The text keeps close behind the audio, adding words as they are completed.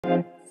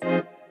Hey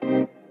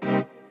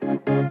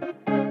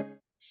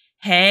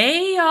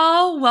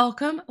y'all,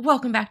 welcome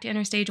back to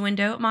Interstage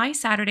Window, my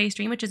Saturday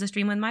stream, which is a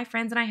stream with my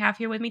friends, and I have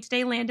here with me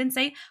today Landon.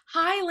 Say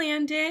hi,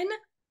 Landon.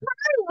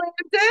 Hi,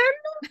 Landon.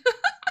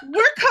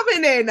 We're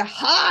coming in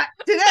hot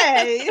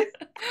today.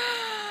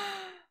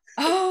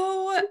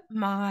 Oh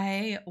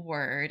my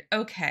word.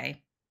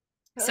 Okay.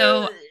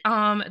 So,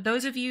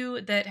 those of you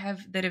that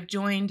have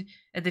joined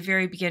at the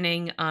very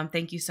beginning,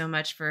 thank you so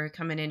much for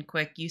coming in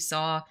quick. You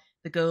saw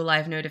the go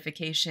live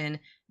notification.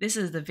 This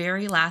is the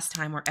very last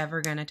time we're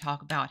ever going to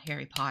talk about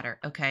Harry Potter.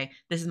 Okay,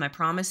 this is my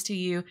promise to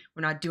you.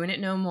 We're not doing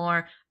it no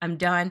more. I'm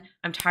done.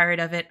 I'm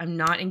tired of it. I'm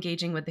not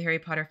engaging with the Harry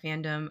Potter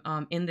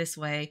fandom in this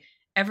way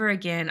ever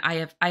again.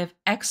 I have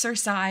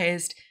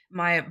exercised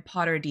my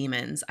Potter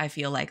demons. I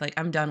feel like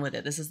I'm done with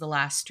it. This is the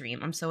last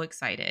stream. I'm so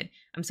excited.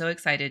 I'm so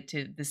excited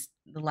to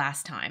the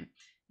last time.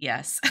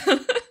 Yes.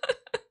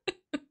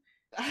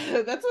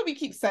 That's what we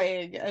keep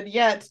saying, and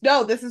yet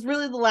no, this is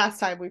really the last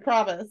time, we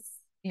promise.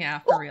 Yeah,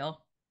 for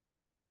real.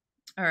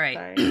 All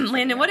right. Sorry,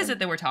 Landon, what is it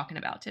that we're talking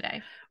about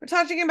today? We're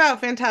talking about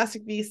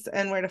Fantastic Beasts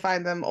and where to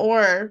find them,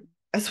 or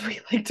as we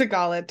like to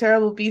call it,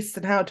 terrible beasts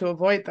and how to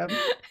avoid them.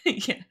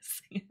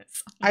 Yes. Oh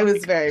I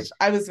was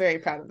very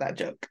proud of that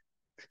joke.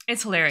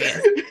 It's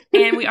hilarious.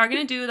 And we are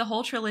going to do the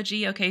whole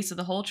trilogy. Okay, so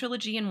the whole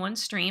trilogy in one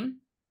stream.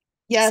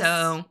 Yes.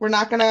 So we're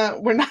not gonna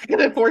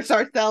force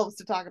ourselves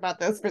to talk about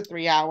this for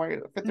 3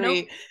 hours, for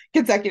three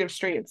consecutive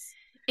streams.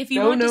 If you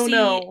want to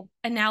see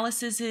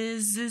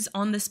analyses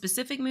on the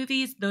specific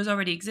movies, those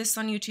already exist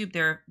on YouTube.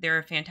 There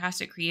are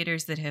fantastic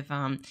creators that have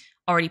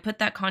already put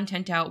that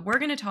content out. We're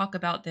going to talk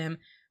about them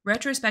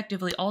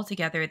retrospectively all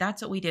together.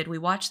 That's what we did. We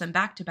watched them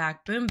back to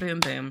back. Boom, boom,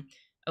 boom.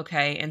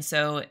 Okay, and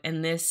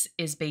this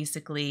is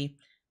basically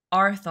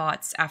our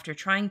thoughts after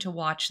trying to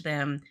watch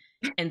them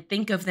and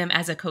think of them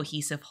as a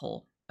cohesive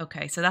whole.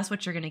 Okay, so that's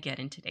what you're going to get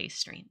in today's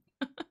stream.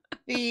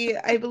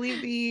 I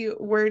believe the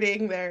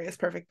wording there is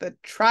perfect. The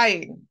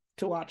trying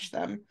to watch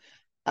them.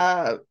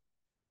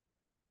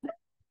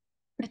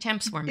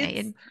 Attempts were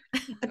made.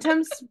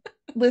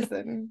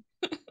 Listen.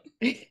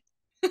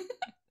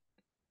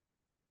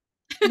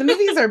 The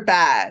movies are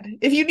bad.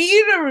 If you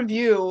need a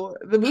review,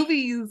 the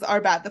movies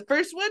are bad. The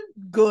first one,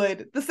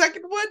 good. The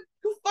second one,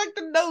 who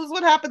fucking knows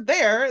what happened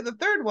there? The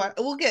third one,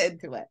 we'll get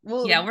into it.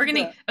 We're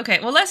gonna. Okay,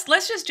 well let's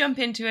just jump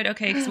into it.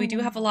 Okay, because we do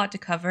have a lot to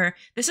cover.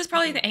 This is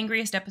probably the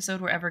angriest episode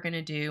we're ever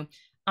gonna do.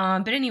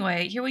 But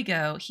anyway, here we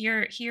go.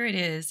 Here it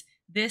is.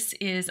 This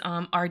is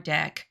our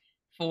deck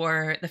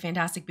for the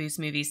Fantastic Beasts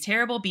movies: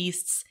 Terrible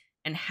Beasts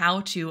and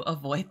How to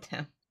Avoid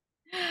Them.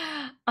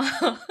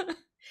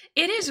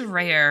 It is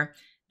rare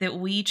that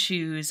we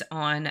choose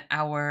on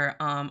our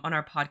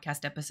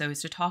podcast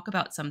episodes to talk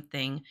about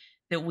something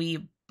that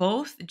we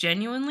both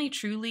genuinely,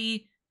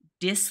 truly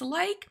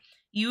dislike.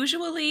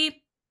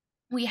 Usually,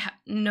 we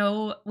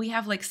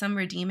have like some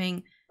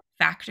redeeming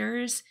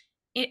factors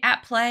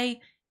at play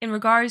in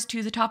regards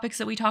to the topics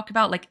that we talk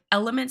about, like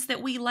elements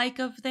that we like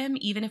of them,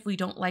 even if we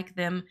don't like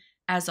them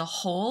as a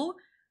whole.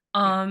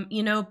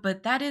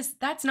 But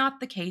that's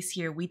not the case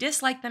here. We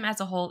dislike them as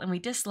a whole, and we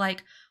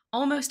dislike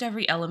almost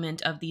every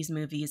element of these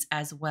movies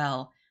as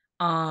well.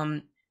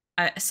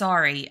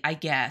 Sorry, I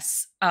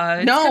guess.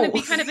 It's going to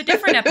be kind of a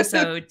different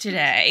episode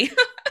today.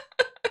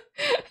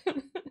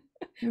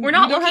 We're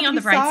not looking on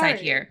the bright side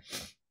here.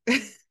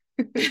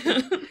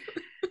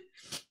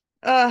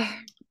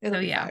 So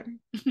yeah.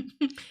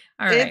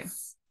 All right.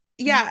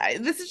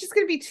 This is just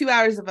going to be 2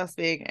 hours of us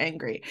being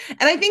angry.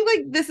 And I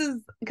think this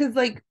is because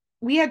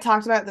we had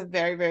talked about at the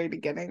very, very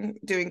beginning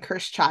doing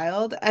Cursed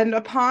Child. And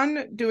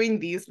upon doing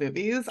these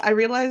movies, I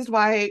realized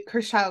why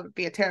Cursed Child would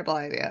be a terrible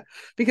idea,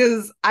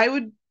 because I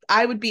would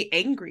be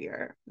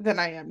angrier than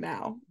I am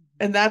now.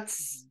 And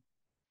that's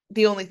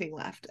the only thing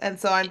left. And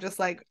so I'm just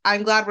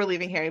I'm glad we're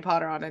leaving Harry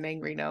Potter on an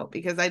angry note,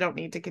 because I don't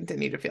need to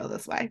continue to feel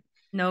this way.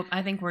 Nope,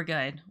 I think we're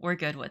good. We're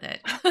good with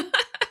it.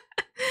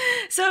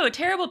 So,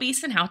 Terrible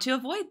Beasts and How to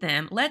Avoid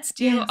Them. Let's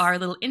do our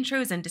little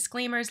intros and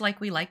disclaimers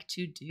like we like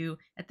to do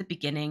at the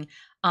beginning.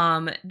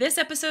 This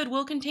episode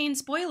will contain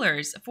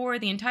spoilers for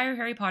the entire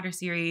Harry Potter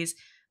series.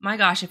 My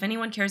gosh, if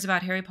anyone cares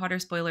about Harry Potter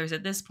spoilers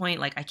at this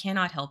point, I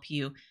cannot help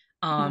you.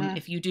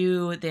 If you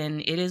do, then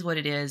it is what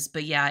it is.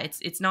 But yeah,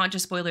 it's not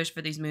just spoilers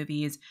for these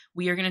movies.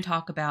 We are going to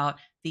talk about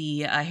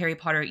the Harry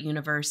Potter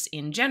universe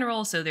in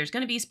general. So there's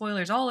going to be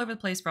spoilers all over the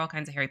place for all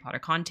kinds of Harry Potter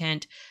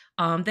content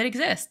that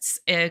exists,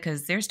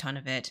 because there's a ton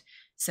of it.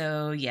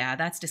 So yeah,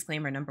 that's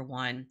disclaimer number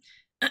 1.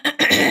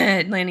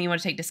 Landon, you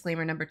want to take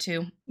disclaimer number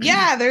 2?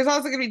 Yeah, there's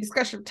also going to be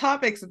discussion of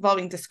topics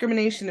involving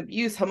discrimination,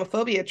 abuse,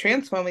 homophobia,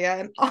 transphobia,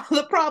 and all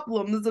the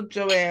problems of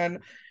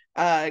Joanne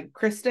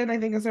Kristen, I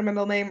think is her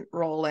middle name,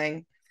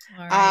 Rowling.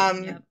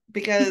 Right,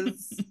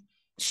 because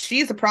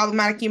she's a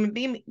problematic human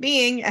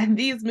being, and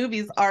these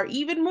movies are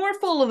even more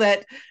full of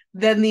it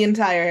than the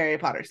entire Harry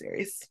Potter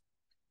series.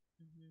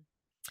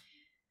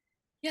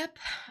 Yep.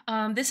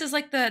 This is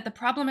like the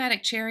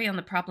problematic cherry on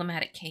the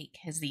problematic cake,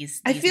 as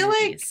these I feel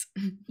movies.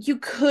 like you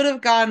could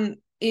have gone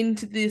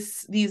into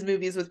these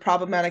movies with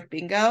problematic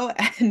bingo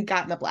and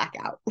gotten a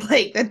blackout.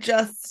 Like that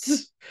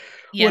just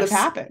would have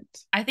happened.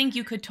 I think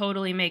you could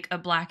totally make a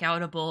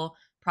blackoutable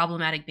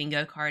problematic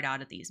bingo card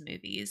out of these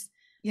movies.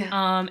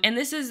 Yeah. And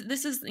this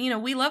is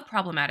we love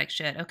problematic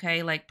shit,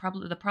 okay? Like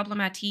the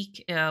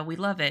problematique, we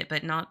love it,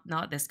 but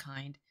not this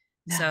kind.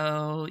 No.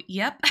 So,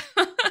 yep.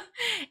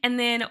 And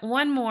then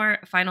one more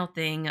final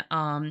thing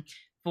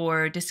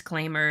for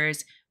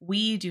disclaimers.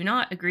 We do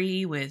not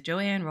agree with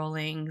Joanne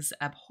Rowling's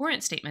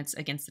abhorrent statements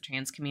against the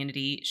trans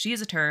community. She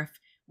is a TERF.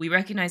 We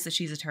recognize that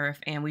she's a TERF,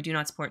 and we do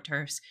not support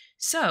TERFs.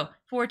 So,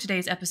 for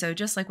today's episode,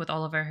 just like with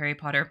all of our Harry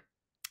Potter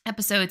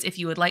episodes, if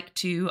you would like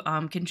to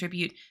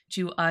contribute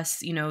to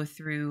us,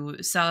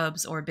 through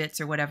subs or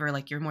bits or whatever,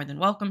 like you're more than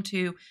welcome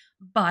to.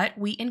 But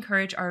we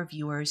encourage our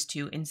viewers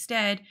to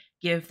instead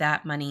give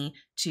that money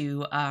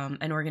to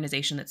an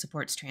organization that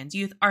supports trans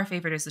youth. Our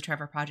favorite is the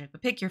Trevor Project,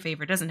 but pick your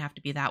favorite. It doesn't have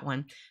to be that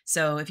one.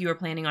 So if you were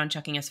planning on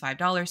chucking us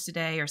 $5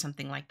 today or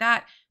something like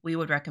that, we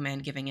would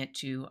recommend giving it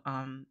to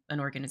an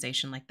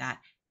organization like that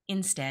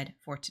instead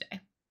for today.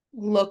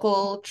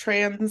 Local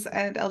trans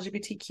and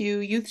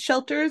LGBTQ youth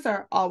shelters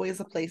are always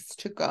a place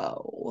to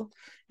go,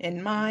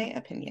 in my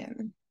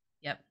opinion.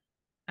 Yep,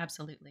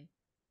 absolutely.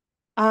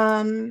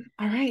 All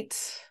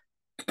right.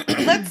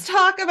 Let's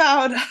talk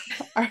about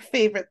our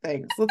favorite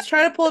things. Let's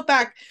try to pull it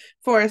back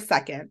for a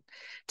second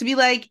to be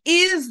like,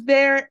 is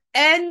there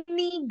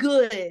any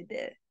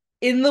good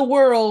in the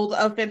world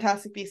of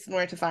Fantastic Beasts and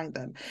Where to Find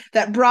Them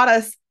that brought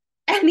us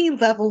any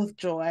level of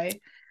joy?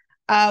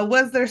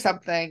 Was there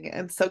something?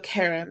 And so,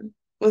 Karen,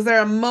 was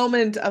there a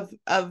moment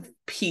of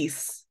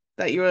peace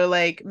that you were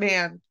like,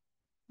 man,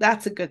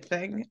 that's a good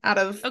thing out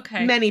of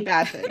many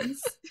bad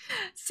things?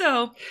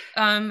 So,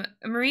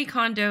 Marie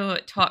Kondo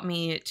taught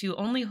me to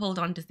only hold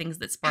on to things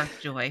that spark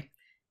joy.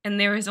 And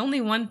there is only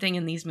one thing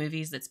in these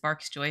movies that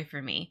sparks joy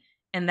for me,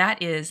 and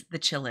that is the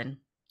Chillin.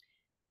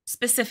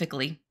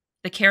 Specifically,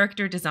 the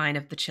character design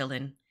of the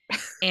Chillin.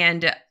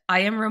 And I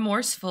am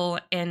remorseful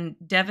and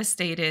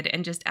devastated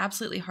and just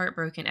absolutely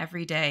heartbroken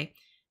every day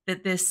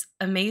that this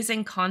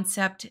amazing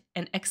concept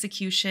and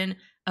execution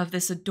of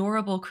this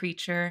adorable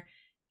creature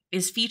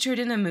is featured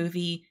in a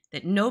movie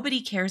that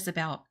nobody cares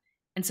about.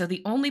 And so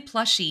the only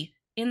plushie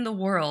in the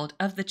world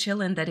of the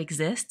Chillin that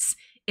exists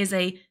is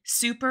a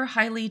super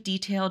highly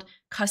detailed,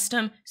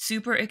 custom,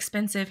 super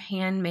expensive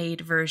handmade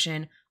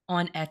version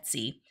on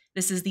Etsy.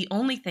 This is the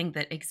only thing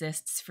that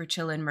exists for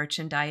Chillin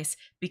merchandise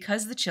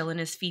because the Chillin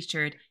is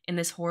featured in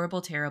this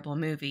horrible, terrible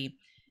movie.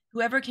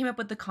 Whoever came up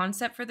with the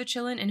concept for the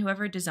Chillin and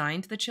whoever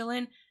designed the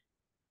Chillin,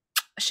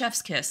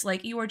 chef's kiss.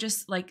 Like, you are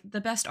just like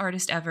the best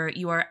artist ever.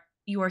 You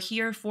are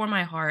here for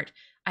my heart.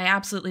 I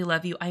absolutely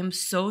love you. I am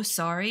so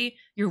sorry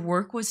your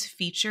work was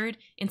featured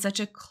in such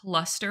a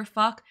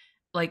clusterfuck,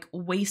 like,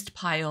 waste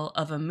pile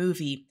of a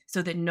movie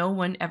so that no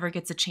one ever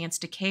gets a chance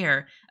to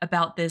care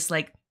about this,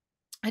 like,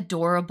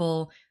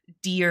 adorable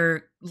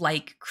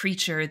deer-like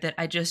creature that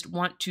I just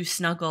want to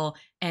snuggle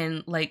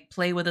and, like,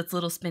 play with its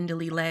little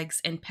spindly legs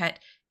and pet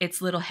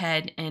its little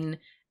head and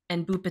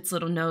boop its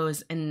little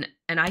nose. And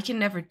I can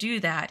never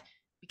do that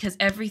because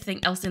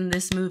everything else in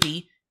this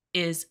movie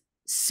is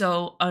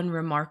so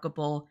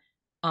unremarkable,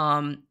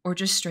 or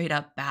just straight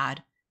up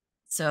bad.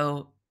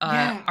 So,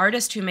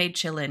 artist who made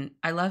Chillin,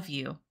 I love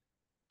you.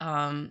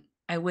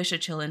 I wish a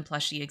Chillin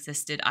plushie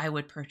existed. I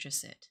would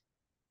purchase it,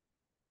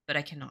 but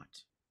I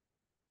cannot.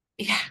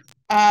 Yeah.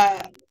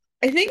 I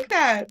think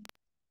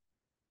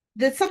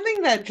that's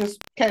something that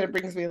just kind of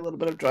brings me a little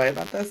bit of joy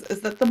about this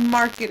is that the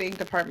marketing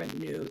department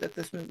knew that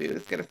this movie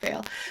was going to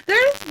fail.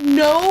 There's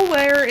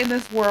nowhere in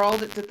this world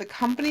did the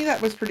company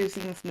that was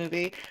producing this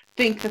movie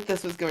think that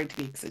this was going to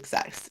be a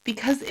success.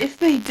 Because if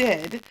they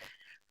did,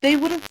 they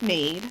would have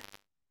made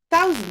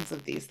thousands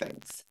of these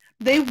things.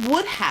 They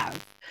would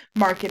have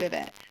marketed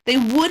it. They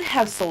would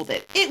have sold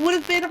it. It would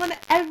have been on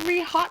every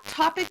Hot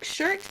Topic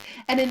shirt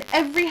and in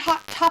every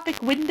Hot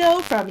Topic window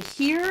from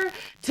here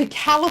to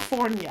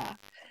California.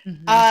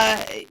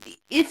 Mm-hmm.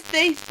 If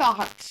they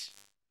thought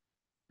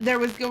there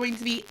was going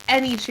to be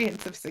any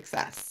chance of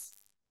success,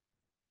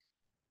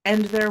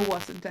 and there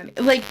wasn't any,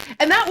 like,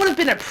 and that would have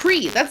been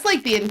that's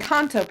like the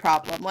Encanto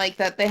problem, like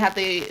that they had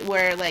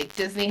where like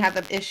Disney had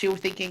the issue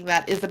with thinking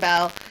that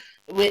Isabel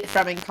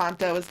from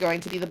Encanto was going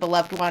to be the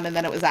beloved one, and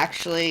then it was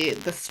actually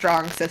the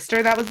strong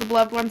sister that was the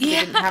beloved one, so they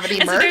didn't have any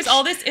merch. So there's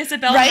all this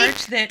Isabel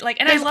merch that, like,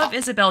 and I love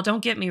Isabel,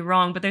 don't get me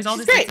wrong, but there's all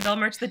this Isabel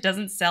merch that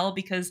doesn't sell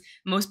because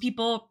most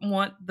people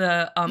want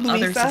the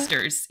other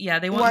sisters. Yeah,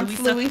 they want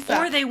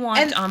Louisa, or they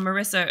want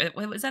Marissa.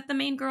 Was that the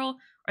main girl?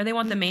 Or they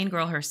want the main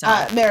girl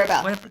herself.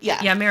 Maribel. Yeah,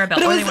 Maribel.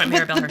 Or they want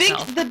Maribel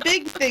herself. The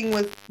big thing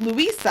was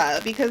Louisa,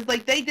 because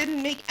like they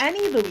didn't make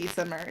any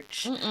Louisa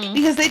merch.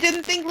 Because they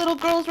didn't think little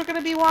girls were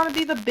going to want to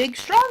be the big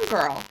strong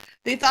girl.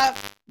 They thought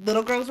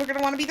little girls were going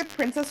to want to be the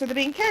princess or the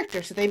main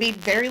character. So they made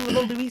very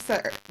little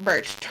Louisa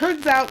merch.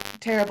 Turns out,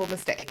 terrible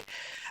mistake.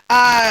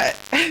 That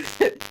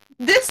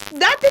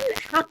didn't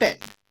happen.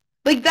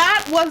 Like,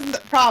 that wasn't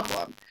the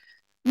problem.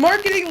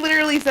 Marketing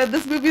literally said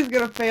this movie is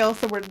going to fail,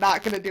 so we're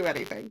not going to do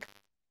anything.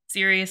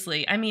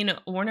 Seriously. I mean,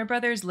 Warner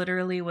Brothers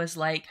literally was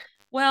like,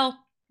 well,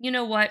 you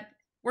know what?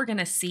 We're going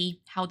to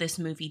see how this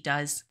movie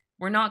does.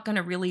 We're not going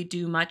to really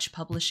do much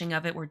publishing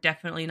of it. We're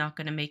definitely not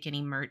going to make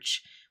any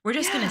merch. We're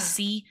just going to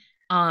see.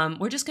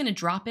 We're just going to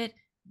drop it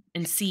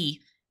and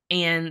see.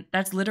 And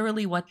that's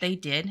literally what they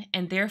did.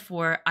 And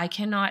therefore, I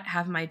cannot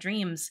have my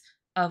dreams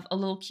of a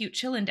little cute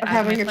chillin to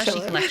add to my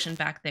plushie collection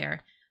back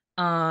there.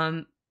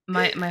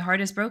 My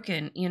heart is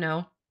broken, you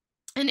know.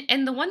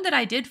 And the one that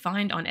I did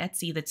find on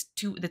Etsy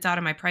that's out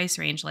of my price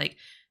range, like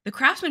the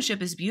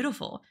craftsmanship is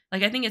beautiful.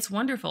 Like I think it's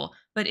wonderful,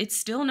 but it's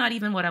still not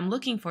even what I'm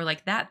looking for.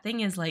 Like that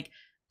thing is like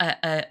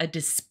a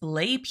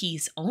display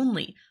piece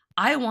only.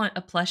 I want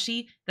a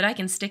plushie that I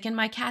can stick in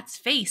my cat's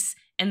face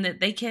and that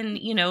they can,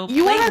 you know,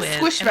 play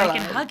with and I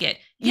can hug it.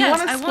 Yes,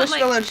 I want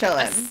like a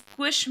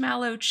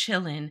Squishmallow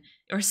chillin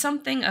or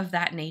something of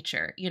that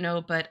nature, you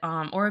know, but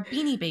or a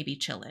Beanie Baby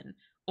chillin.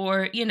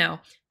 Or, you know,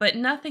 but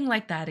nothing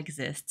like that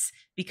exists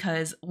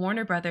because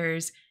Warner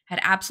Brothers had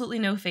absolutely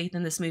no faith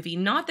in this movie.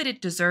 Not that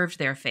it deserved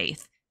their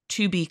faith,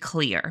 to be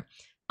clear.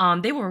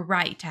 They were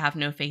right to have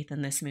no faith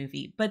in this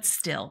movie, but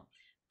still,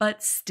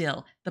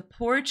 the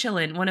poor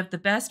chillin, one of the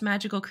best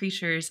magical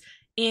creatures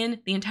in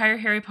the entire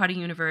Harry Potter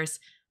universe,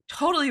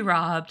 totally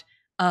robbed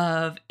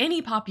of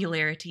any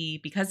popularity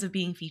because of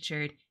being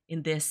featured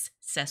in this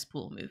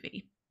cesspool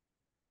movie.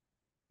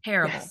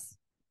 Terrible. Yes.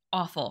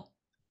 Awful.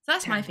 So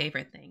that's my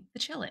favorite thing, the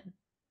chillin'.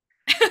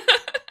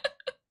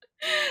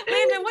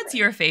 Landon, what's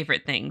your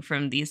favorite thing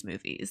from these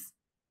movies?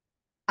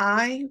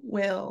 I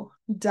will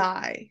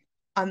die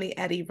on the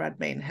Eddie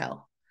Redmayne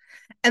hill.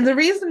 And the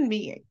reason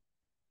being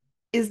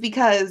is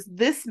because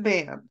this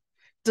man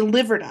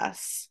delivered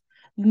us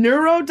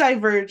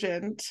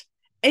neurodivergent,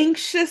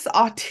 anxious,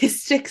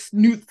 autistic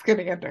Newt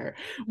Scamander,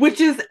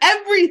 which is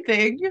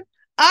everything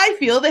I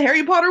feel the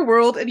Harry Potter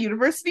world and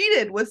universe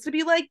needed, was to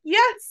be like,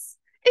 yes,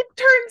 it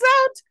turns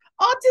out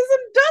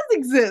autism does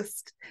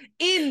exist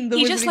in the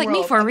Wizarding just like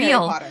world me for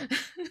real.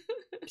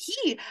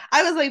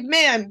 I was like,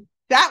 man,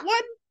 that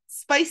one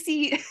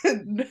spicy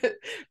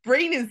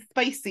brain is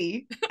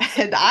spicy,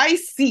 and I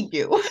see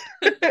you.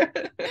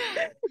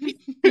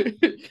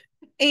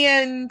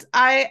 and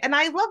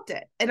I loved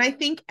it, and I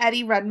think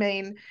Eddie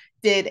Redmayne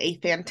did a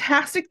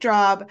fantastic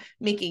job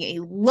making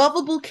a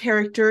lovable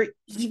character,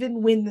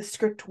 even when the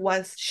script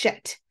was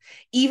shit.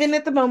 Even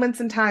at the moments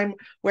in time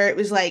where it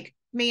was like,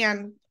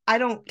 man, I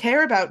don't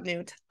care about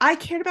Newt. I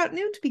cared about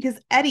Newt because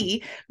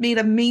Eddie made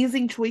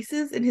amazing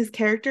choices in his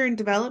character and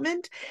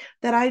development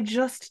that I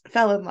just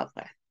fell in love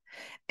with.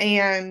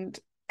 And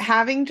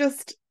having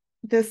just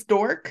this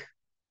dork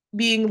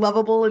being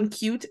lovable and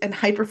cute and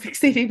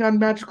hyperfixating on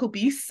magical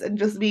beasts and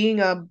just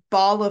being a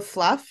ball of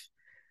fluff,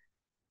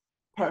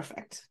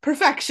 perfect.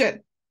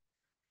 Perfection.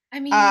 I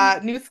mean,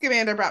 Newt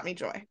Scamander brought me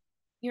joy.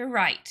 You're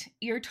right.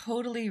 You're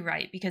totally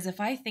right. Because if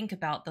I think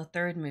about the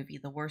third movie,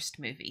 the worst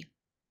movie,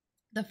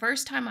 the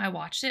first time I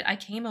watched it, I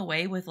came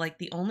away with like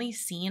the only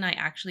scene I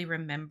actually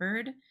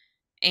remembered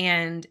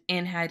and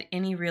had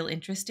any real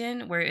interest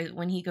in,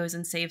 when he goes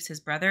and saves his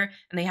brother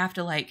and they have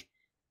to like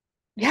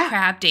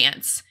crab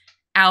dance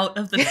out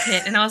of the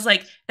pit. And I was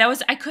like,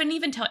 I couldn't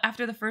even tell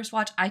after the first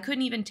watch, I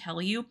couldn't even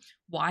tell you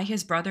why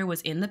his brother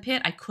was in the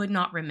pit. I could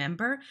not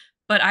remember.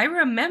 But I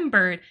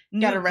remembered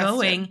Newt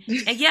going.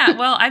 And yeah,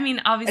 well, I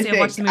mean, obviously I've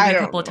watched the movie a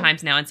couple of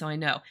times now, and so I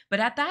know. But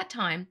at that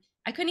time,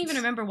 I couldn't even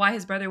remember why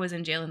his brother was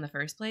in jail in the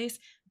first place,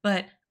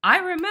 but I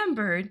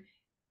remembered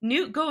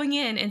Newt going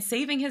in and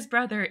saving his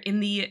brother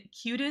in the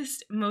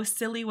cutest, most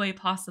silly way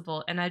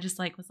possible. And I just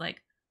was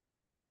like,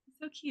 he's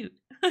so cute.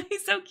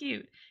 He's so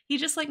cute. He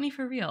just like me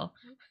for real.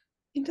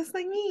 He just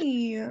like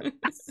me. And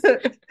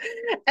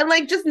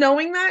like just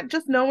knowing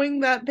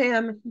that,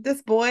 man,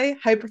 this boy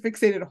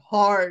hyperfixated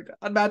hard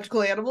on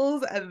magical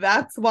animals, and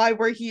that's why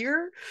we're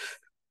here.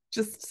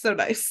 Just so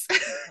nice.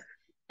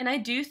 And I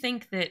do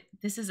think that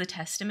this is a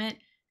testament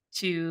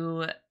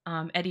to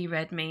Eddie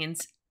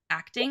Redmayne's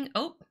acting.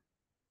 Oh,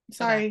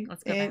 sorry.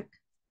 Let's go back.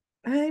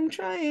 I'm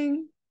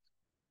trying.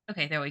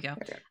 Okay, there we go.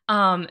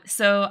 Okay.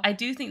 So I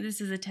do think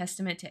this is a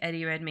testament to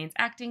Eddie Redmayne's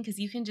acting, because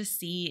you can just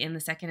see in the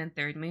second and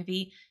third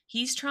movie,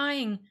 he's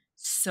trying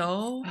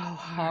so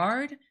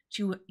hard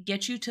to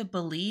get you to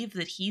believe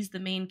that he's the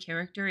main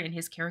character and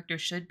his character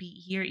should be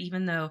here,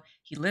 even though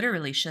he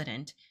literally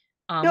shouldn't.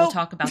 Nope. We'll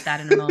talk about that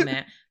in a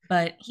moment.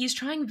 But he's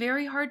trying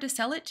very hard to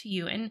sell it to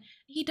you, and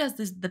he does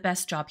the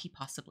best job he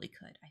possibly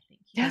could, I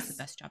think. He does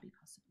the best job he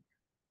possibly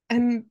could.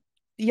 And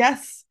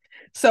yes,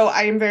 so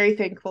I am very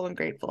thankful and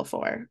grateful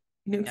for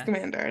Newt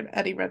Scamander and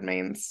Eddie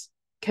Redmayne's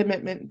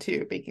commitment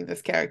to making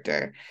this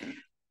character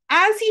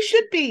as he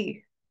should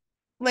be.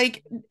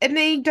 Like, and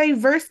a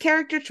diverse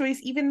character choice,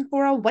 even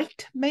for a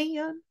white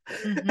man.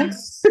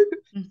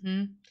 Mm-hmm.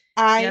 Mm-hmm.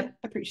 I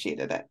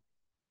appreciated it.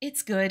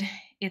 It's good.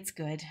 It's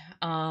good.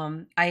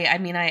 I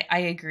mean, I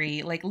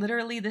agree. Like,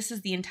 literally, this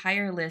is the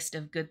entire list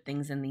of good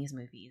things in these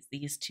movies.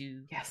 These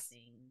two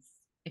things.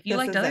 If you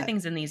liked other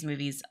things in these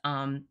movies,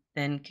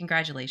 then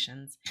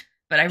congratulations.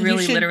 But I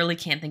really literally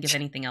can't think of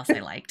anything else I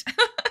liked.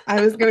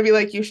 I was gonna be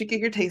like, you should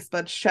get your taste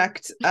buds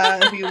checked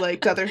if you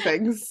liked other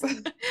things.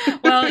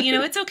 Well,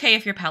 it's okay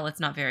if your palate's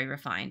not very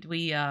refined.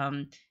 We,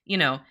 I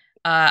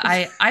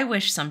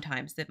wish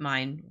sometimes that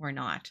mine were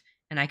not,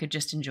 and I could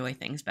just enjoy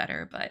things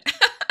better. But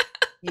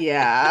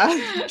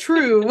yeah,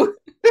 true.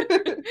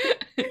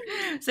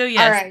 So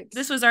yes, all right.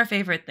 This was our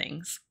favorite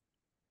things.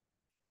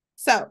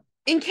 So,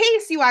 in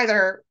case you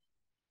either,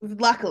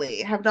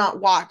 luckily, have not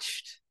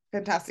watched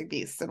Fantastic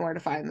Beasts and Where to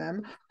Find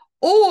Them,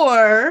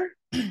 or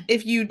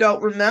if you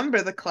don't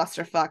remember the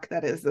clusterfuck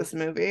that is this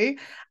movie,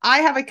 I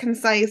have a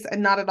concise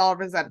and not at all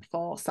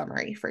resentful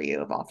summary for you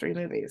of all three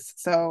movies.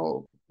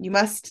 So you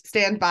must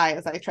stand by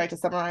as I try to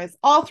summarize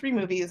all three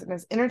movies and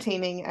as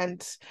entertaining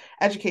and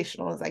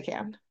educational as I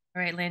can.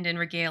 All right, Landon,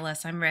 regale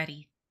us. I'm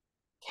ready.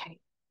 Okay.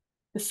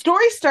 The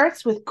story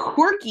starts with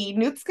quirky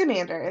Newt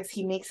Scamander as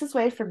he makes his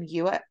way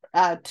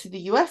to the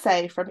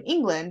USA from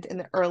England in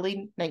the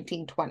early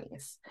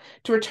 1920s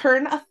to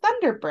return a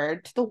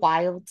Thunderbird to the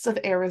wilds of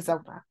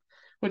Arizona,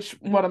 which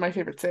one of my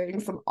favorite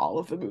sayings from all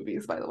of the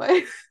movies, by the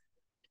way.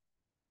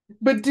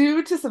 But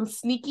due to some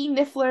sneaky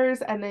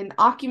nifflers and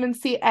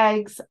inoccupancy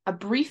eggs, a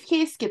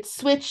briefcase gets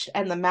switched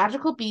and the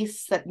magical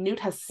beasts that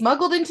Newt has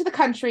smuggled into the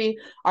country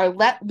are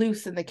let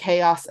loose in the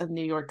chaos of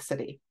New York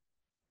City.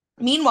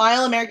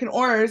 Meanwhile, American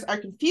Aurors are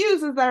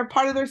confused as their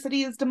part of their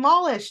city is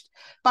demolished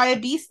by a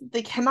beast that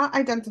they cannot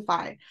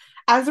identify.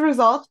 As a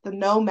result, the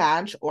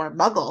No-Maj, or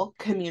Muggle,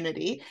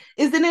 community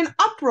is in an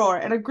uproar,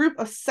 and a group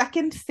of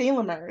second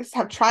Salemers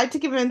have tried to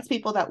convince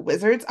people that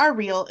wizards are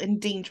real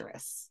and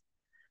dangerous.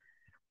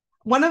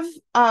 One of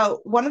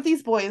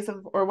these boys,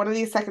 or one of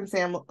these second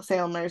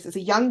Salemers, is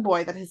a young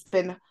boy that has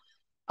been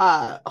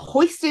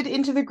hoisted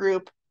into the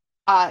group.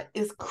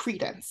 Is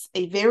Credence,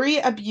 a very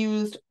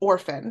abused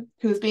orphan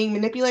who is being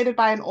manipulated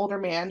by an older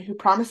man who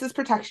promises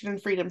protection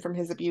and freedom from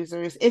his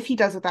abusers if he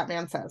does what that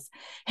man says.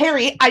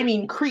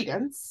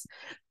 Credence,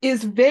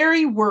 is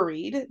very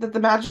worried that the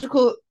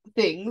magical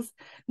things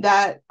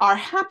that are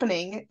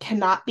happening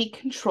cannot be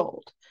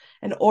controlled.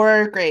 And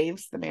Auror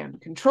Graves, the man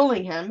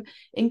controlling him,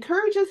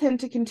 encourages him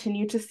to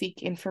continue to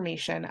seek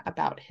information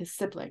about his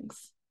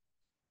siblings.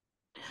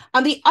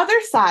 On the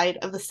other side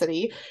of the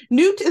city,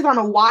 Newt is on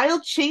a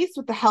wild chase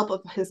with the help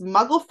of his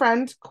muggle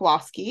friend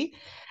Kowalski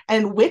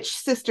and witch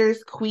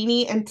sisters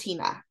Queenie and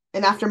Tina.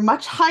 And after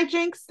much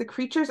hijinks, the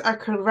creatures are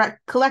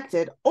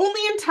collected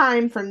only in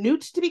time for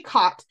Newt to be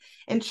caught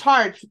and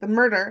charged with the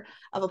murder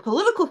of a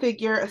political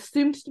figure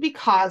assumed to be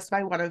caused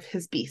by one of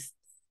his beasts.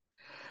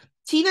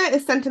 Tina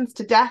is sentenced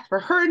to death for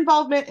her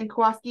involvement, and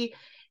Kowalski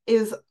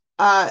will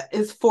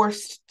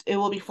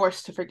be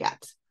forced to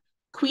forget.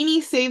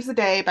 Queenie saves the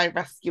day by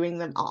rescuing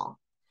them all.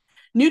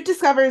 Newt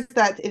discovers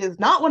that it is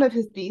not one of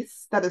his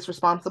beasts that is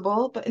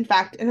responsible, but in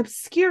fact an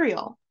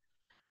Obscurial,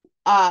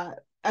 a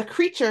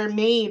creature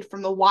made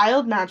from the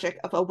wild magic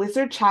of a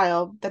wizard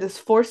child that is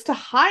forced to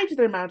hide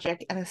their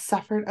magic and has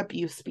suffered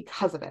abuse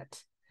because of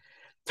it.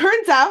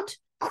 Turns out,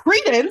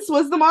 Credence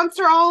was the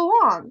monster all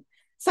along,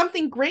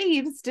 something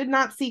Graves did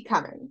not see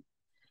coming.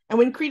 And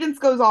when Credence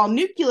goes all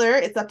nuclear,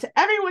 it's up to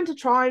everyone to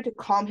try to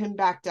calm him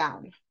back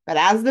down. But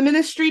as the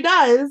Ministry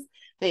does,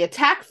 they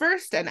attack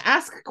first and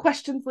ask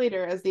questions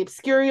later as the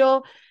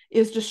Obscurial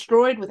is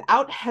destroyed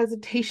without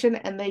hesitation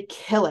and they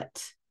kill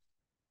it.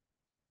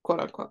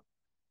 Quote unquote.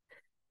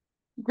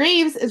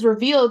 Graves is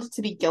revealed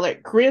to be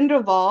Gellert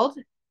Grindelwald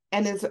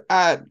and is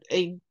a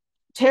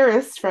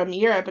terrorist from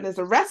Europe and is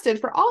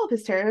arrested for all of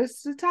his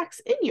terrorist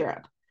attacks in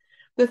Europe.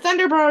 The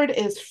Thunderbird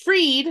is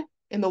freed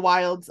in the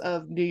wilds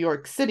of New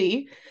York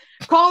City,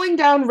 calling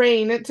down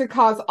rain to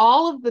cause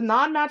all of the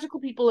non-magical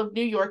people of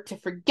New York to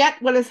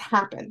forget what has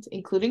happened,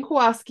 including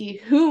Kowalski,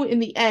 who in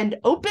the end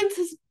opens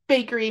his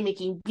bakery,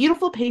 making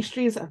beautiful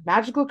pastries of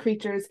magical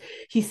creatures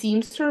he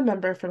seems to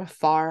remember from a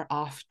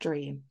far-off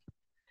dream.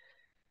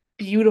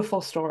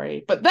 Beautiful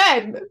story. But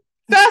then,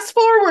 fast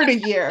forward a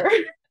year.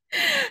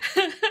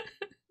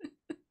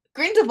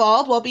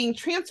 Grindelwald, while being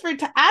transferred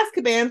to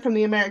Azkaban from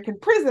the American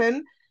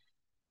prison,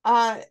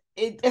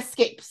 it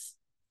escapes.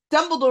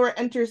 Dumbledore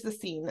enters the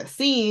scene,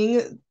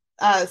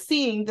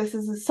 seeing this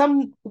is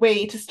some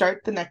way to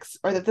start the next,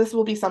 or that this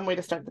will be some way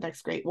to start the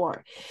next Great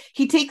War.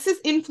 He takes his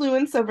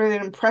influence over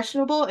an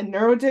impressionable and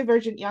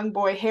neurodivergent young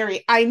boy,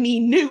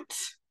 Newt,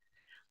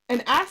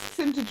 and asks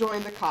him to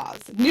join the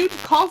cause. Newt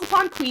calls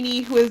upon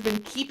Queenie, who has been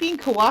keeping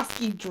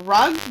Kowalski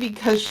drugged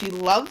because she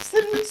loves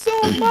him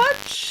so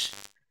much.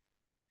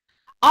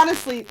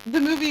 Honestly, the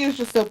movie is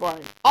just so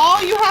boring.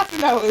 All you have to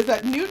know is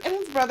that Newt and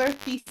his brother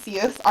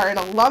Theseus are in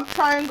a love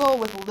triangle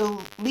with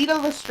Leta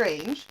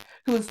Lestrange,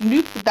 who is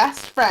Newt's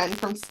best friend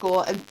from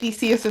school and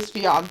Theseus'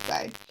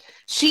 fiance.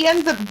 She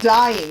ends up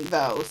dying,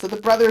 though, so the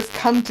brothers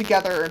come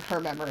together in her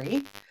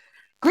memory.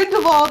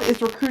 Grindelwald is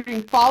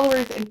recruiting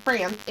followers in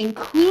France,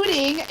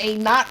 including a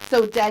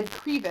not-so-dead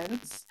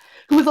Credence,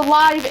 who is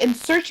alive and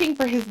searching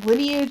for his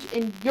lineage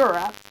in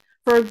Europe.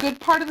 For a good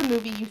part of the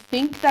movie, you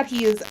think that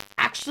he is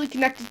actually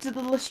connected to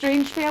the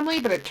Lestrange family,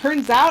 but it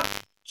turns out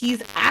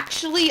he's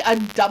actually a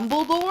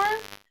Dumbledore.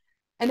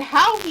 And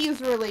how he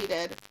is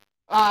related,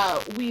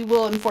 we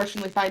will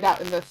unfortunately find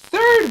out in the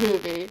third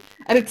movie,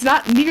 and it's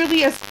not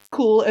nearly as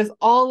cool as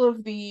all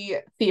of the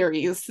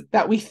theories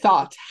that we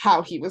thought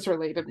how he was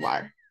related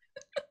were.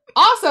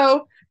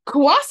 Also,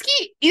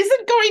 Kowalski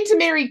isn't going to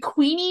marry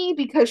Queenie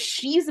because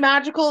she's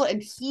magical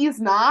and he's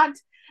not,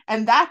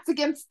 and that's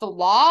against the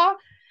law.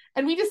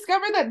 And we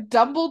discover that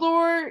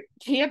Dumbledore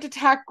can't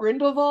attack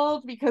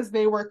Grindelwald because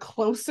they were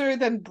closer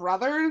than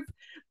brothers.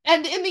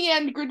 And in the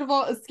end,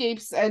 Grindelwald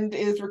escapes and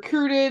is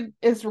recruited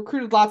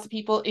lots of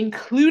people,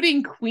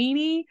 including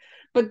Queenie.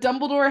 But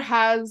Dumbledore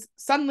has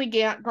suddenly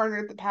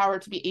garnered the power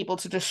to be able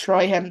to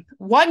destroy him.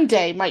 One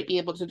day might be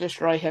able to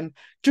destroy him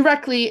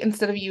directly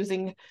instead of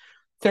using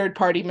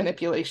third-party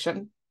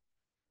manipulation.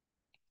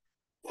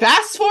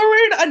 Fast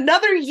forward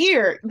another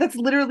year. That's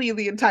literally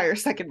the entire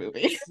second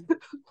movie.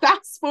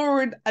 Fast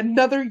forward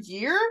another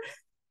year.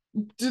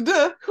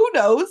 Who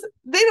knows?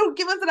 They don't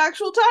give us an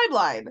actual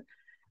timeline.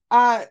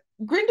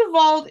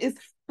 Grindelwald is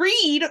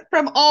freed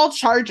from all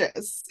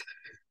charges.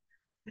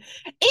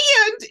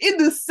 And in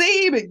the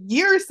same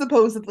year,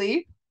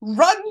 supposedly,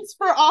 runs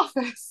for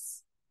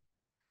office.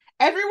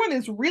 Everyone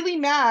is really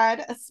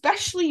mad,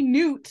 especially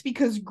Newt,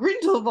 because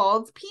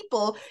Grindelwald's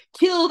people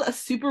killed a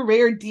super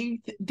rare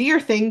deer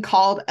thing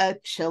called a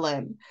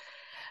Qilin.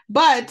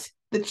 But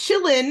the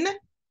Qilin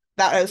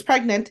that was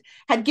pregnant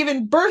had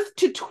given birth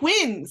to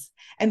twins,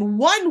 and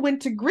one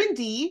went to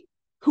Grindy,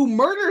 who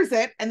murders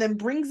it and then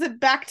brings it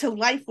back to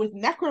life with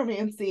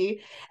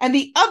necromancy, and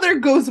the other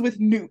goes with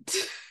Newt.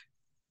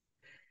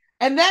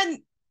 And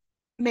then,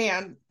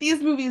 man,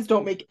 these movies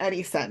don't make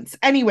any sense.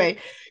 Anyway,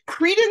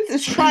 Credence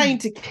is trying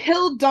to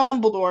kill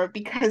Dumbledore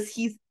because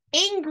he's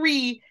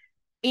angry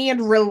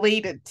and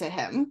related to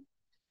him.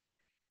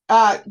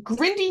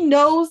 Grindy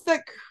knows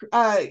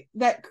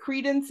that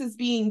Credence is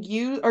being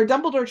used, or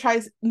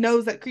Dumbledore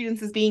knows that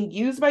Credence is being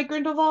used by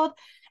Grindelwald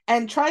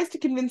and tries to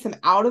convince him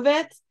out of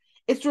it.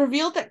 It's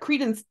revealed that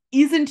Credence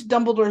isn't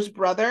Dumbledore's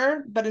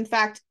brother, but in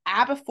fact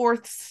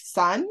Aberforth's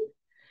son.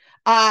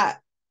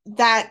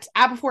 That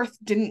Aberforth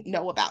didn't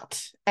know about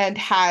and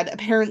had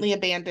apparently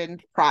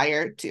abandoned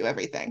prior to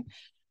everything.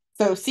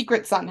 So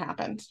secret son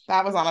happened.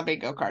 That was on a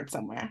bingo card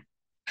somewhere.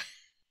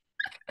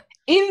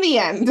 In the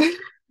end,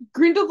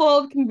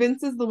 Grindelwald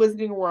convinces the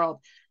Wizarding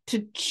World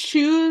to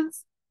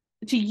choose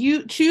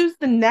the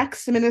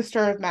next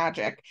Minister of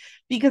Magic,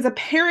 because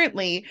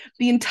apparently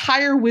the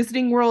entire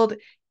Wizarding World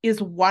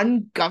is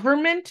one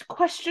government, ?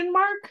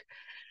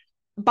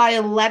 By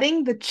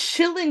letting the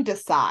Qilin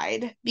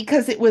decide,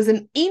 because it was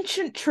an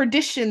ancient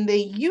tradition they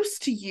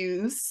used to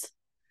use.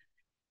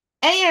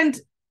 And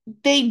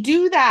they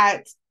do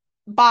that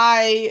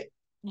by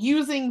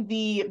using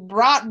the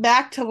brought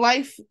back to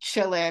life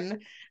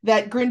Qilin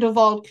that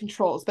Grindelwald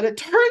controls. But it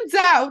turns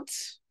out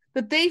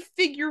that they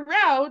figure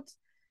out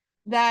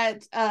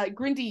that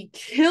Grindy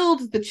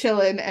killed the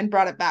Qilin and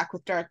brought it back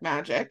with dark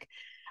magic.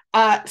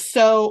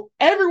 So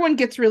everyone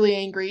gets really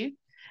angry.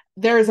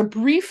 There is a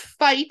brief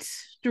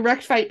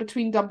direct fight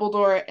between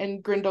Dumbledore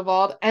and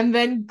Grindelwald, and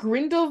then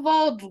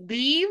Grindelwald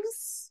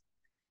leaves,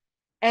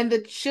 and the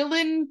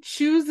Qilin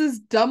chooses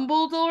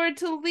Dumbledore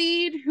to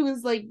lead, who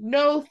is like,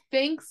 no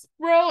thanks,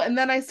 bro. And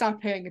then I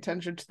stopped paying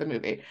attention to the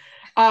movie.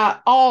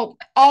 All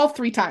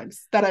 3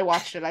 times that I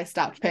watched it, I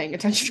stopped paying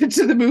attention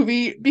to the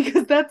movie,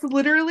 because that's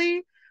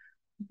literally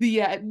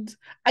the end.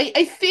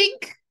 I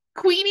think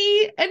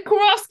Queenie and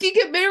Kowalski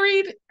get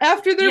married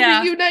after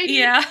they're reunited.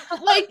 Yeah.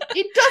 Like,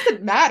 it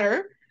doesn't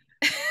matter.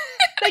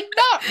 Like,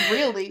 not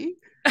really.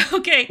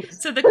 Okay,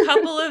 so the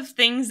couple of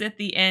things at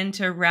the end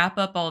to wrap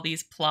up all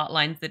these plot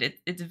lines that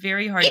it's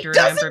very hard to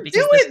remember,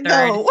 because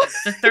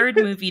the third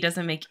movie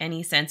doesn't make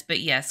any sense. But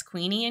yes,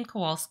 Queenie and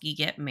Kowalski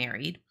get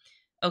married.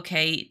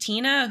 Okay,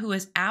 Tina, who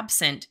is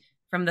absent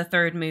from the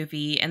third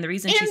movie, and the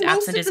reason she's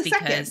absent is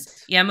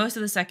because most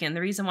of the second.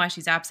 The reason why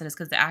she's absent is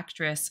because the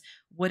actress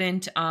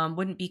wouldn't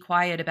be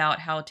quiet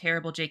about how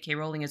terrible J.K.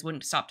 Rowling is,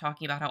 wouldn't stop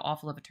talking about how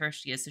awful of a turf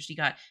she is, so she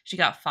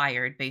got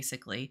fired,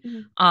 basically.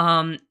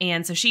 Mm-hmm.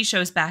 And so she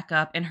shows back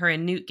up, and her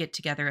and Newt get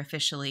together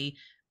officially.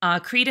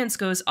 Credence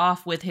goes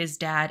off with his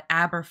dad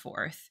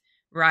Aberforth,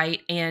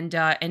 right? And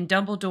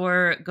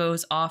Dumbledore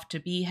goes off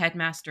to be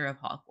headmaster of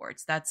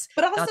Hogwarts. That's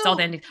all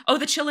the ending. Oh,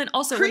 the Qilin.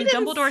 Also, Credence,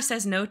 when Dumbledore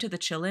says no to the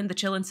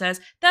Qilin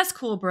says, "That's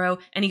cool, bro,"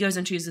 and he goes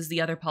and chooses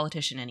the other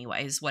politician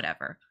anyways,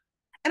 whatever.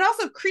 And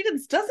also,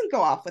 Credence doesn't go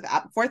off with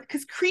Aberforth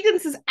because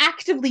Credence is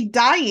actively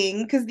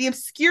dying because the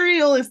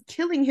Obscurial is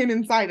killing him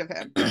inside of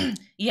him.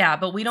 Yeah,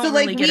 but we don't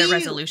really get a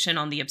resolution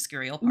on the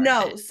Obscurial part.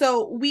 No,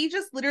 so we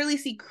just literally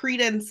see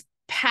Credence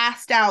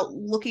passed out,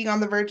 looking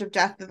on the verge of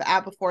death of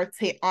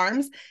Aberforth's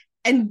arms,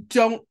 and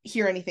don't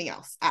hear anything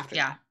else after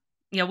that.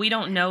 Yeah, we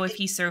don't know if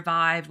he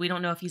survived. We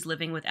don't know if he's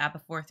living with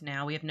Aberforth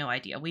now. We have no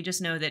idea. We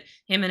just know that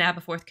him and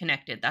Aberforth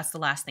connected. That's the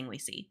last thing we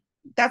see.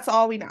 That's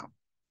all we know.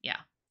 Yeah.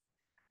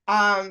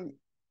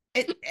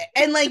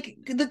 And like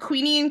the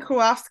Queenie and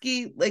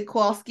Kowalski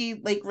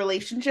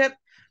relationship,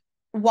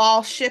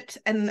 while shipped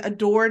and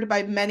adored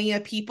by many a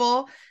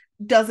people,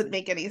 doesn't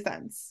make any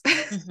sense.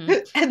 Mm-hmm.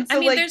 And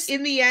so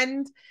in the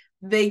end,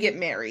 they get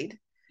married.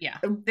 Yeah.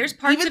 There's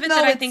parts even of it though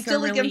that I it's think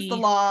still are against the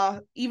really law,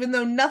 even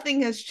though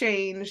nothing has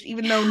changed,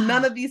 even though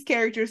none of these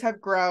characters have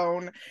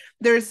grown,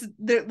 they're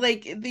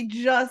like they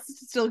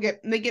just still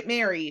get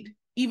married,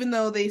 even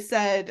though they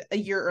said a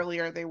year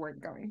earlier they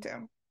weren't going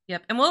to.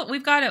 Yep. And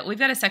we've got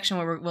a section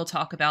where we'll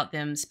talk about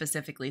them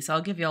specifically. So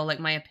I'll give y'all like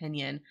my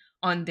opinion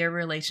on their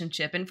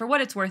relationship, and for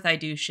what it's worth, I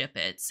do ship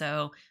it.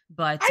 So,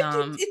 but I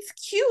do, it's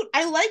cute.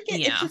 I like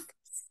it. Yeah. It's just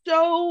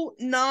so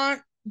not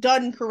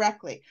done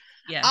correctly.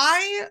 Yes.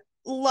 I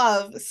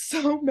love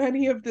so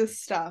many of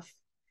this stuff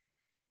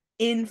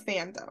in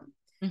fandom.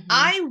 Mm-hmm.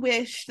 I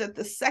wish that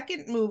the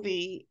second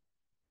movie,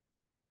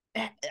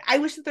 I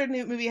wish the third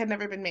movie had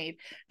never been made,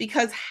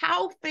 because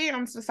how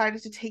fans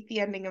decided to take the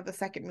ending of the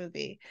second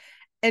movie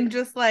and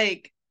just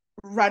like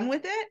run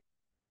with it,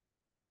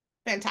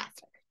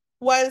 fantastic.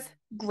 Was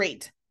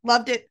great.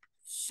 Loved it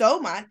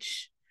so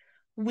much.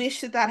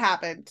 Wish that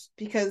happened,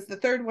 because the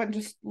third one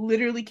just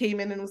literally came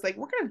in and was like,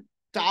 we're gonna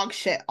dog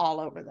shit all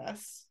over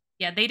this.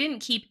 Yeah, they didn't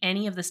keep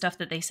any of the stuff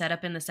that they set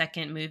up in the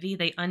second movie.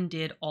 They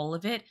undid all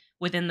of it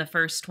within the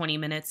first 20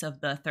 minutes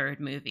of the third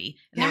movie.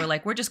 And they were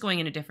like, we're just going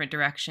in a different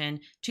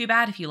direction. Too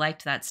bad if you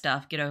liked that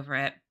stuff. Get over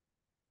it.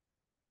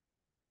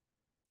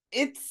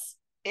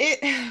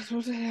 Yeah.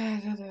 So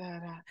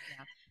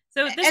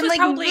this was like,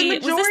 probably the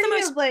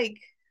majority of like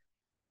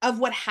of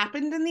what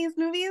happened in these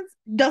movies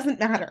doesn't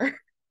matter,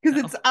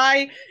 because it's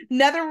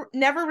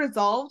never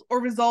resolved,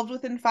 or resolved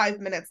within 5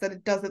 minutes, that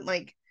it doesn't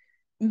like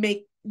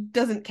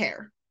doesn't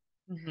care.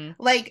 Mm-hmm.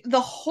 Like the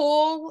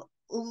whole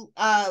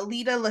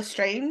Lita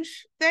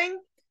Lestrange thing,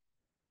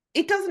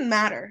 it doesn't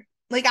matter.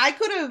 Like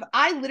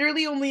I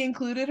literally only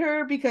included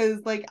her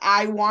because like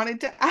I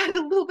wanted to add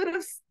a little bit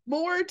of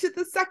more to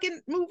the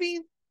second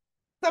movie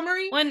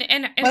summary.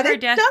 And but her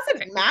it death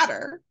doesn't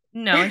matter.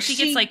 No, and she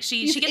gets like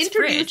she gets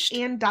introduced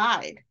fridged and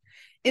died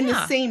in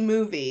the same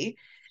movie.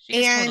 She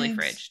gets totally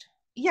fridged.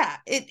 Yeah,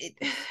 it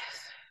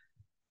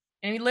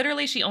I mean,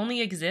 literally, she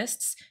only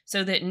exists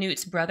so that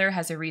Newt's brother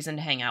has a reason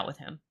to hang out with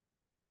him.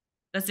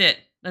 That's it.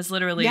 That's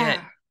literally it.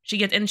 She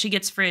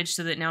gets fridged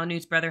so that now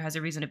Newt's brother has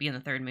a reason to be in the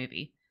third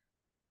movie.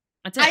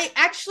 That's it.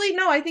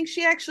 I think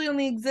she actually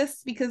only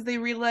exists because they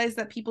realized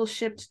that people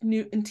shipped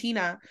Newt and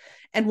Tina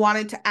and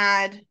wanted to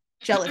add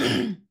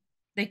jealousy.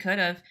 They could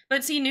have,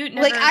 but see, Newt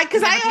never.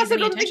 Because I also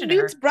don't think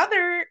Newt's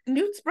brother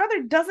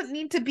doesn't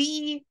need to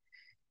be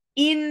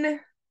in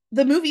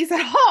the movies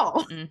at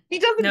all. Mm-mm. He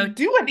doesn't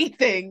do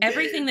anything.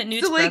 Everything that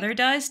Newt's brother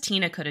does,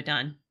 Tina could have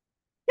done.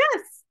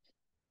 Yes.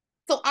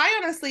 So I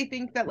honestly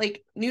think that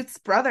like Newt's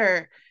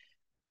brother,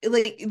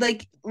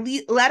 like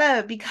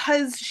Letta,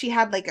 because she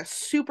had like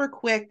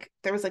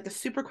there was like a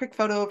super quick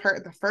photo of her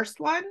in the first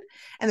one,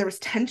 and there was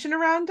tension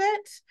around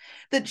it,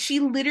 that she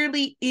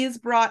literally is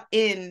brought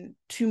in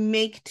to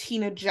make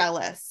Tina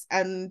jealous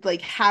and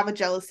like have a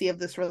jealousy of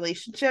this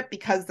relationship,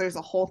 because there's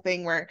a whole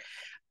thing where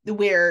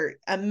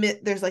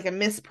there's like a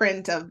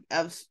misprint of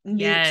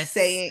Newt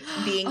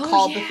being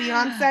called the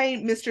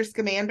fiance. Mr.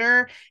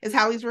 Scamander is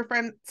how he's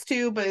referenced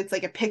to, but it's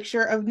like a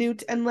picture of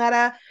Newt and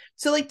Letta.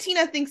 So like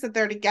Tina thinks that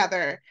they're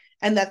together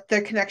and that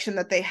their connection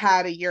that they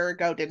had a year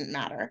ago didn't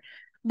matter.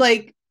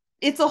 Like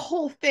it's a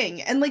whole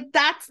thing. And like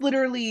that's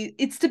literally,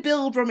 it's to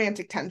build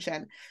romantic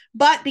tension.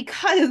 But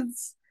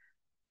because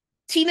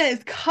Tina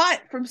is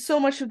cut from so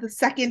much of the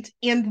second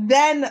and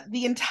then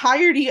the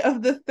entirety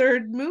of the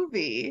third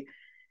movie,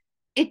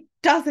 it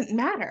doesn't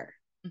matter.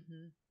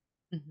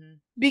 Mm-hmm. Mm-hmm.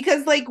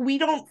 Because like we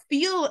don't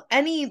feel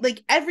any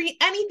like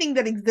anything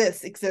that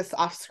exists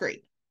off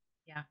screen.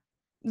 Yeah.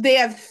 They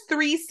have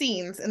 3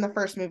 scenes in the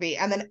first movie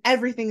and then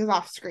everything is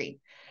off screen.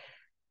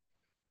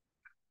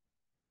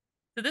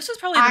 So this was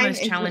probably the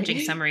most challenging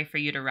summary for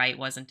you to write,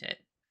 wasn't it?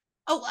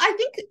 Oh, I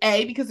think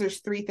A, because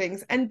there's 3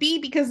 things, and B,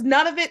 because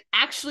none of it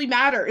actually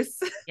matters.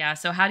 Yeah,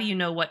 so how do you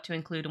know what to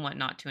include and what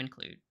not to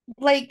include?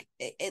 Like,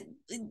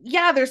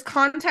 there's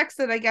context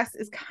that I guess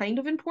is kind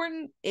of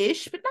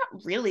important-ish, but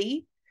not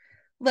really.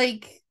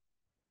 Like,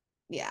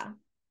 yeah.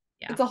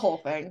 It's a whole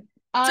thing.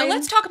 So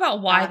let's talk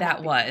about why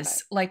that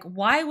was. Like,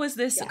 why was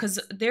this? Because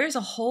there's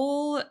a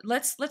whole.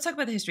 Let's talk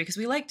about the history, because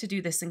we like to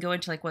do this and go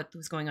into like what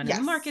was going on in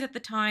the market at the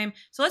time.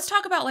 So let's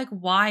talk about like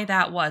why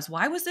that was.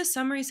 Why was this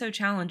summary so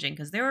challenging?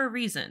 Because there are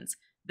reasons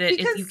that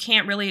you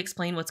can't really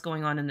explain what's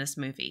going on in this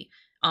movie.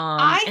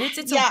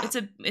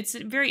 It's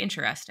very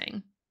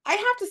interesting. I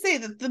have to say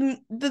that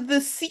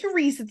the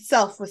series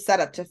itself was set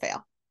up to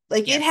fail.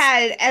 Like it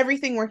had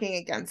everything working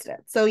against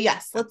it. So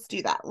yes, let's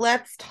do that.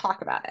 Let's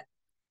talk about it.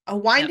 A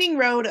winding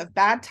road of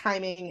bad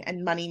timing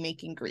and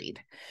money-making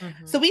greed.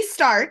 Mm-hmm. So we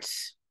start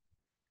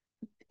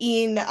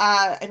in,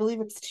 I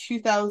believe it's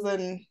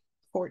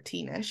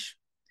 2014-ish,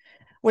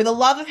 where the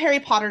love of Harry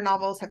Potter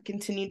novels have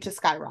continued to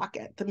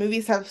skyrocket. The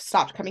movies have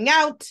stopped coming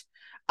out,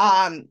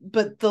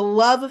 but the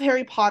love of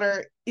Harry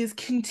Potter is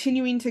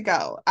continuing to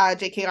go.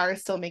 JKR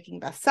is still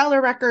making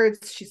bestseller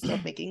records. She's still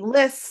making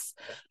lists.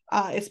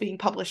 It's being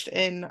published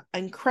in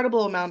an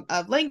incredible amount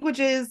of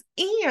languages,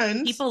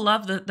 and people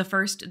love the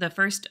first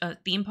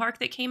theme park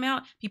that came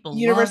out. People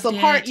Universal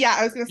loved Park. It. Yeah,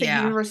 I was gonna say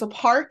Universal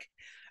Park.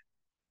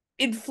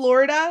 in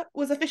Florida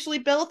was officially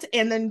built,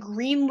 and then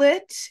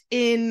greenlit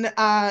in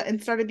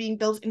and started being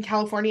built in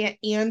California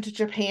and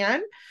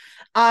Japan.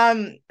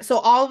 So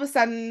all of a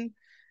sudden,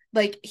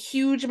 like,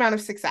 huge amount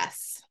of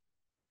success.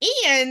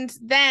 And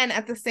then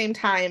at the same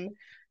time,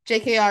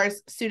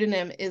 JKR's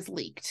pseudonym is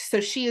leaked.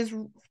 So she is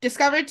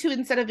discovered to,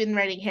 instead of been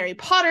writing Harry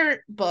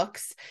Potter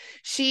books,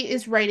 she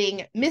is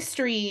writing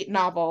mystery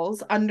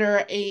novels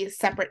under a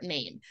separate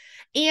name.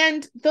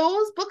 And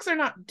those books are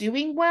not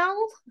doing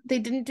well. They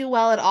didn't do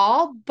well at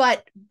all.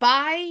 But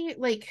by,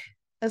 like,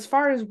 as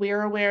far as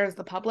we're aware as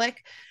the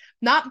public,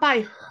 not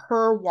by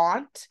her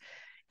want,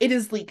 it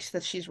is leaked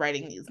that she's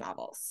writing these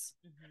novels.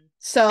 Mm-hmm.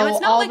 So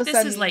it's not all like of a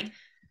sudden, is like,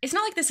 it's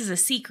not like this is a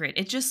secret.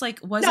 It just like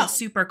wasn't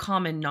super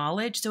common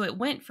knowledge. So it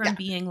went from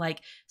being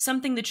like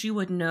something that you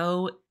would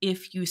know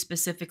if you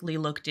specifically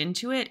looked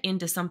into it,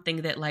 into something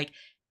that like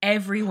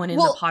everyone in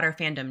the Potter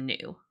fandom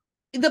knew.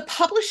 The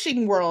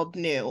publishing world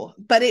knew,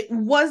 but it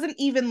wasn't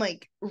even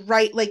like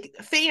like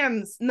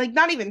fans, like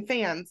not even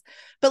fans,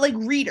 but like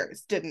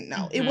readers didn't know.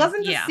 Mm-hmm. It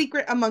wasn't a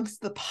secret amongst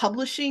the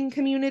publishing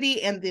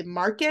community and the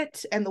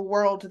market and the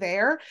world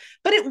there,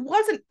 but it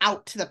wasn't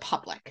out to the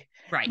public.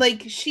 Right.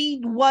 Like, she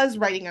was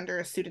writing under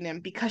a pseudonym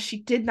because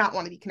she did not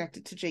want to be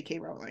connected to J.K.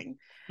 Rowling.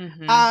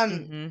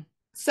 Mm-hmm.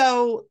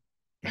 So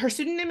her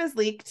pseudonym is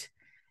leaked,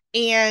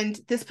 and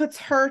this puts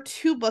her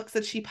 2 books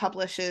that she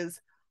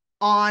publishes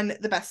on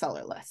the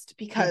bestseller list,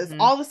 because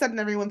all of a sudden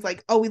everyone's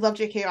like, oh, we love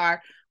JKR,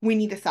 we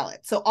need to sell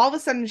it. So all of a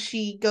sudden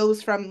she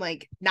goes from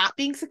like not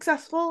being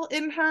successful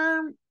in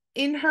her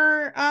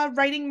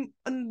writing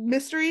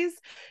mysteries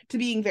to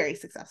being very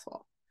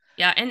successful.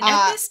 Yeah, and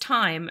at this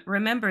time,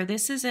 remember,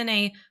 this is in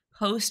a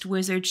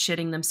post-wizard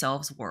shitting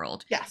themselves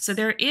world. Yes. So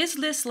there is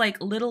this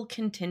like little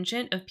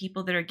contingent of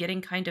people that are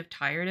getting kind of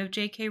tired of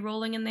J.K.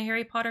 Rowling in the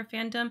Harry Potter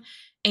fandom.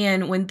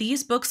 And when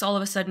these books all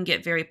of a sudden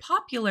get very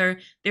popular,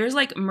 there's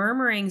like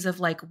murmurings of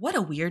like, what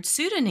a weird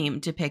pseudonym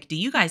to pick. Do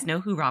you guys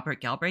know who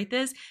Robert Galbraith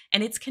is?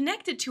 And it's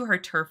connected to her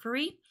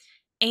turfery.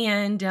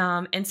 And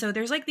so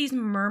there's like these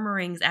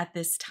murmurings at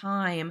this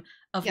time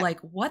of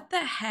like, what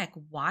the heck?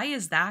 Why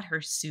is that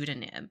her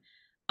pseudonym?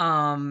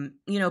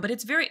 But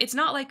it's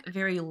not like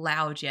very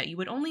loud yet. You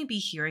would only be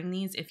hearing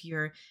these if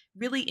you're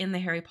really in the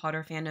Harry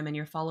Potter fandom and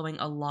you're following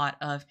a lot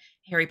of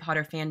Harry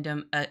Potter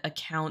fandom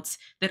accounts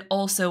that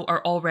also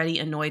are already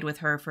annoyed with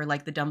her for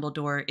like the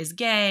Dumbledore is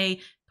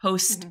gay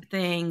post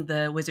thing,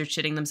 the wizard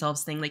shitting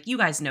themselves thing. Like, you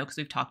guys know, because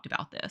we've talked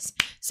about this.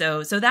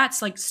 So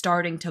that's like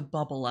starting to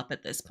bubble up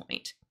at this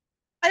point.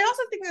 I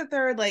also think that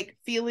there are like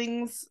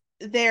feelings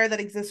there that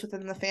exist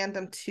within the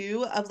fandom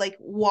too, of like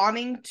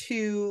wanting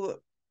to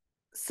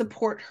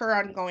support her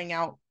on going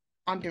out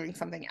on doing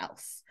something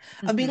else,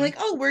 of being like,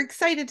 oh, we're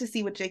excited to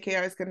see what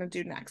JKR is going to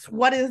do next.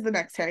 What is the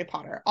next Harry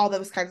Potter? All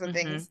those kinds of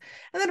things.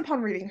 And then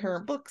upon reading her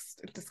books,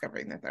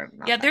 discovering that they're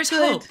not there's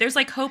good. Hope. There's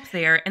like hope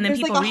there, and then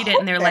there's people like read it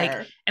and they're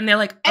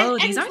like, oh,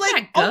 these aren't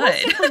like,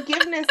 that good.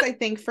 Forgiveness, I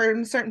think,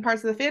 for certain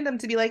parts of the fandom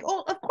to be like,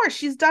 oh, of course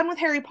she's done with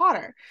Harry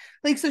Potter.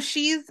 Like, so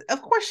she's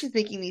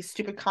making these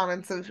stupid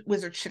comments of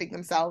wizards shitting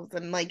themselves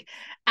and like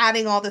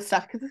adding all this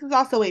stuff, because this is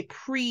also a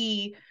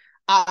pre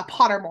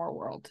Pottermore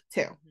world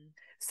too.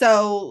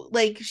 So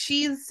like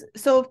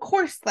so of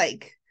course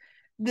like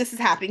this is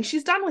happening.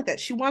 She's done with it.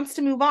 She wants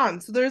to move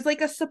on. So there's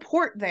like a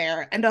support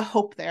there and a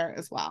hope there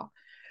as well.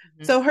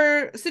 So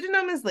her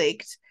pseudonym is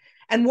leaked,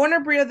 and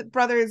Warner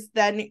Brothers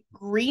then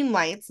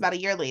greenlights about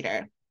a year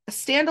later a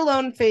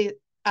standalone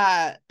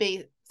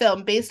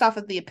film based off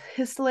of the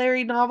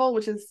epistolary novel,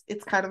 which is,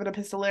 it's kind of an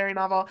epistolary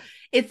novel.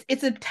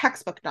 It's a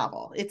textbook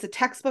novel. It's a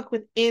textbook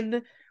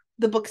within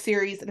the book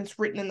series, and it's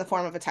written in the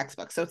form of a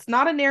textbook. So it's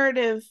not a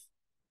narrative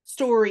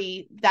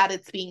story that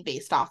it's being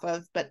based off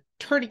of, but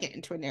turning it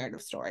into a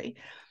narrative story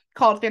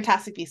called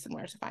Fantastic Beasts and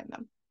Where to Find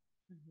Them.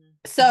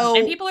 So,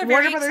 and people are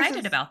very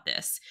excited about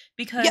this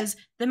because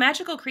the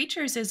magical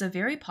creatures is a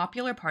very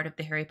popular part of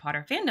the Harry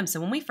Potter fandom. So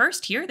when we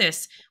first hear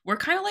this, we're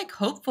kind of like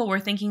hopeful. We're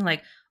thinking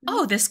like,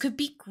 oh, this could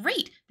be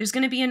great. There's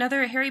going to be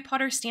another Harry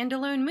Potter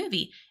standalone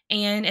movie.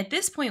 And at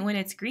this point, when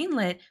it's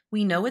greenlit,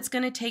 we know it's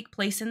going to take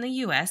place in the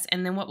US.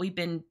 And then what we've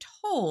been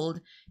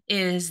told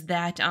is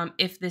that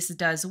if this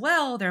does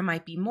well, there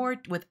might be more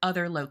with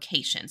other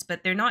locations,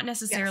 but they're not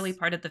necessarily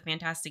part of the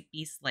Fantastic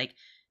Beasts, like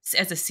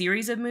as a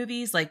series of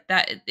movies like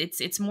that.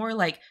 It's more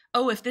like,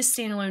 oh, if this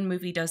standalone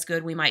movie does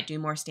good, we might do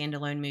more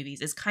standalone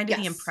movies, is kind of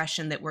the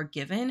impression that we're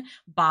given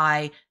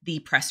by the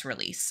press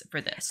release for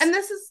this. And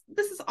this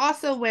is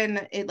also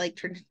when it like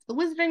turned into the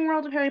Wizarding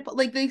World of Harry Potter.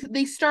 Like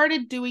they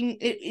started doing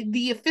it,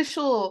 the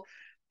official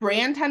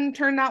brand hadn't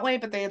turned that way,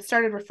 but they had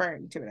started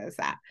referring to it as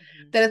that.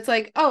 That it's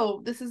like,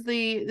 oh, this is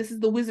the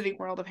Wizarding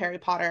World of Harry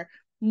Potter,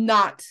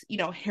 not,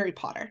 Harry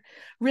Potter.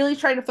 Really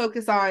trying to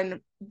focus on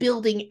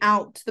building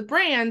out the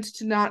brand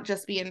to not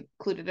just be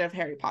included of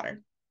Harry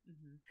Potter.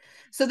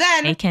 So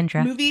then hey,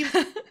 Kendra.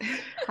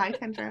 Hi,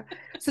 Kendra.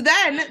 So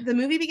then the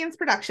movie begins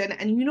production,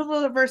 and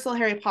Universal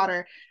Harry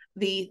Potter,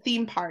 the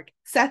theme park,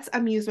 sets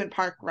amusement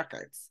park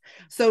records.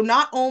 So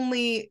not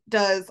only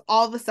does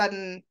all of a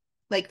sudden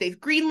Like they've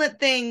greenlit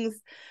things,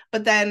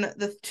 but then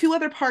the 2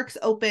 other parks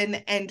open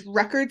and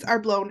records are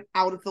blown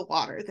out of the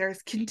water.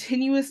 There's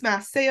continuous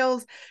mass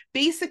sales.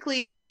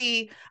 Basically,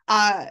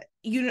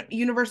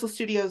 Universal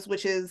Studios,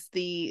 which is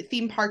the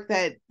theme park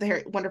that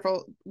the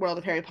Wonderful World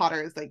of Harry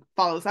Potter is like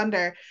follows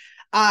under,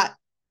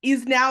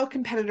 is now a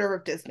competitor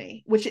of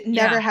Disney, which it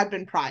never had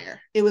been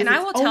prior. It was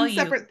its own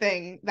separate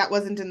thing that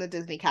wasn't in the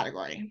Disney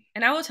category.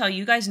 And I will tell you,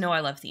 you guys know I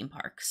love theme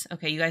parks.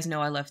 Okay, you guys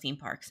know I love theme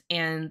parks.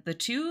 And the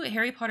 2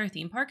 Harry Potter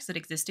theme parks that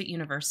exist at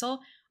Universal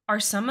are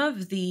some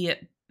of the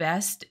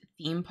best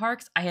theme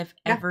parks I have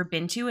ever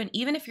been to. And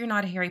even if you're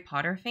not a Harry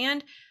Potter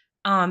fan,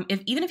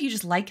 even if you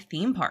just like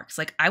theme parks,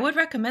 like I would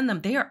recommend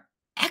them. They are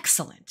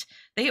excellent.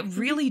 They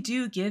really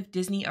do give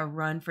Disney a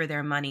run for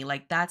their money.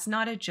 Like that's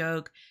not a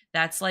joke.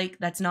 That's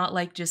not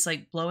like just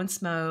like blowing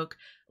smoke.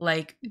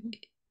 Like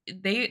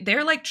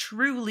they're like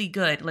truly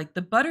good. Like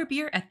the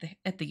butterbeer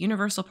at the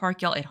Universal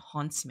Park, y'all, it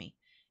haunts me.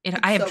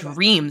 I have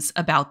dreams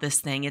about this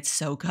thing. It's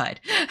so good.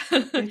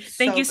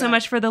 Thank you so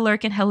much for the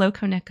lurk, and hello,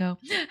 Koneko.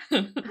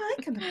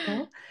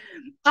 Hi,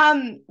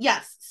 Koneko.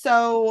 Yes.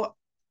 So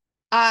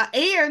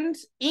and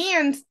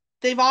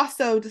they've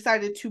also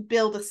decided to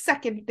build a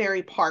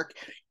secondary park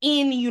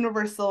in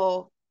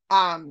Universal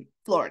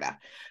Florida.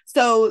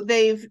 So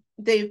they've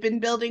been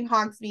building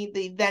Hogsmeade.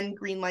 They then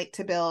greenlight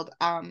to build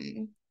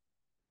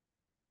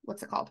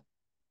what's it called?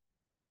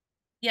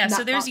 Yeah,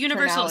 so there's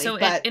Universal. So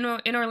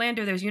in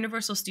Orlando, there's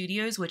Universal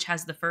Studios, which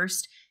has the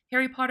first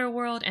Harry Potter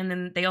world, and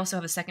then they also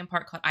have a second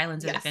part called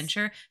Islands of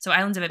Adventure. So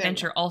Islands of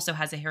Adventure also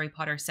has a Harry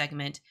Potter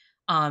segment.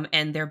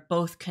 And they're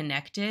both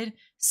connected.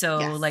 So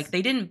like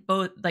they didn't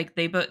both like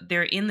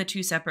they're in the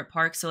 2 separate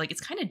parks. So like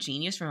it's kind of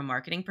genius from a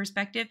marketing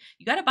perspective.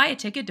 You got to buy a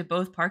ticket to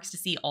both parks to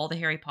see all the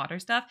Harry Potter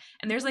stuff.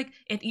 And there's like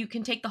if you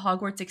can take the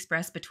Hogwarts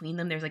Express between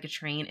them, there's like a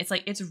train.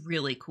 It's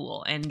really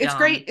cool. And it's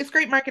great. It's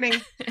great marketing.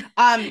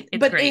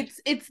 But great.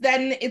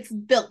 it's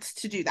built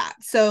to do that.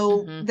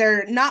 So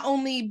they're not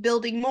only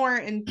building more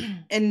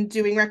and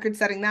doing record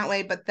setting that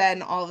way, but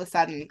then all of a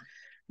sudden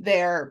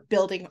they're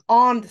building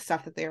on the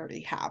stuff that they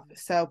already have.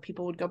 So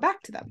people would go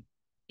back to them.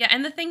 Yeah,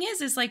 and the thing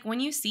is like when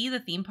you see the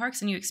theme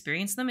parks and you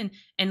experience them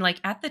and like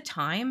at the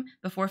time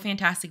before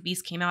Fantastic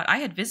Beasts came out, I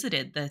had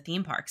visited the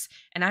theme parks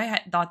and I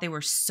had thought they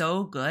were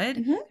so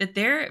good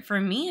that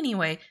for me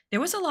anyway, there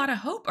was a lot of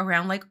hope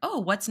around like, oh,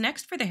 what's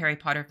next for the Harry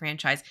Potter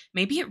franchise?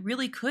 Maybe it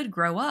really could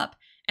grow up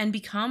and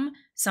become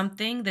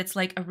something that's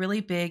like a really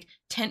big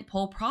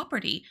tentpole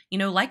property,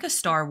 like a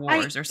Star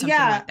Wars or something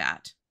like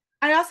that.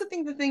 I also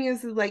think the thing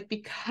is like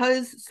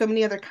because so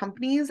many other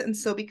companies and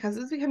so because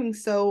it's becoming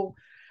so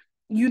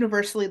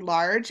universally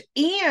large,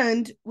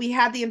 and we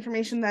had the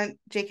information that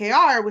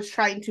JKR was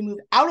trying to move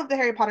out of the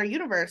Harry Potter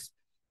universe,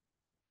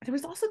 there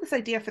was also this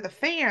idea for the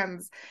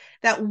fans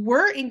that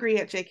were angry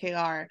at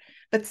JKR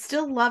but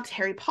still loved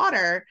Harry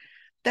Potter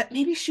that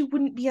maybe she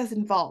wouldn't be as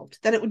involved,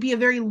 that it would be a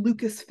very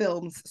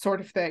Lucasfilms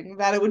sort of thing,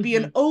 that it would be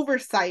an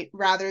oversight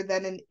rather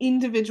than an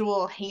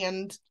individual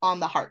hand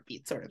on the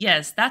heartbeat sort of thing.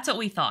 Yes, that's what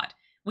we thought.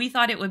 We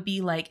thought it would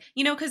be like,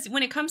 because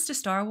when it comes to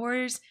Star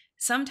Wars,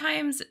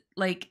 sometimes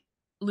like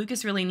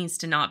Lucas really needs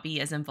to not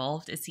be as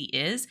involved as he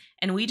is.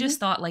 And we just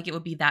thought like it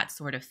would be that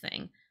sort of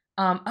thing.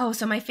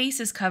 So my face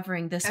is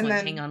covering this one.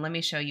 Hang on, let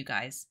me show you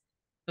guys.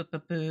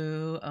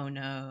 Boo. Oh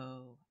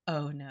no.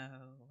 Oh no.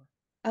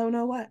 Oh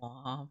no, what?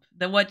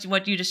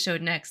 What you just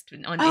showed next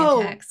in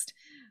text.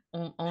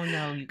 Oh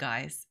no, you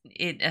guys.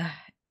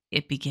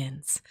 It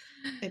begins.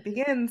 It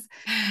begins.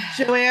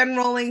 Joanne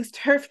Rowling's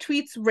TERF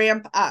tweets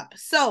ramp up.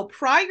 So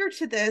prior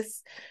to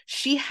this,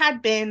 she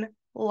had been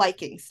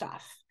liking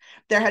stuff.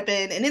 There had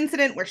been an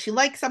incident where she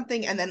liked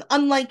something and then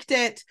unliked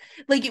it.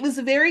 Like it was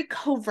very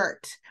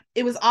covert.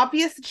 It was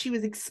obvious that she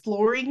was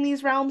exploring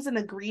these realms and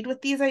agreed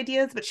with these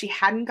ideas, but she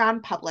hadn't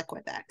gone public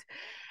with it.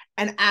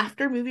 And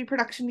after movie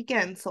production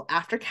begins, so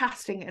after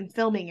casting and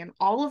filming and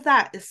all of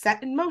that is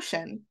set in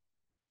motion,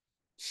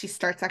 she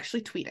starts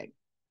actually tweeting.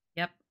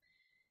 Yep.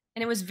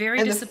 And it was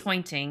very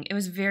disappointing. It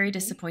was very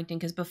disappointing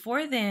because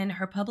before then,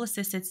 her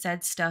publicist had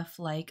said stuff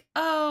like,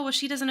 oh, well,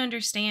 she doesn't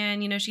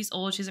understand. She's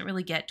old. She doesn't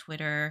really get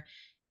Twitter.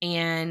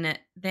 And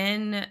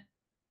then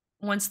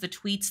once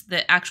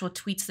the actual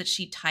tweets that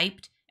she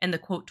typed and the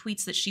quote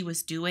tweets that she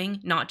was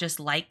doing, not just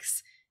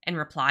likes and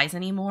replies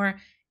anymore,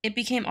 it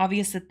became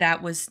obvious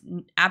that was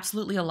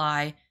absolutely a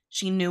lie.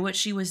 She knew what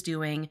she was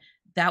doing.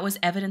 That was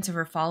evidence of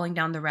her falling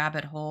down the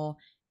rabbit hole.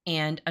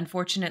 And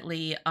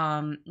unfortunately,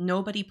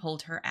 nobody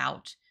pulled her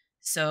out.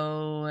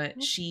 So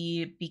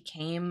she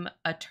became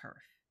a TERF.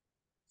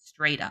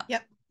 Straight up.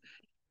 Yep.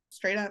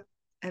 Straight up.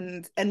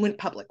 And went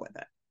public with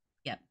it.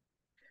 Yep.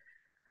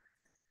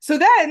 So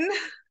then,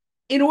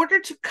 in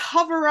order to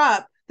cover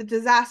up the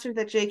disaster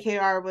that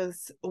JKR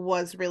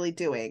was really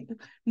doing,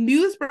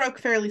 news broke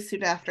fairly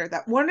soon after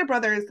that Warner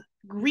Brothers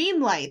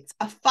greenlights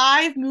a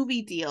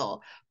 5-movie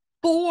deal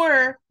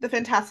for the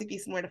Fantastic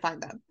Beasts and Where to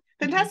Find Them.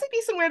 Fantastic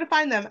Beasts and Where to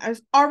Find Them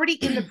is already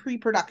in the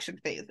pre-production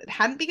phase. It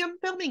hadn't begun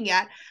filming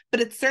yet, but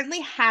it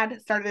certainly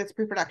had started its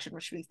pre-production,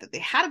 which means that they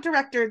had a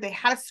director, they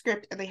had a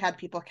script, and they had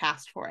people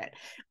cast for it.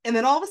 And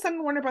then all of a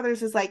sudden, Warner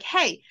Brothers is like,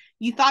 hey,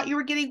 you thought you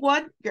were getting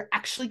 1, you're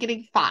actually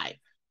getting 5.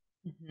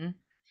 Mm-hmm.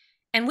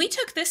 And we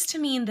took this to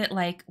mean that,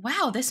 like,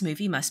 wow, this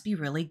movie must be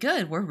really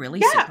good. We're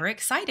really super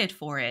excited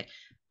for it.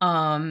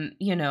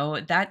 You know,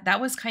 that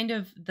was kind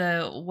of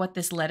what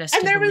this led us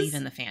to believe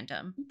in the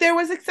fandom. There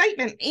was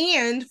excitement,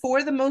 and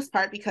for the most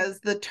part, because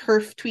the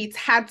TERF tweets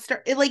had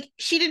started, like,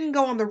 she didn't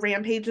go on the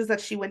rampages that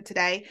she went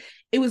today.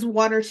 It was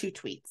 1 or 2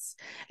 tweets.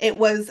 It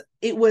was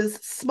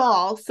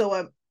small, so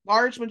a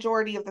large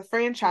majority of the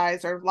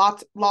franchise, or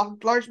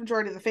large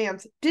majority of the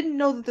fans, didn't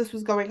know that this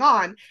was going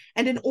on.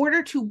 And in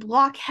order to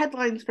block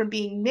headlines from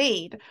being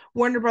made,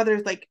 Warner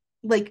Brothers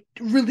like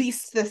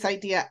released this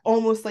idea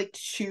almost like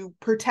to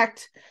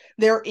protect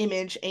their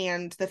image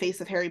and the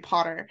face of Harry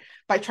Potter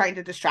by trying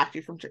to distract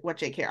you from what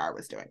JKR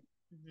was doing.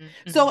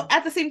 Mm-hmm. So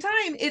at the same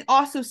time, it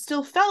also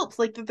still felt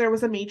like that there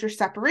was a major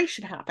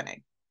separation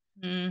happening.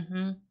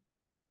 Mm-hmm.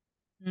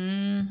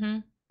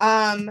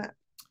 Mm-hmm.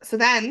 So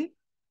then, a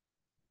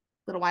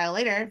little while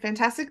later,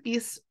 Fantastic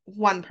Beasts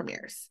 1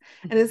 premieres.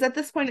 And it's at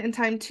this point in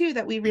time, too,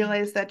 that we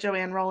realize that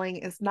Joanne Rowling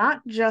is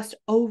not just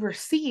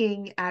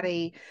overseeing at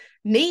a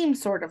name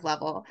sort of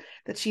level,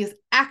 that she has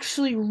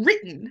actually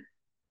written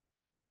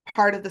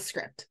part of the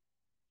script,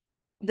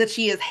 that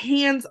she is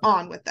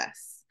hands-on with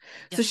this.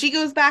 Yep. So she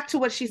goes back to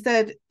what she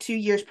said 2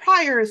 years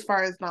prior as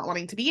far as not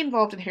wanting to be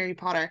involved in Harry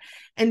Potter,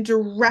 and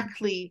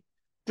directly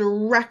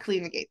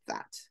negates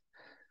that.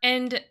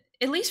 And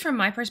at least from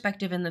my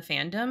perspective in the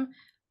fandom,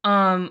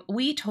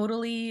 we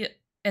totally,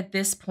 at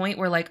this point,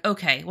 we're like,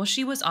 okay, well,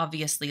 she was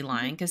obviously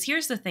lying. Because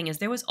here's the thing is,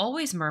 there was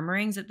always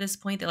murmurings at this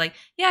point that, like,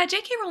 yeah,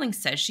 J.K. Rowling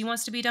says she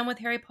wants to be done with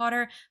Harry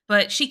Potter,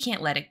 but she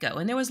can't let it go.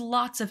 And there was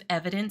lots of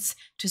evidence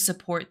to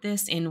support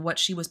this in what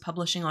she was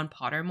publishing on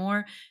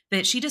Pottermore,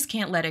 that she just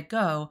can't let it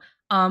go.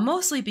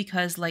 Mostly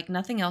because, like,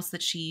 nothing else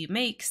that she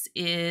makes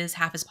is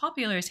half as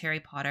popular as Harry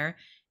Potter.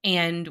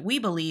 And we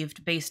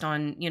believed, based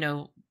on, you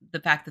know, the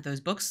fact that those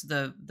books,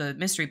 the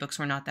mystery books,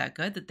 were not that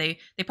good, that they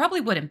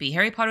probably wouldn't be.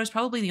 Harry Potter was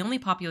probably the only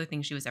popular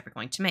thing she was ever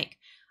going to make.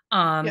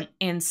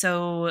 And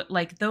so,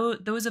 like,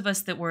 those of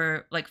us that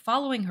were, like,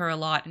 following her a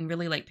lot and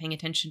really, like, paying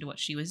attention to what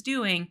she was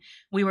doing,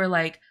 we were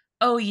like,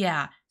 oh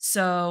yeah,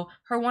 so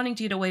her wanting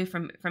to get away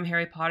from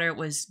Harry Potter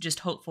was just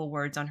hopeful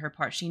words on her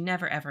part. She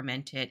never ever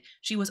meant it.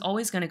 She was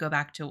always going to go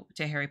back to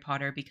Harry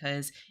Potter,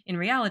 because in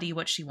reality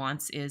what she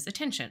wants is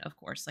attention, of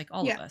course, like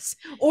all of us.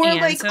 Or and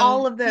like so,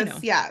 all of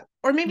this, you know,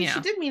 or maybe she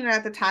did mean it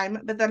at the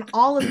time, but then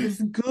all of this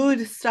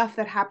good stuff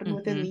that happened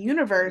within the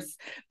universe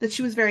that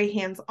she was very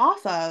hands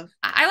off of.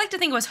 I like to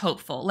think it was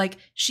hopeful. Like,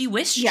 she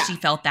wished she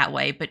felt that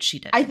way, but she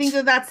didn't. I think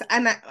that's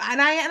and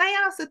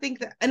I also think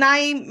that and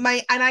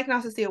I can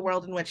also see a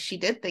world in which she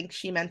did think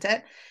she meant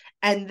it,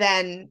 and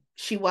then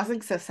she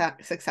wasn't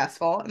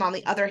successful. And on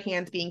the other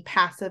hand, being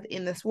passive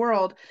in this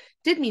world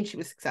did mean she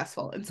was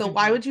successful. And so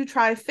why would you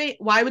try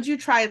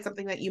at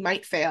something that you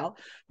might fail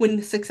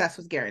when success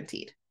was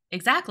guaranteed?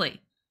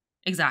 Exactly.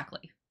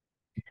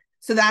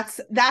 So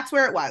that's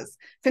where it was.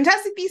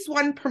 Fantastic Beasts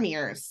 1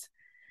 premieres.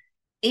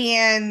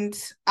 And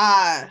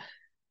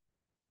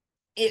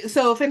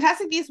so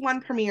Fantastic Beasts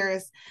 1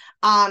 premieres.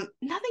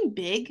 Nothing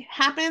big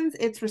happens.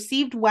 It's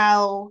received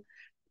well.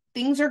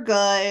 Things are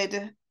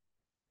good.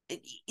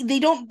 They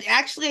don't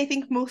actually, I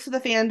think most of the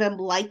fandom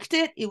liked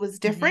it. It was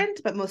different,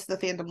 but most of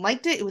the fandom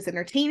liked it. It was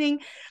entertaining.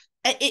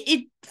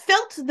 It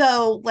felt,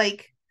 though,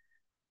 like,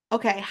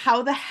 okay,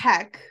 how the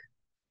heck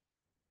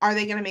are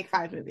they going to make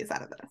 5 movies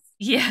out of this?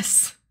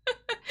 Yes.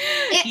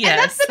 And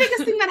that's the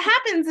biggest thing that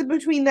happens in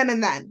between then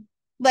and then.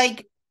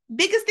 Like,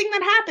 biggest thing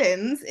that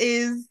happens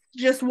is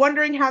just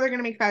wondering how they're going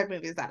to make 5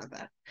 movies out of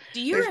this.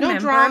 There's no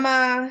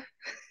drama.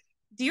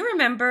 Do you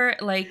remember,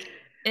 like,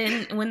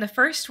 when the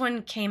first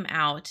one came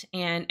out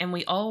and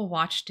we all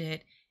watched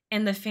it,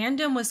 and the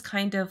fandom was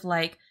kind of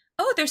like,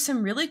 oh, there's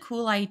some really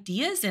cool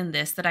ideas in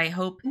this that I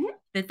hope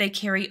that they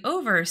carry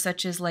over,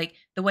 such as, like,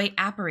 the way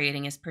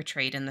apparating is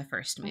portrayed in the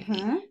first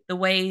movie, the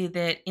way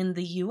that in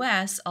the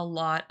US a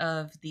lot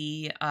of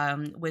the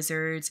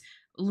wizards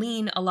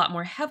lean a lot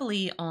more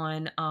heavily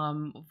on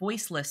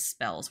voiceless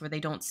spells, where they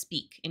don't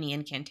speak any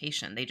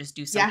incantation. They just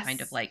do some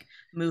kind of, like,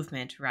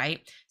 movement,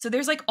 right? So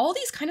there's, like, all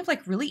these kind of,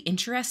 like, really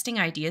interesting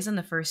ideas in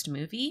the first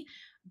movie,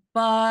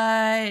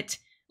 but,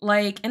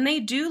 like, and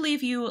they do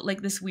leave you,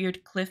 like, this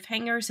weird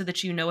cliffhanger so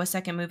that you know a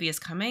second movie is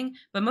coming,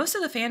 but most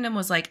of the fandom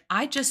was like,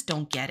 I just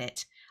don't get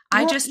it.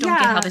 I just don't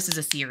get how this is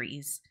a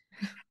series.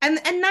 And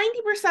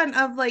 90%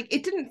 of, like,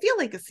 it didn't feel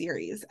like a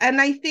series.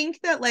 And I think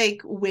that,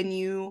 like, when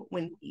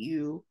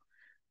you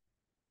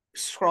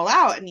scroll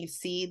out and you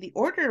see the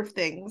order of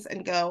things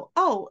and go,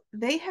 oh,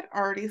 they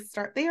already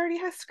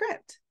had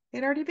script.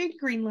 They'd already been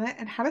greenlit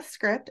and had a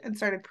script and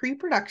started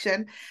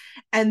pre-production.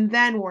 And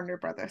then Warner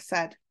Brothers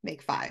said,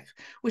 make 5,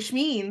 which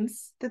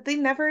means that they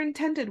never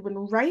intended when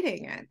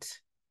writing it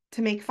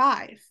to make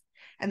 5.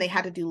 And they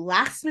had to do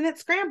last minute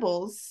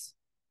scrambles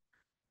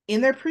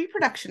in their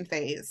pre-production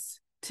phase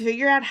to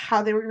figure out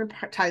how they were going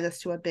to tie this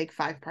to a big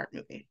 5-part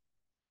movie.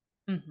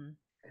 Mm-hmm.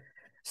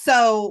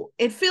 So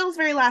it feels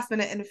very last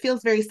minute, and it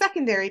feels very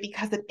secondary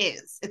because it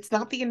is. It's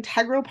not the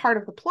integral part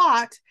of the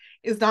plot,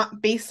 is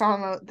not based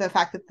on the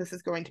fact that this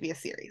is going to be a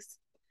series.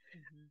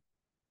 Mm-hmm.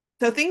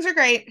 So things are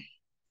great.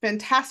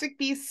 Fantastic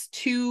Beasts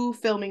 2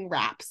 filming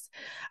wraps.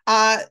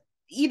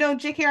 You know,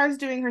 JKR is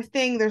doing her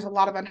thing. There's a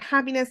lot of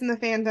unhappiness in the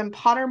fandom.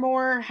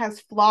 Pottermore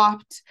has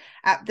flopped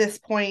at this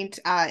point.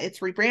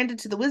 It's rebranded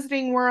to the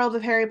Wizarding World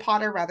of Harry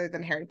Potter rather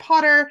than Harry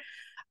Potter,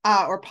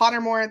 or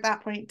Pottermore at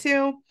that point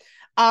too.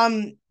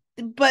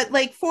 But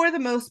like for the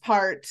most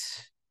part,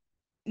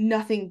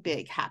 nothing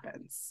big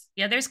happens.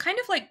 Yeah, there's kind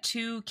of like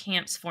two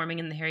camps forming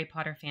in the Harry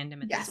Potter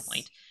fandom at this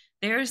point.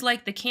 There's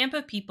like the camp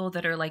of people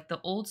that are like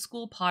the old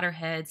school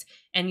Potterheads,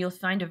 and you'll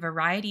find a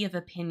variety of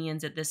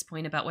opinions at this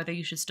point about whether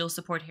you should still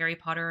support Harry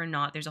Potter or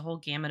not. There's a whole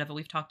gamut of it.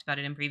 We've talked about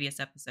it in previous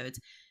episodes.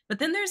 But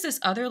then there's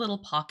this other little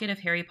pocket of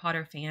Harry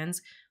Potter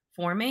fans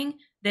forming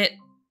that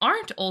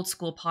aren't old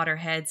school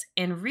Potterheads,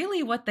 and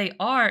really what they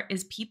are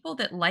is people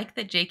that like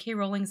that J.K.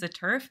 Rowling's a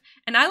TERF,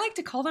 and I like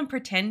to call them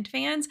pretend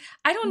fans.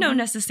 I don't know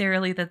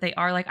necessarily that they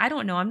are, like, I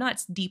don't know, I'm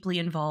not deeply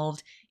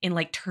involved in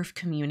like TERF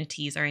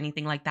communities or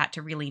anything like that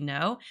to really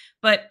know,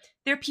 but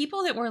they're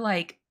people that were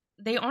like,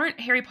 they aren't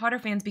Harry Potter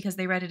fans because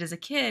they read it as a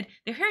kid.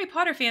 They're Harry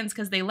Potter fans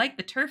because they like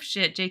the TERF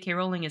shit J.K.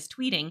 Rowling is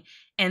tweeting,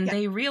 and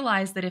they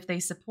realize that if they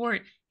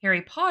support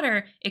Harry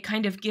Potter, it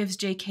kind of gives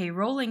J.K.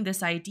 Rowling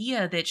this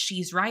idea that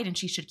she's right and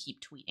she should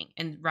keep tweeting,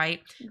 and right?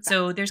 Exactly.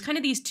 So there's kind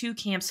of these two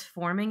camps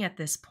forming at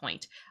this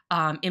point,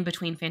 in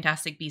between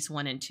Fantastic Beasts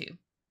 1 and 2.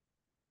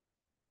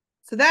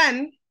 So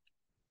then,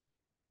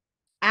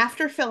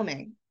 after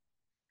filming,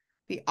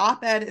 the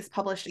op-ed is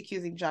published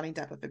accusing Johnny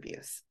Depp of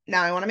abuse.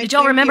 Now, I want to make. Did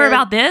y'all remember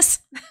about this?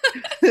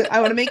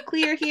 I want to make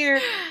clear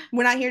here,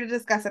 we're not here to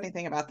discuss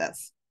anything about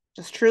this.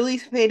 Just truly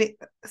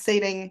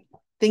stating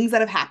things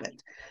that have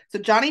happened. So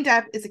Johnny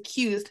Depp is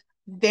accused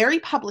very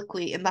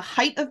publicly in the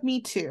height of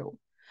Me Too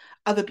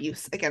of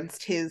abuse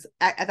against his,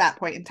 at that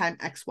point in time,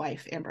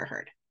 ex-wife, Amber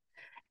Heard.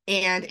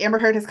 And Amber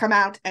Heard has come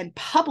out and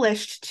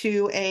published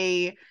to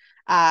a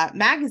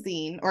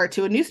magazine or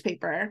to a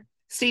newspaper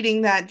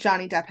stating that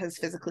Johnny Depp has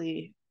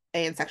physically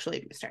and sexually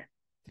abused her.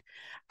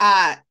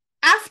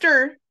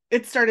 After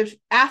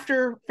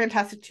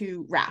Fantastic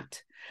 2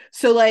 wrapped.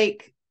 So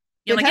like,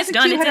 yeah, like it's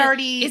done.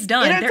 It's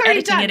done. They're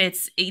editing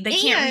it. They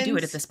can't redo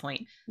it at this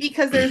point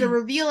because there's a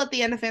reveal at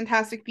the end of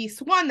Fantastic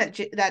Beasts 1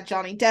 that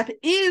Johnny Depp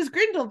is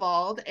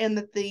Grindelwald, and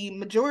that the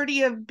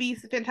majority of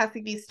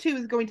Fantastic Beasts 2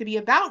 is going to be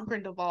about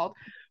Grindelwald.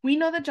 We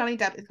know that Johnny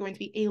Depp is going to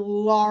be a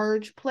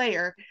large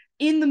player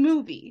in the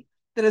movie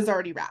that is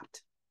already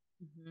wrapped.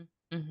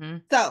 Mm-hmm. Mm-hmm.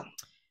 So,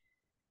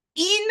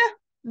 in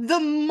the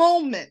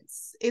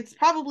moments, it's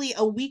probably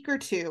a week or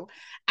two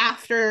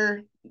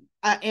after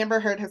Amber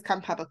Heard has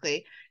come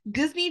publicly,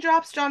 Disney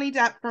drops Johnny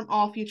Depp from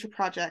all future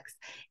projects,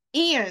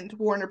 and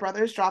Warner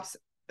Brothers drops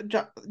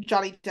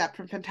Johnny Depp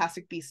from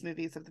Fantastic Beasts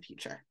movies of the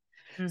future.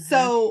 Mm-hmm.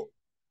 So,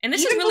 and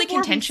this is really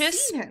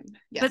contentious. Yes.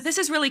 But this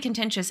is really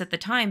contentious at the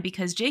time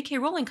because J.K.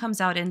 Rowling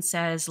comes out and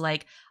says,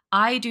 like,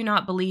 I do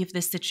not believe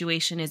this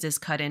situation is as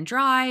cut and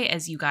dry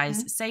as you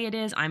guys say it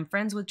is. I'm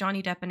friends with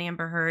Johnny Depp and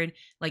Amber Heard.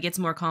 Like, it's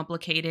more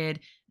complicated.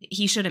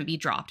 He shouldn't be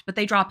dropped, but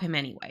they drop him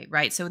anyway,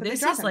 right? So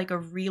this is like a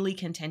really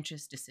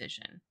contentious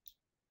decision.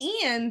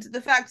 And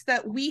the fact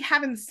that we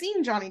haven't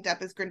seen Johnny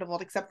Depp as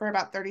Grindelwald except for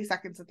about 30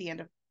 seconds at the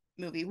end of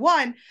movie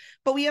 1,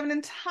 but we have an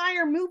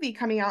entire movie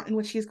coming out in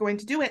which he's going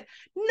to do it,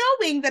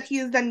 knowing that he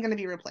is then going to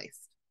be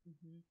replaced.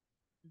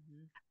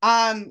 Mm-hmm.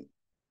 Mm-hmm.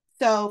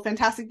 So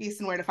Fantastic Beasts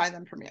and Where to Find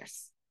Them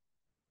premieres.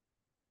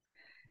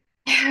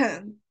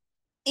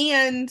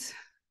 And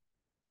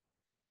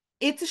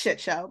it's a shit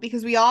show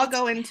because we all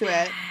go into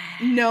it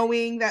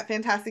knowing that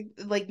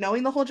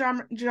knowing the whole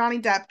Johnny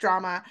Depp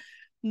drama,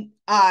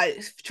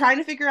 trying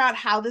to figure out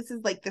how this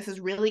is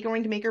really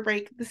going to make or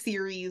break the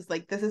series.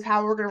 Like, this is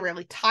how we're going to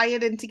really tie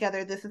it in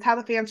together. This is how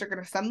the fans are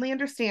going to suddenly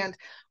understand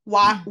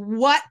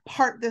what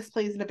part this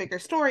plays in a bigger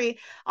story.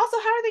 Also,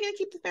 how are they going to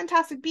keep the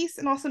Fantastic Beasts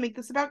and also make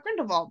this about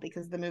Grindelwald,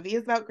 because the movie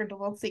is about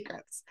Grindelwald's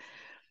secrets.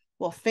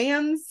 Well,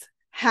 fans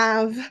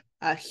have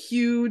a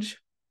huge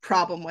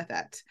problem with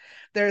it.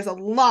 There's a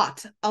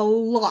lot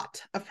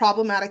of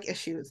problematic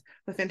issues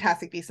with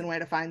Fantastic Beasts and Where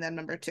to Find Them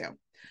 #2.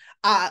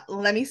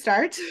 Let me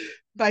start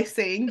by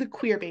saying the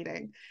queer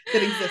baiting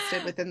that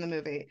existed within the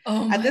movie.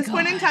 At this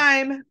point in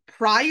time,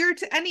 prior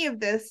to any of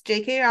this,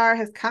 JKR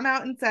has come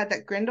out and said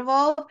that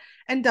Grindelwald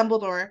and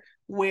Dumbledore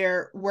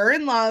were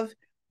in love.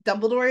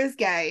 Dumbledore is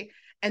gay.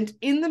 And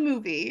in the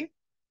movie,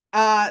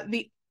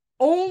 the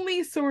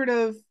only sort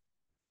of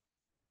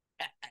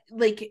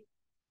like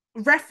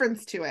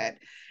reference to it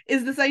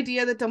is this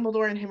idea that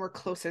Dumbledore and him were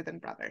closer than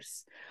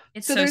brothers.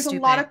 So there's stupid.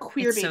 A lot of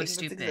queer baiting that's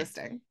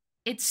existing.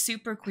 It's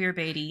super queer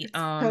baity.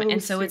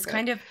 And so it's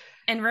kind of,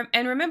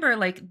 and remember,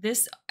 like,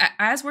 this,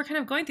 as we're kind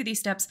of going through these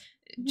steps,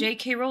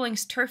 J.K.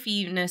 Rowling's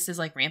turfiness is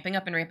like ramping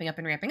up and ramping up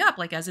and ramping up,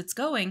 like, as it's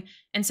going.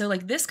 And so,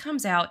 like, this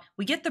comes out,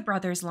 we get the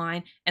brothers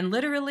line, and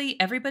literally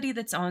everybody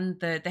that's on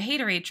the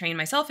haterade train,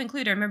 myself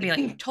included, I remember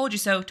being like, told you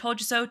so,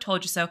 told you so,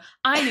 told you so.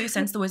 I knew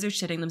since the wizards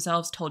shitting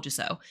themselves, told you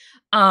so.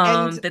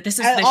 That this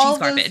is that she's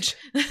garbage.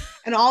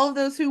 And all of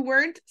those who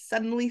weren't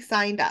suddenly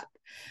signed up.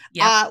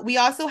 Yep. We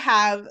also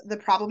have the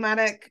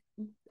problematic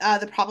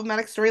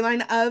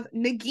storyline of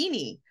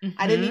Nagini.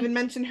 I didn't even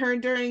mention her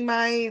during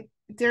my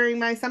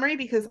summary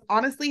because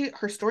honestly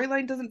her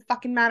storyline doesn't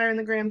fucking matter in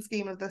the grand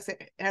scheme of the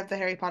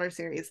Harry Potter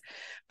series.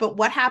 But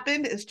what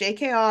happened is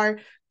JKR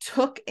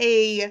took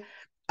a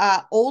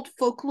old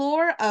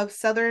folklore of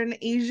Southern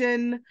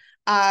Asian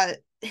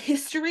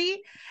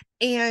history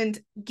and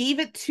gave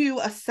it to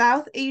a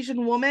South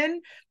Asian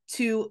woman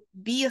to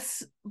be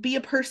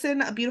a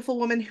person, a beautiful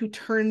woman who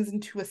turns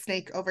into a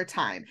snake over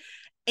time.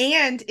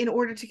 And in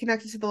order to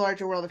connect it to the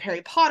larger world of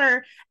Harry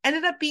Potter,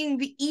 ended up being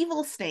the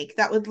evil snake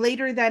that would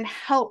later then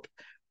help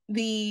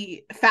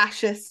the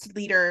fascist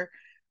leader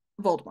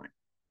Voldemort.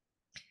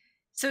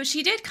 So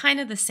she did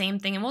kind of the same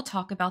thing, and we'll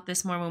talk about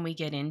this more when we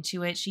get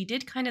into it. She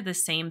did kind of the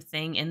same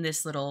thing in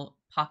this little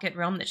pocket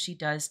realm that she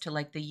does to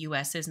like the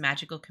US's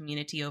magical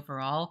community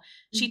overall.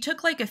 She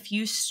took like a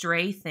few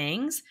stray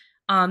things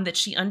that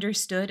she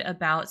understood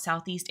about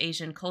Southeast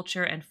Asian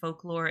culture and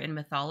folklore and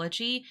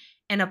mythology,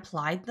 and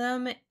applied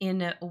them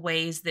in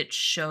ways that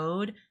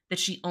showed that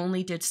she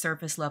only did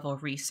surface level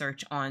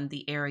research on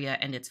the area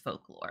and its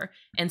folklore.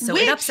 And so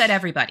it upset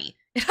everybody.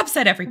 It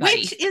upset everybody.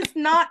 Which is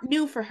not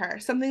new for her.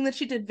 Something that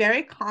she did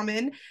very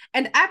common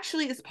and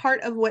actually is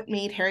part of what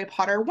made Harry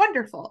Potter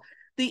wonderful.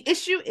 The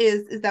issue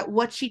is that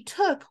what she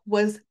took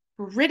was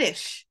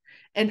British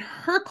and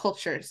her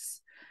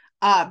culture's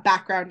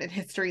background and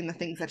history and the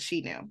things that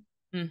she knew.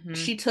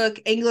 She took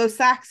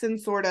Anglo-Saxon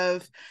sort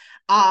of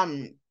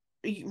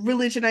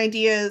religion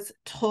ideas,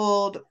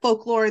 told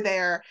folklore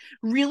there,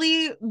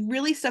 really,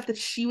 really stuff that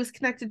she was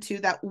connected to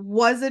that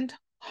wasn't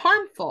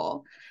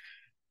harmful.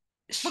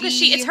 Because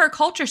it's her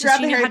culture, so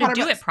she knew how to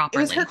do it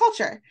properly. It was her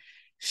culture.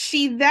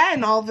 She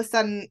then, all of a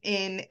sudden,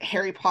 in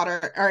Harry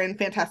Potter, or in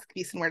Fantastic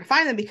Beasts and Where to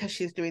Find Them, because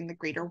she's doing the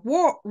greater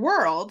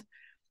world,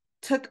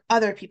 took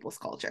other people's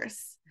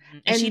cultures.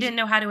 And she didn't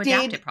know how to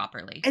adapt it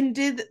properly. And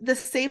did the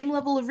same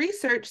level of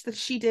research that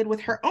she did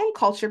with her own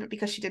culture, but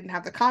because she didn't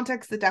have the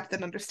context, the depth,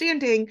 and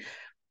understanding,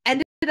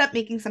 ended up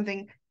making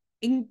something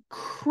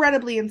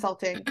incredibly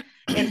insulting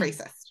and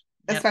racist,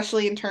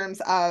 especially in terms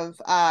of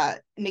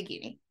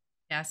Nagini.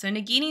 Yeah, so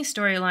Nagini's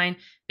storyline,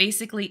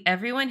 basically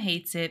everyone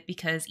hates it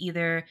because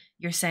either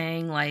you're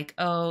saying like,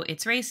 oh,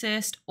 it's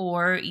racist,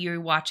 or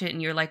you watch it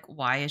and you're like,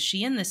 why is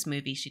she in this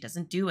movie? She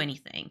doesn't do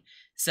anything.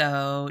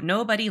 So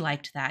nobody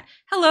liked that.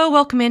 Hello,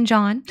 welcome in,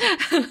 John.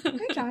 Hey,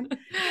 John.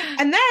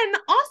 And then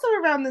also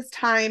around this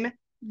time,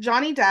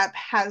 Johnny Depp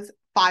has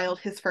filed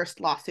his first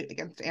lawsuit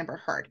against Amber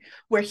Heard,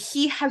 where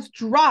he has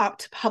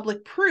dropped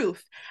public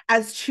proof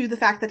as to the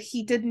fact that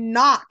he did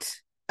not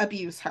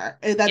abuse her.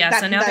 So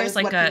now there's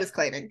like what he was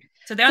claiming.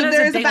 So there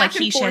is a big like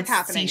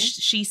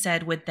she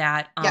said with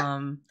that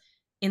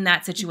in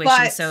that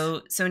situation.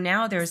 So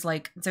now there's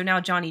like now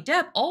Johnny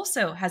Depp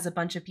also has a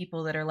bunch of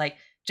people that are like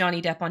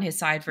Johnny Depp on his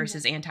side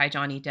versus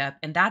anti-Johnny Depp,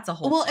 and that's a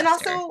whole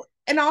cluster.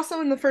 and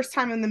also in the first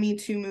time in the Me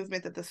Too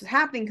movement that this was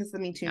happening, because the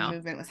Me Too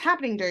movement was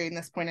happening during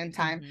this point in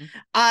time,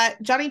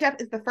 Johnny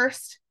Depp is the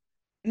first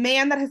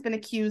man that has been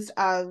accused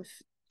of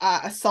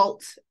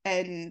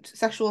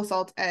sexual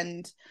assault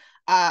and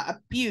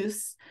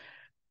abuse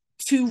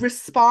to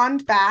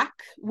respond back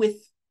with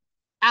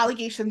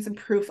allegations and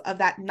proof of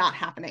that not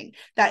happening,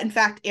 that in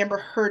fact Amber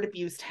Heard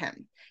abused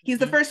him. He's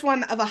the first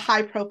one of a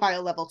high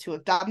profile level to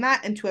have done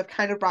that and to have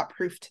kind of brought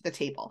proof to the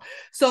table.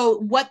 So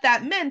what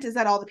that meant is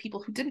that all the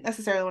people who didn't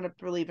necessarily want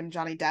to believe in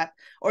Johnny Depp,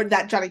 or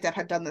that Johnny Depp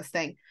had done this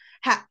thing,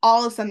 had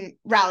all of a sudden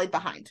rallied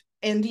behind.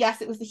 And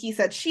yes, it was the he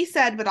said, she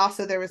said, but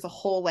also there was a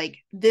whole, like,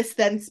 this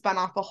then spun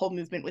off a whole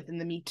movement within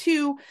the Me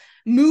Too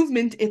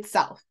movement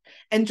itself.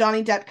 And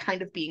Johnny Depp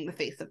kind of being the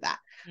face of that.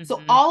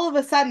 So all of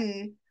a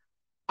sudden,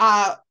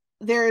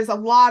 there is a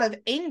lot of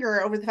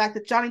anger over the fact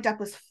that Johnny Depp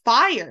was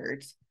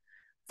fired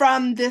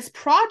from this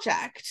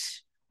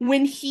project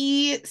when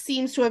he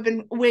seems to have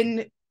been,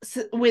 when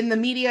the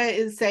media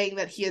is saying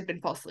that he had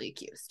been falsely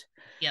accused.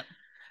 Yep.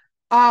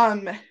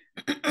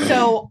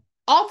 So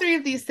all three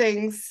of these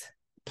things,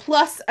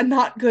 plus a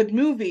not good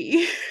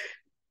movie,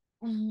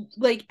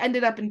 like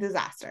ended up in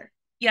disaster.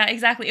 Yeah,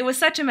 exactly. It was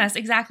such a mess.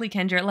 Exactly,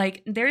 Kendra.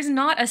 Like, there's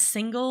not a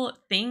single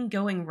thing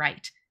going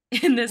right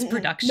in this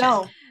production.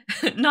 No.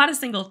 Not a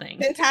single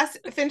thing.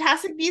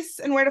 Fantastic Beasts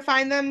and Where to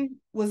Find Them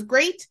was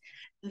great.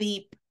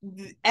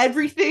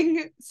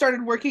 Everything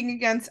started working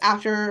against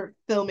after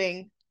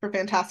filming for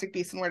Fantastic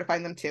Beasts and Where to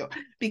Find Them too,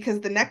 because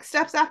the next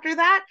steps after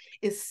that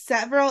is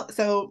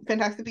so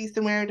Fantastic Beasts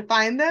and Where to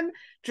Find Them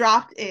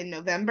dropped in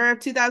November of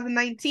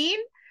 2019,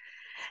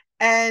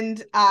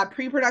 and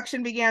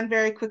pre-production began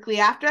very quickly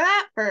after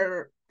that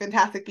for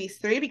Fantastic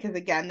Beasts 3, because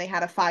again they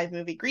had a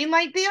 5-movie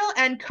greenlight deal,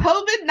 and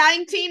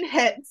COVID-19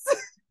 hits.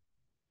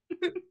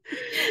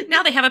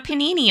 Now they have a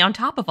panini on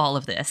top of all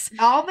of this.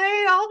 All of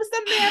a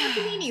sudden they have a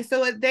panini.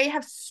 So they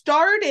have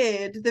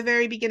started the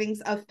very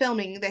beginnings of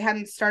filming. They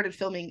hadn't started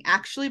filming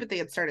actually, but they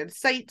had started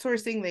site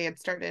sourcing. They had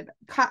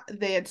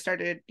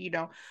started, you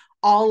know,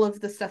 all of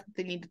the stuff that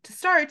they needed to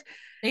start.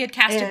 They had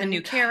casted the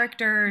new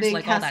characters,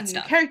 like all that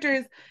stuff.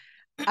 Characters.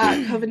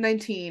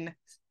 COVID-19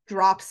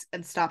 drops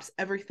and stops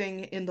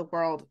everything in the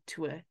world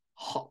to a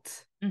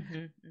halt.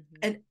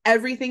 And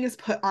everything is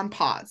put on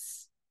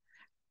pause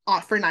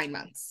for 9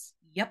 months.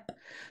 Yep.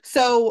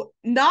 So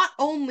not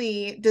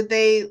only did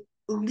they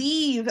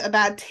leave a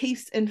bad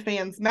taste in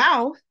fans'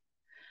 mouth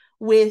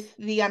with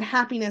the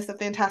unhappiness of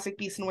Fantastic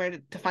Beasts and Where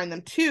to Find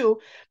Them 2,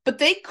 but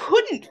they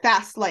couldn't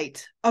fast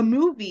light a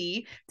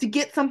movie to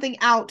get something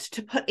out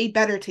to put a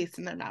better taste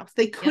in their mouth.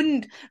 They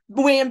couldn't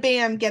wham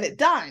bam get it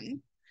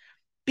done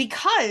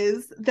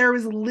because there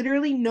was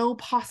literally no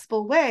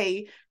possible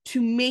way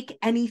to make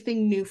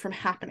anything new from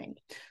happening.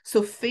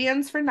 So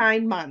fans for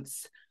 9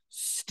 months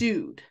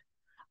stewed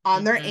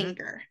on their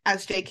anger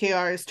as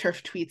JKR's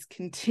turf tweets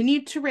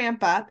continued to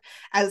ramp up,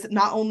 as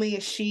not only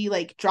is she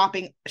like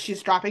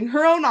she's dropping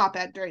her own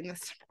op-ed during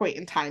this point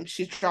in time,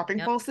 she's dropping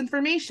false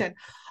information.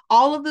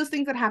 All of those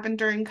things that happened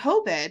during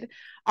COVID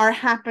are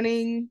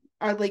happening,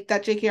 or like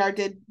that JKR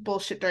did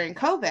bullshit during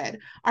COVID,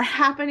 are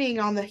happening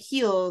on the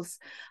heels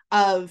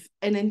of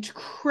an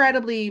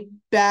incredibly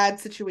bad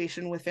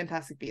situation with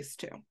Fantastic Beasts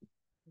 2.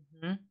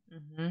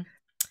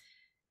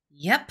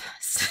 Yep.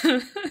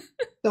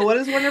 So what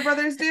does Warner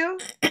Brothers do?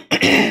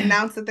 They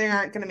announce that they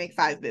aren't going to make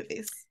 5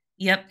 movies.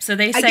 Yep. So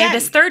they say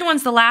this third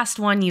one's the last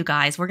one, you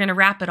guys. We're going to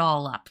wrap it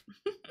all up.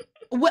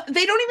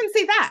 They don't even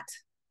say that.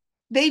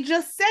 They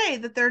just say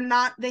that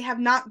they have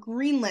not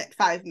greenlit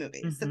 5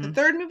 movies. That the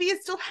third movie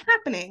is still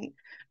happening,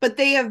 but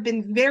they have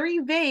been very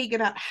vague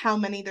about how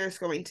many there's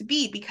going to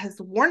be because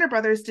Warner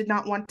Brothers did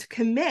not want to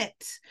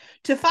commit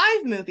to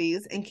 5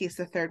 movies in case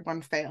the third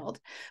one failed,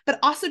 but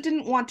also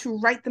didn't want to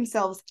write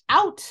themselves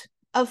out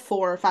of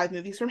 4 or 5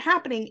 movies from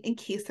happening in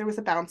case there was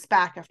a bounce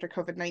back after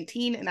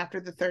COVID-19 and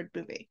after the third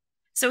movie.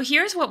 So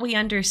here's what we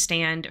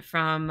understand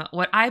from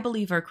what I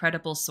believe are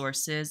credible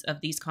sources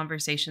of these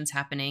conversations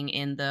happening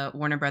in the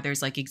Warner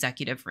Brothers like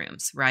executive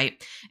rooms,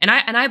 right? And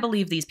I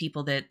believe these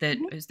people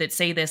that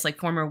say this, like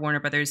former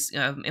Warner Brothers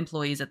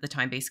employees at the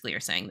time, basically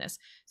are saying this.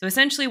 So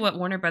essentially, what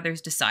Warner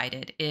Brothers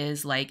decided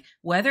is like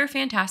whether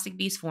Fantastic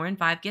Beasts 4 and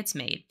 5 gets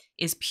made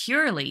is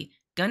purely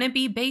gonna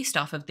be based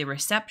off of the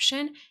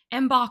reception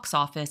and box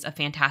office of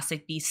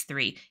Fantastic Beasts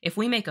 3. If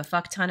we make a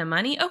fuck ton of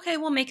money, okay,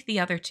 we'll make the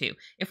other 2.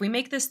 If we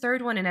make this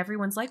third one and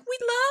everyone's like, we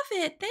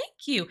love it,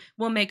 thank you,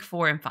 we'll make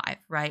 4 and 5,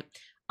 right?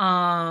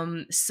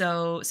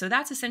 So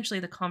that's essentially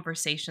the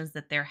conversations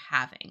that they're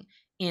having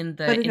in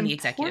the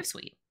executive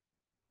suite.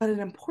 But an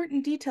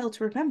important detail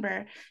to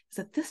remember is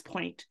at this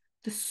point,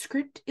 the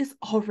script is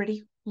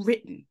already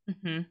written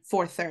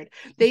for third.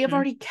 They have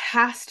already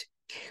cast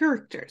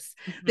characters.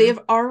 They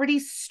have already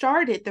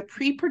started the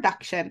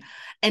pre-production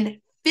and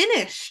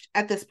finished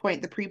at this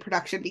point the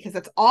pre-production because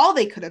that's all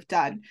they could have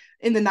done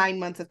in the 9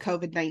 months of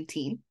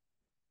COVID-19.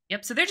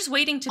 Yep. So they're just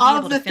waiting to be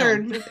able to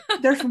film.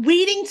 They're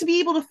waiting to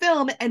be able to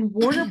film, and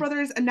Warner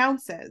Brothers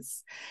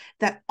announces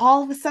that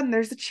all of a sudden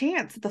there's a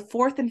chance that the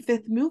 4th and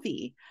 5th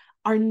movie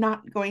are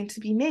not going to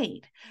be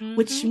made,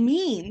 which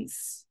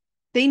means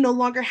they no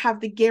longer have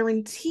the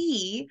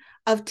guarantee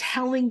of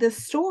telling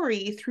this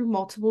story through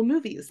multiple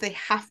movies. They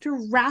have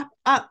to wrap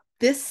up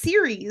this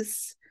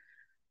series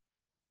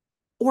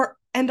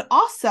and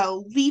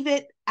also leave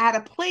it at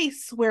a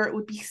place where it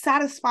would be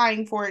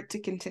satisfying for it to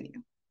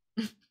continue.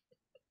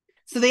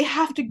 So they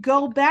have to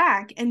go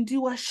back and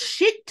do a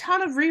shit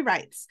ton of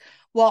rewrites,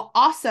 while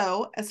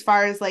also, as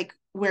far as like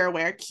we're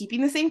aware, keeping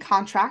the same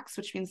contracts,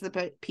 which means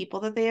the people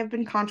that they have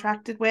been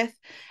contracted with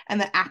and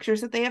the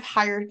actors that they have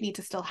hired need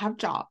to still have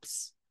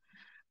jobs,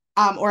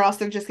 or else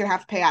they're just going to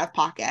have to pay out of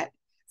pocket.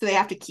 So they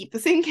have to keep the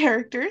same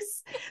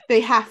characters. They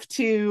have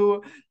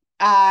to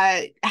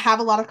have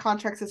a lot of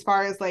contracts as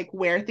far as like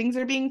where things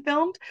are being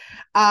filmed.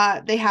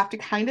 They have to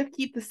kind of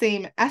keep the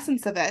same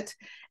essence of it,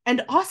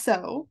 and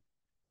also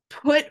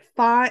put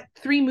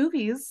 3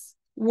 movies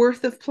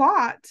worth of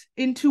plot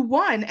into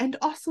one, and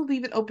also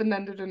leave it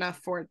open-ended enough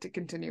for it to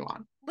continue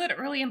on.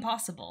 Literally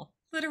impossible.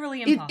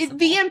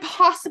 The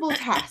impossible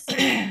task.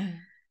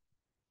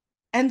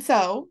 And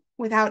so,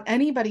 without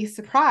anybody's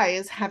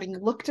surprise, having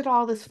looked at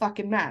all this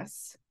fucking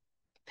mess,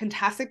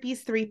 Fantastic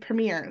Beasts 3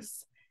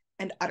 premieres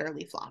and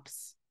utterly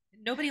flops.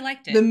 Nobody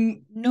liked it.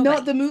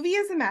 No, the movie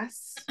is a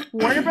mess.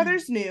 Warner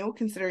Brothers knew,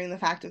 considering the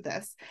fact of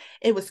this.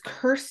 It was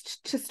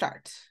cursed to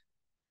start.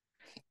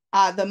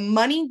 The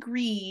money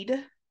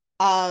greed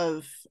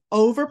of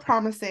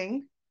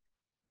over-promising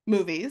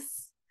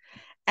movies,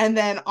 and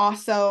then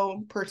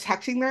also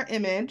protecting their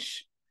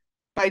image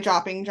by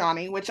dropping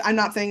Johnny, which I'm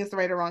not saying is the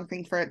right or wrong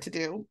thing for it to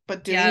do,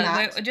 but doing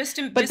that. Just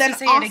to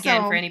say it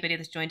again for anybody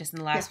that's joined us in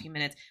the last few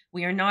minutes,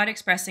 we are not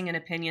expressing an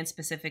opinion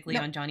specifically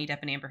on Johnny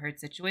Depp and Amber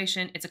Heard's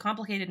situation. It's a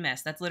complicated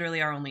mess. That's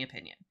literally our only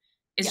opinion.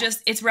 It's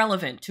just, it's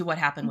relevant to what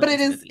happened with but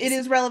these movies. It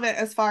is relevant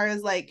as far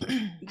as like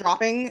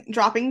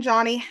dropping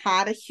Johnny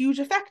had a huge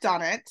effect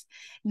on it,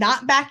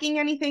 not backing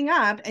anything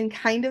up and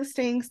kind of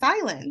staying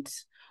silent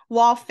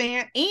while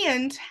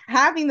and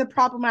having the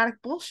problematic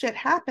bullshit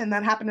happen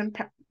that happened in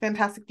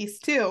Fantastic Beasts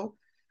 2,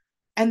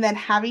 and then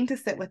having to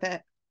sit with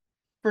it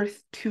for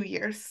 2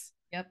 years.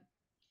 Yep.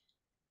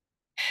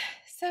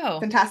 So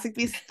Fantastic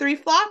Beasts 3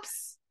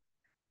 flops,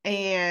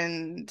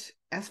 and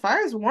as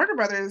far as Warner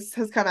Brothers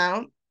has come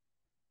out,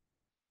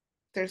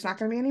 there's not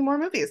going to be any more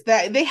movies.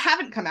 That they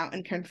haven't come out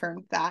and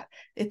confirmed that.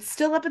 It's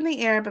still up in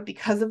the air, but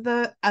because of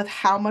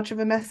how much of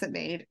a mess it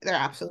made, there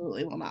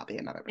absolutely will not be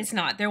another movie. It's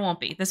not. There won't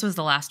be. This was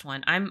the last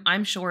one.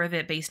 I'm sure of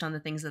it based on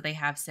the things that they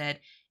have said.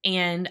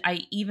 And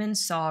I even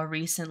saw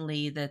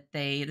recently that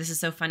this is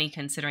so funny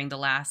considering the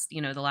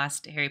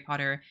last Harry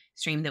Potter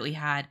stream that we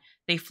had,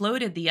 they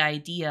floated the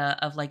idea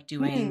of like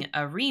doing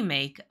a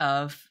remake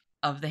of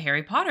the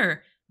Harry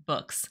Potter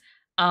books.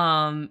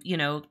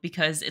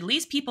 Because at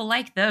least people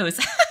like those.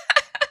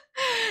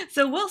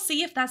 So we'll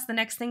see if that's the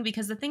next thing,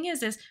 because the thing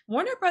is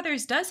Warner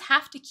Brothers does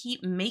have to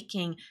keep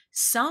making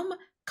some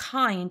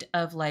kind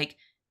of like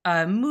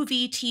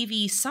movie,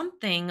 TV,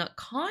 something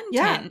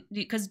content,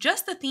 because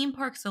just the theme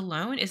parks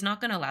alone is not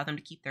going to allow them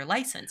to keep their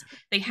license.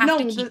 They have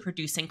to keep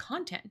producing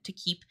content to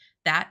keep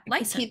that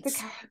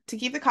license. To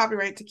keep the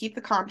copyright, to keep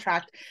the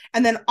contract,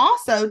 and then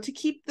also to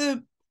keep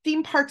the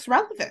theme parks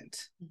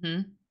relevant.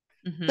 Mm-hmm.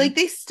 Mm-hmm. Like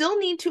they still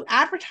need to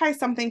advertise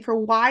something for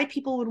why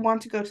people would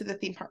want to go to the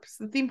theme parks.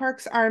 The theme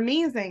parks are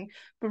amazing,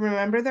 but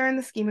remember, they're in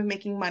the scheme of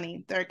making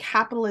money. They're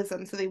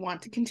capitalism, so they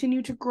want to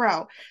continue to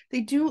grow.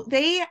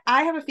 I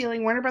have a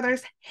feeling Warner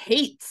Brothers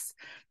hates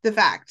the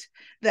fact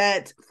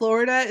that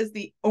Florida is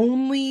the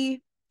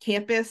only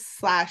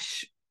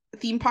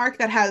campus/theme park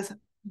that has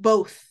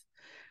both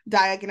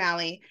Diagon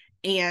Alley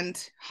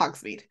and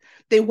Hogsmeade.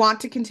 They want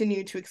to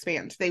continue to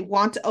expand. They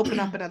want to open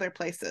up in other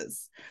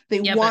places.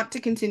 They want to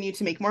continue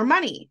to make more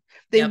money.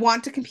 They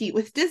want to compete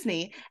with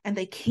Disney, and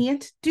they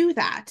can't do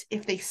that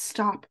if they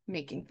stop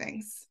making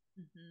things.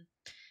 Mm-hmm.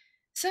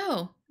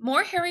 So,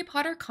 more Harry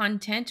Potter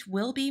content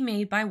will be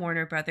made by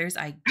Warner Brothers,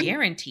 I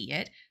guarantee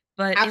it,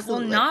 but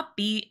Absolutely. It will not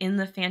be in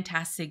the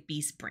Fantastic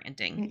Beasts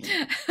branding.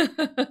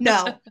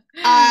 No.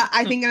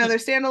 I think another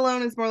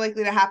standalone is more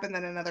likely to happen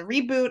than another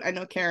reboot. I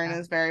know Karen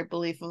is very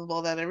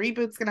believable that a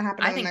reboot's going to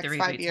happen in the next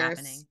 5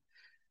 years.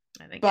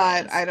 Happening.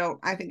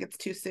 I think it's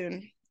too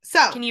soon.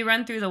 So, can you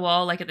run through the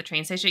wall like at the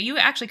train station? You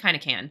actually kind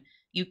of can.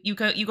 You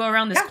go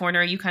around this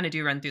corner, you kind of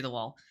do run through the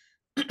wall.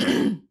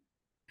 Okay.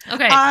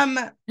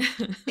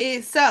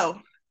 So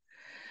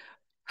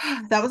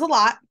that was a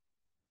lot.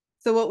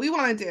 So what we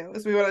want to do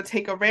is we want to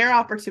take a rare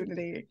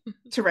opportunity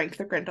to rank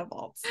the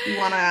Grindelwalds. We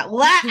want to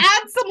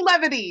add some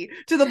levity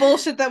to the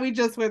bullshit that we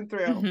just went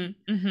through.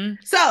 Mm-hmm, mm-hmm.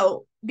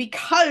 So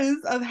because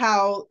of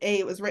how A,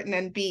 it was written,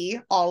 and B,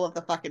 all of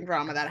the fucking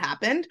drama that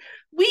happened,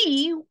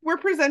 we were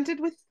presented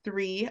with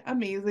 3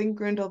 amazing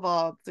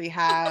Grindelwalds. We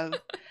have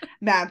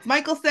Mads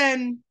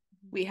Mikkelsen,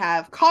 we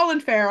have Colin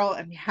Farrell,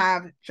 and we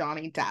have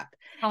Johnny Depp.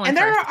 And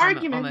there are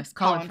arguments.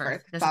 Colin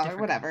Firth.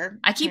 Whatever.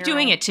 I keep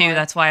doing it too.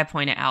 That's why I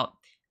point it out.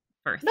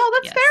 Firth. No,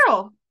 that's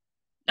Farrell.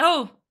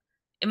 Oh,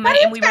 and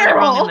we wrote it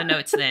wrong in the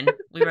notes then.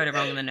 We wrote it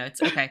wrong in the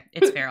notes. Okay,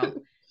 it's Farrell.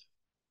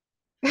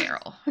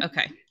 Farrell.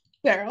 Okay.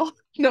 Farrell.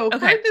 No,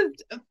 okay.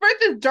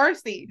 Firth is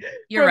Darcy.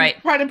 You're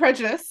right. Pride and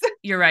Prejudice.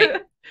 You're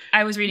right.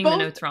 I was reading the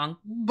notes wrong.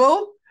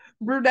 Both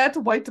brunette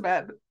white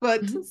men,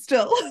 but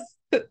still.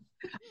 So, we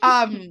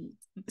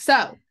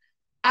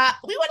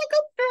want to go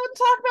through and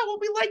talk about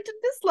what we liked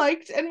and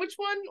disliked, and which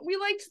one we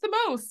liked the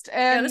most.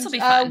 And this will be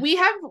fun. We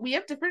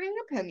have differing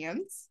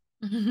opinions.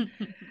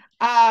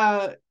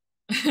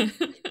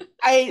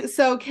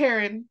 So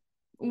Karen,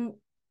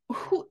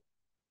 who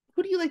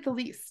do you like the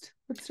least?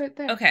 Let's start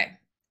there. Okay.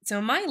 So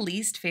my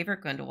least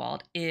favorite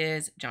Grindelwald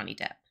is Johnny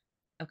Depp.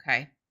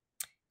 Okay.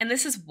 And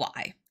this is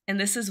why.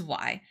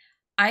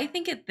 I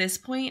think at this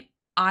point,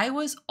 I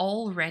was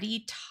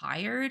already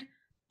tired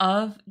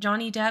of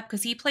Johnny Depp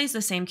because he plays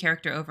the same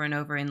character over and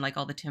over in like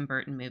all the Tim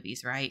Burton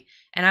movies, right?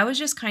 And I was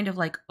just kind of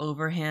like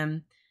over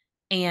him.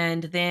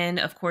 And then,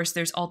 of course,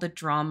 there's all the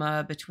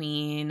drama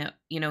between,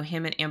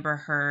 him and Amber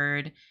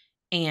Heard.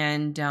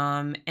 And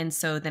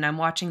so then I'm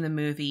watching the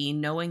movie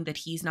knowing that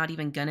he's not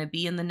even going to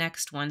be in the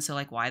next one. So,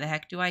 like, why the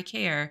heck do I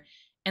care?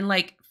 And,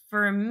 like,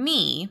 for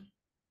me,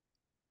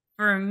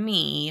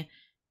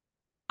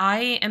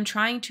 I am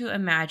trying to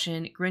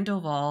imagine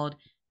Grindelwald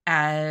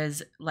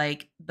as,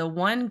 like, the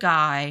one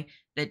guy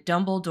that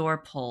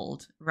Dumbledore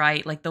pulled,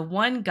 right? Like, the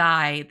one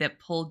guy that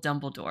pulled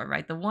Dumbledore,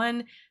 right? The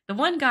one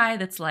guy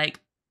that's, like,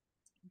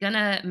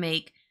 gonna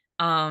make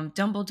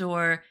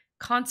Dumbledore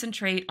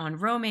concentrate on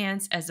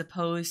romance as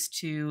opposed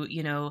to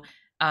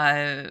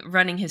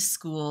running his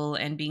school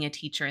and being a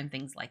teacher and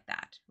things like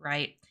that,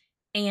 right?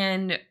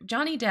 And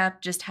Johnny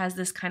Depp just has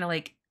this kind of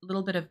like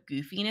little bit of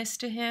goofiness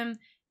to him.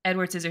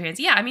 Edward Scissorhands,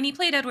 he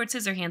played Edward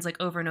Scissorhands like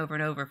over and over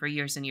and over for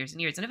years and years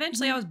and years, and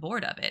eventually I was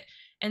bored of it.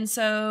 And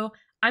so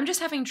I'm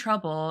just having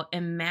trouble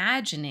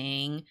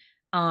imagining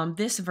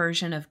this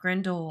version of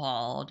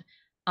Grindelwald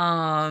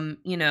charming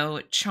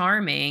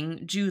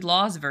Jude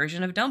Law's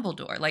version of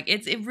Dumbledore. Like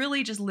it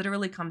really just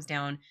literally comes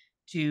down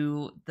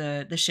to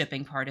the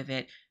shipping part of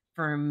it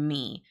for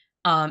me.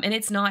 And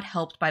it's not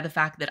helped by the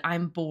fact that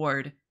I'm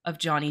bored of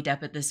Johnny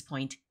Depp at this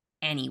point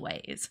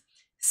anyways.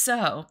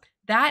 So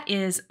that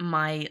is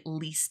my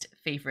least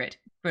favorite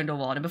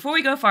Grindelwald. And before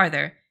we go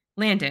farther,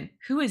 Landon,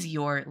 who is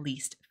your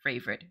least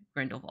favorite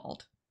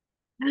Grindelwald?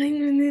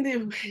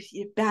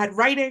 Bad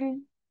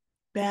writing,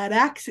 bad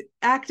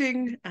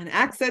acting, an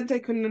accent I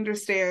couldn't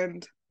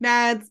understand.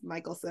 Mads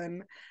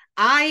Mikkelsen.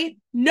 I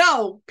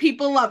know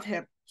people love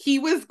him. He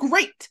was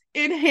great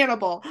in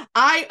Hannibal.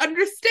 I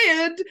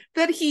understand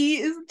that he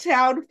is a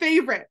town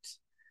favorite.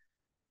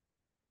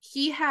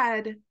 He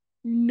had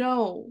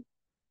no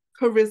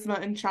charisma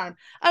and charm.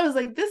 I was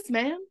like, this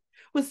man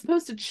was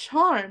supposed to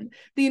charm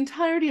the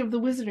entirety of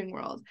the wizarding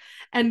world.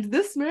 And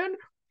this man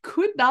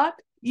could not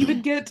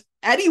even get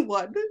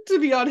anyone to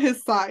be on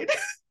his side.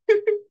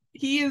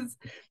 He is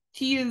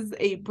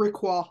a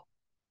brick wall.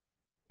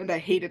 And I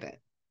hated it.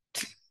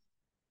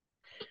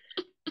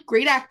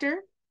 Great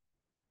actor.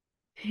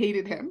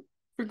 Hated him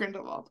for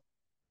Grindelwald.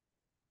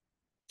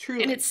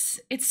 Truly. And it's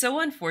so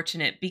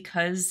unfortunate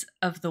because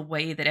of the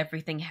way that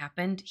everything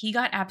happened. He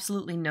got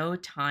absolutely no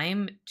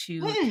time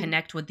to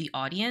connect with the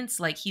audience.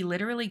 Like he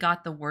literally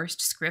got the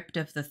worst script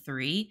of the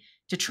three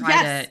to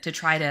try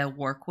to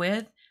work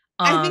with.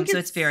 So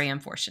it's very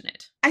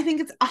unfortunate. I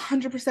think it's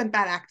 100%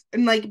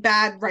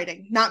 bad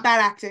writing, not bad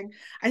acting.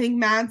 I think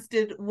Mads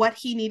did what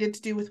he needed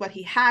to do with what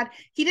he had.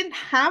 He didn't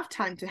have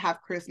time to have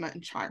charisma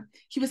and charm.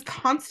 He was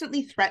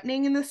constantly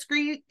threatening in the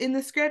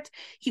script.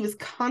 He was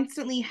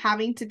constantly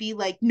having to be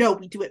like, no,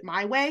 we do it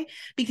my way,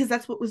 because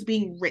that's what was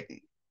being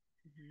written.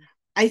 Mm-hmm.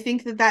 I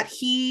think that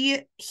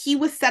he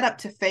was set up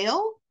to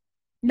fail,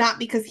 not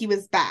because he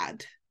was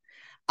bad.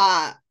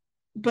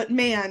 But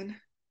man,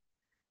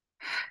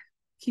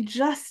 he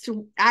just,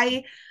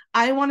 I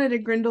wanted a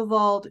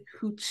Grindelwald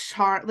who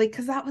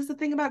because that was the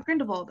thing about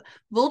Grindelwald.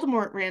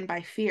 Voldemort ran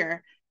by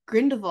fear.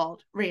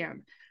 Grindelwald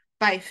ran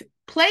by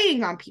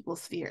playing on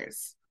people's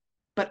fears,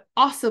 but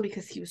also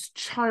because he was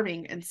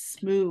charming and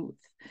smooth.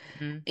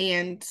 Mm-hmm.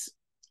 And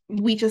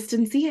we just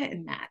didn't see it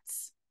in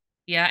Mads.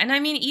 Yeah, and I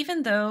mean,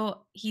 even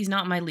though he's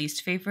not my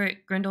least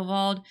favorite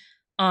Grindelwald,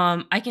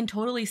 I can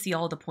totally see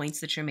all the points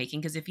that you're making,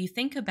 because if you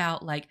think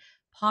about like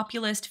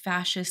populist,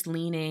 fascist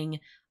leaning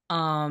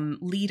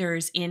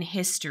leaders in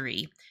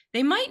history,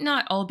 they might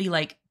not all be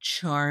like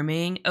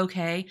charming,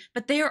 okay,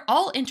 but they are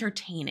all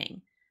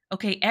entertaining.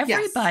 Okay,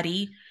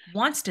 everybody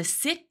wants to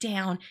sit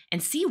down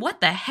and see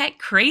what the heck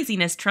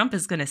craziness Trump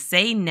is going to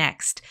say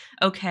next.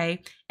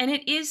 Okay, and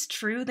it is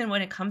true that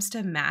when it comes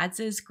to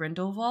Mads's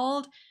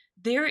Grindelwald,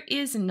 there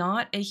is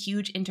not a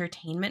huge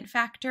entertainment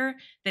factor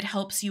that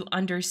helps you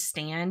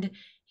understand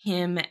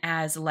him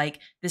as like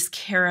this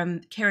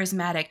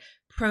charismatic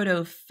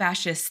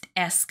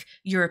proto-fascist-esque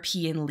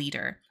European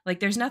leader. Like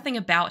there's nothing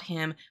about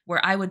him where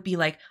I would be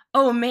like,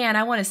 oh man,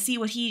 I want to see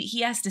what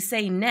he has to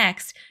say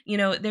next.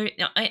 There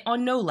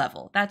on no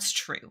level. That's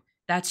true.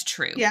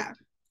 Yeah.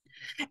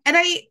 And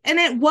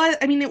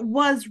it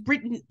was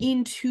written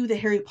into the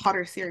Harry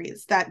Potter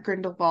series that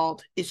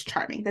Grindelwald is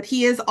charming, that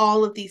he is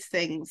all of these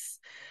things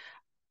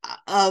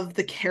of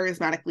the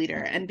charismatic leader,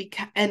 and he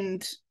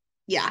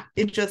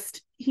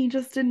just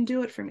didn't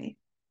do it for me.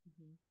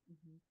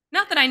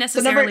 Not that I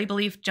necessarily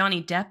believe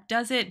Johnny Depp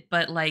does it,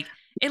 but like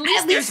at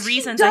least there's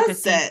reasons I could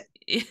see.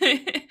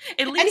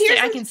 At least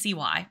I can see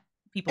why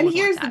people. And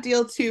here's the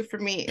deal too for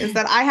me is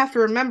that I have to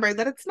remember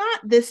that it's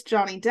not this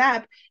Johnny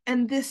Depp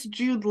and this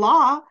Jude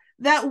Law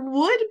that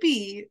would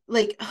be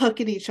like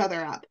hooking each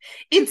other up.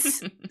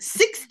 It's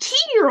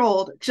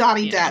 16-year-old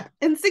Johnny Depp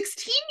and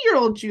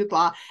 16-year-old Jude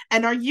Law.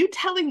 And are you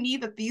telling me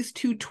that these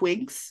two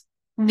twinks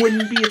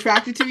wouldn't be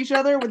attracted to each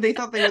other when they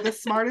thought they were the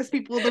smartest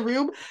people in the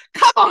room?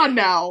 Come on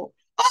now.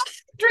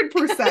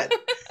 100%.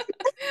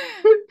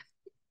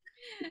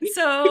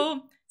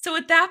 So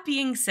with that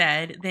being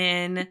said,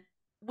 then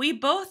we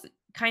both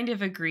kind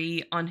of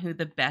agree on who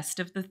the best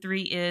of the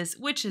three is,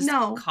 which is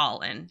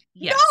Colin.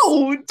 Yes.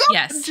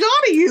 Yes.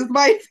 Johnny is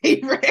my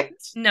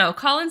favorite. No,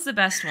 Colin's the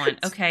best one.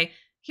 Okay,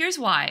 here's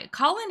why.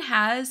 Colin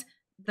has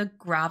the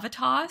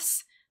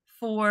gravitas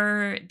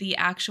for the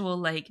actual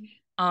like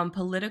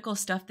political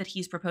stuff that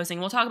he's proposing.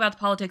 We'll talk about the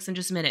politics in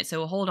just a minute,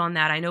 so hold on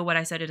that. I know what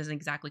I said, it isn't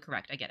exactly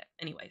correct. I get it.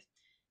 Anyways,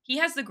 he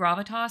has the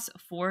gravitas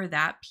for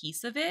that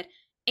piece of it,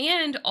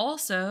 and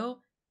also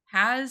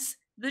has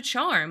the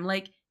charm.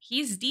 Like,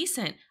 he's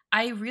decent.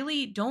 I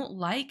really don't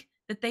like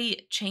that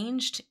they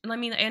changed. I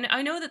mean, and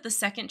I know that the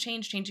second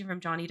changing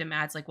from Johnny to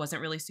Mads, like,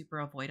 wasn't really super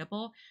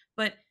avoidable,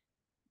 but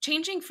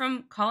changing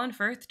from Colin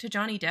Firth to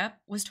Johnny Depp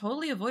was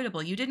totally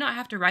avoidable. You did not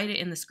have to write it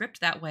in the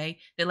script that way,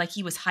 that like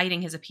he was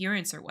hiding his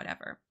appearance or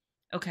whatever.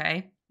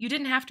 Okay? You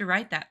didn't have to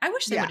write that. I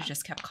wish they would have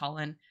just kept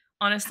Colin.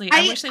 Honestly,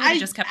 I wish they would have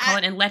just kept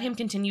Colin and let him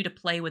continue to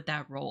play with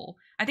that role.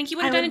 I think he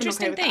would have done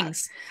interesting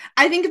things.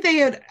 I think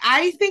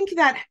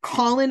that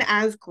Colin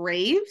as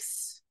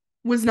Graves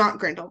was not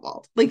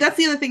Grindelwald. Like, that's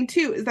the other thing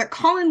too, is that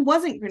Colin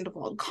wasn't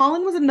Grindelwald.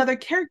 Colin was another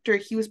character.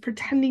 He was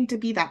pretending to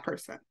be that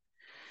person.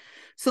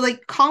 So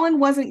like Colin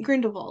wasn't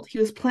Grindelwald. He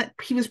was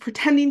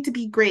pretending to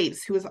be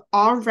Graves, who was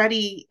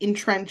already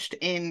entrenched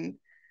in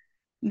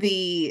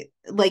the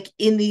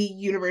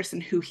universe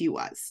and who he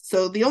was.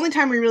 So the only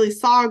time we really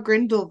saw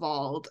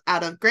Grindelwald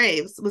out of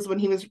Graves was when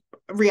he was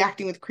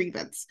reacting with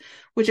Credence,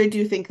 which I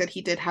do think that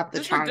he did have the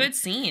Those charm were good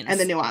scenes and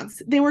the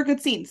nuance. They were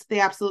good scenes. They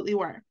absolutely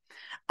were.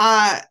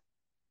 I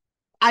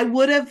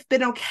would have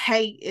been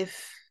okay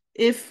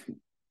if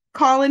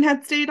Colin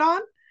had stayed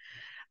on.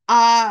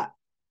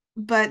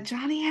 But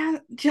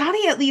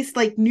Johnny at least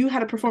like knew how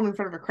to perform in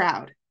front of a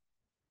crowd.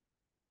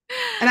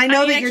 And I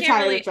know that you're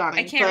tired of Johnny.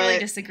 I can't really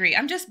disagree.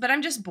 I'm just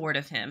bored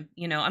of him.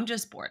 You know, I'm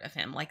just bored of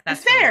him. Like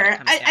that's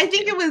fair. I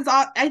think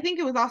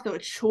it was also a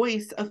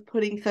choice of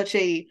putting such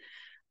a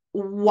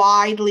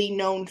widely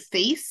known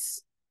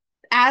face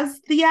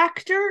as the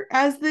actor,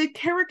 as the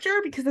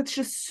character, because it's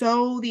just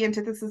so the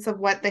antithesis of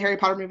what the Harry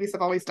Potter movies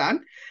have always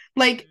done.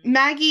 Like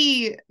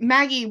Maggie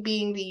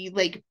being the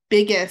like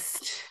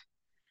biggest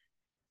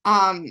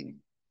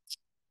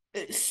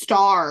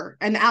star,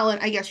 and Alan,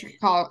 I guess you could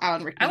call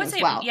Alan Rickman, I would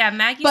say, well. Yeah,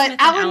 Maggie Smith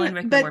and Alan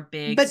Rickman were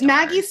big stars.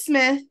 Maggie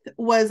Smith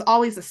was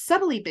always a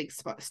subtly big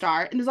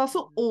star and is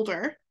also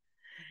older.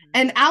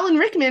 And Alan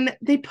Rickman,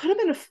 they put him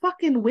in a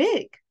fucking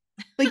wig.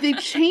 Like they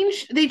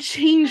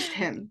changed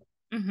him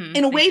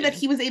in a way that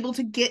he was able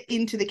to get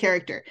into the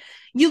character.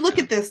 You do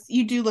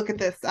look at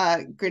this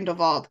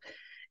Grindelwald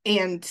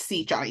and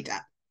see Johnny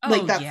Depp.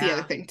 Like that's the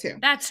other thing too.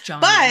 That's Johnny.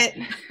 But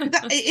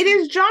it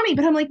is Johnny.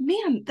 But I'm like,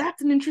 man,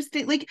 that's an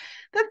interesting. Like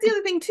that's the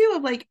other thing too.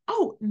 Of like,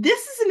 oh,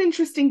 this is an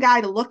interesting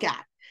guy to look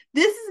at.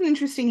 This is an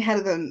interesting head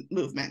of the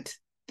movement.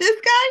 This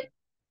guy,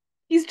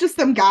 he's just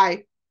some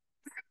guy.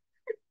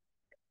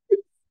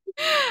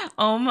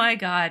 Oh my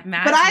god,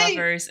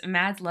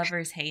 Mad's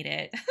lovers hate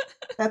it.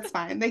 That's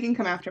fine. They can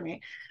come after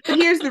me. But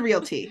here's the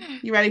real tea.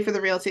 You ready for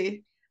the real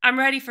tea? I'm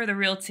ready for the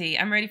real tea.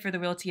 I'm ready for the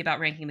real tea about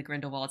ranking the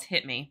Grindelwalds.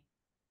 Hit me.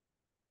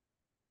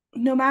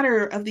 No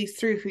matter of these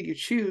three who you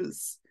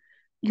choose,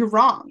 you're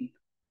wrong.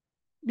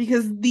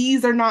 Because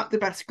these are not the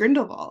best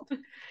Grindelwald.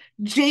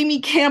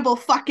 Jamie Campbell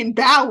fucking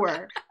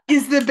Bower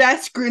is the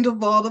best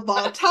Grindelwald of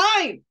all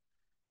time.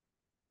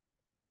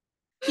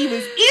 He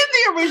was in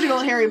the original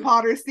Harry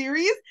Potter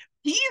series.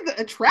 He's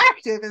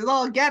attractive as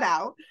all get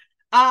out.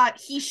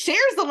 He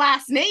shares the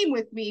last name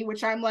with me,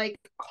 which I'm like,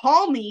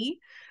 call me.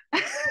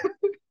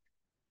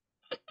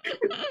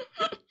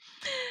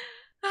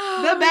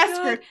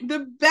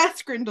 The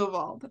best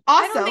Grindelwald.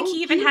 Also, I don't think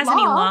he even has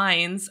any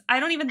lines.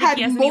 I don't even think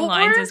he has any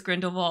lines as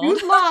Grindelwald.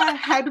 Jude Law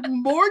had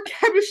more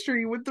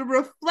chemistry with the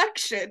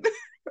reflection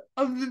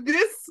of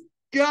this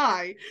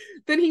guy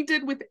than he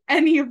did with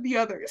any of the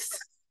others.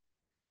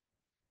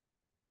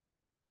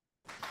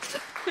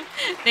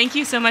 Thank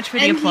you so much for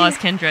the applause,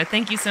 Kendra.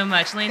 Thank you so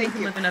much. Landon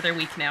can live another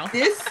week now.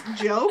 This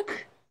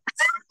joke,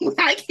 when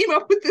I came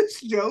up with this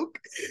joke,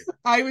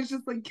 I was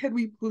just like, can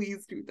we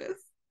please do this?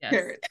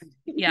 Yes.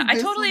 Yeah, I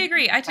totally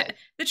agree.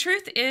 The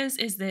truth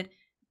is that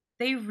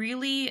they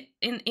really,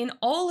 in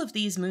all of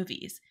these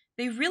movies,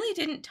 they really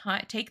didn't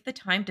take the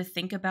time to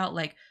think about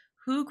like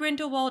who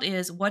Grindelwald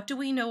is, what do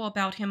we know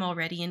about him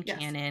already in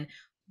canon,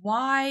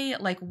 why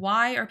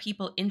are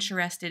people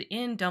interested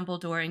in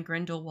Dumbledore and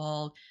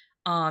Grindelwald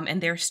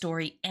and their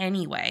story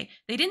anyway.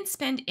 They didn't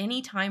spend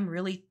any time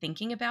really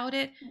thinking about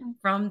it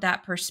from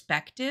that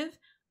perspective.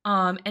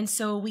 And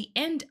so we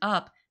end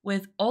up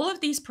with all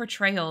of these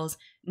portrayals,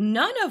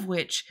 none of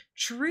which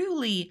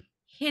truly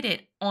hit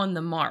it on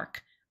the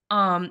mark,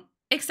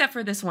 except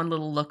for this one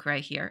little look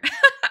right here.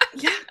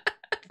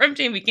 From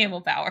Jamie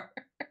Campbell Bower,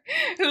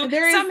 who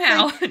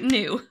somehow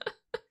knew.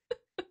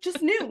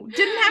 Just knew.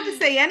 Didn't have to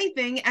say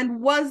anything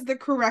and was the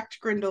correct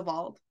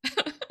Grindelwald.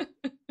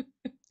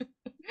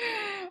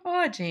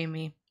 Oh,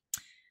 Jamie.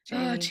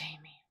 Oh,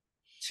 Jamie.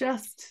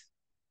 Just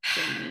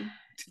Jamie.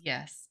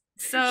 Yes.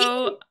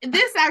 So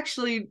this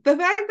actually, the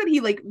fact that he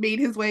like made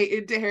his way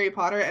into Harry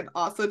Potter and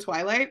also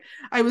Twilight,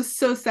 I was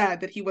so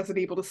sad that he wasn't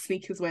able to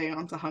sneak his way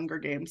onto Hunger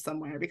Games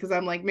somewhere, because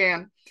I'm like,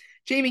 man,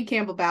 Jamie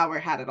Campbell Bower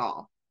had it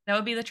all. That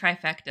would be the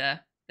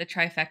trifecta. The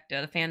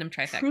fandom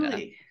trifecta.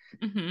 Truly.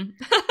 Mm-hmm.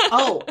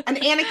 Oh, an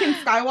Anakin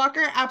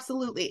Skywalker,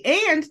 absolutely.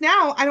 And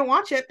now I don't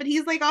watch it, but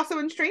he's like also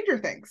in Stranger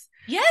Things.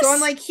 Yes. So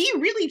I'm like, he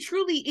really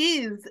truly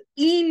is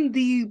in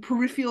the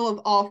peripheral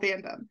of all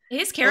fandom.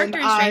 His character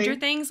in Stranger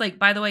Things, like,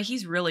 by the way,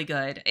 he's really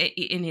good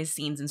in his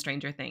scenes in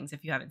Stranger Things,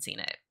 if you haven't seen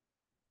it.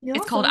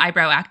 It's called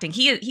eyebrow acting.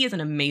 He is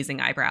an amazing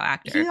eyebrow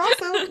actor. He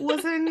also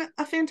was in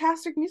a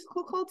fantastic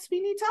musical called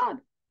Sweeney Todd.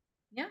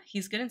 Yeah,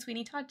 he's good in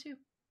Sweeney Todd too.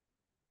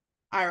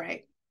 All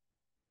right.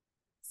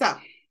 So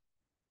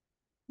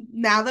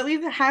now that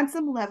we've had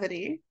some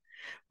levity,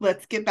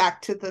 let's get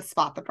back to the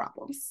spot the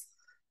problems.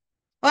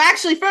 Well,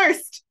 actually,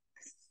 first,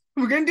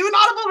 we're going to do an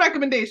Audible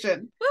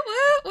recommendation. Woo,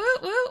 woo, woo,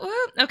 woo,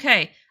 woo.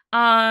 Okay.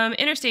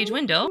 Interstage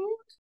Window.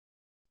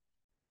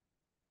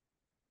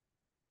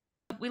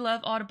 We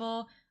love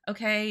Audible.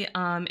 Okay.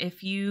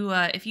 If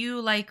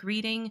you like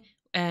reading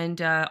and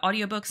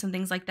audiobooks and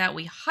things like that,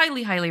 we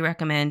highly, highly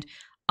recommend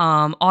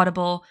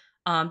Audible.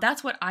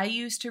 That's what I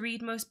use to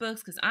read most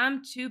books because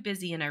I'm too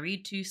busy and I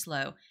read too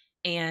slow.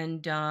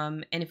 And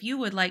if you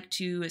would like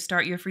to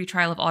start your free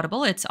trial of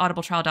Audible, it's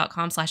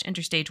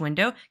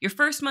audibletrial.com/interstagewindow. Your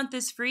first month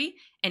is free.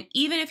 And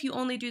even if you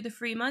only do the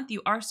free month,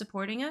 you are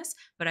supporting us.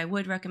 But I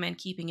would recommend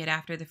keeping it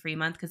after the free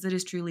month because it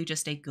is truly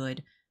just a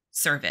good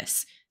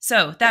service.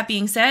 So that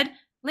being said,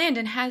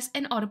 Landon has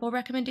an Audible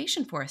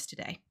recommendation for us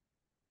today.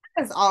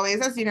 As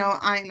always, as you know,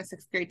 I'm a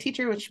 6th grade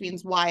teacher, which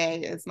means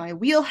YA is my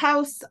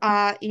wheelhouse.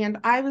 And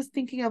I was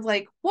thinking of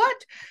like,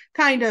 what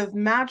kind of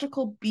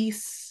magical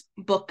beasts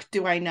book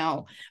do I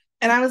know?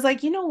 And I was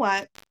like, you know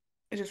what?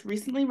 I just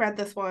recently read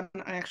this one.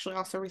 I actually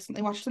also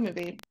recently watched the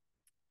movie.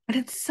 And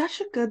it's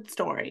such a good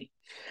story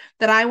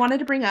that I wanted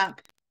to bring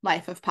up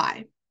Life of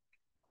Pi.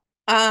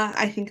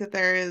 I think that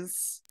there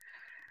is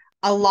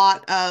a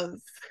lot of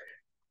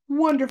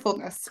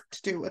wonderfulness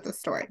to do with the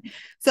story.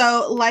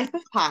 So Life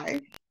of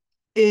Pi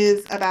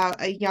is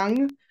about a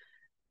young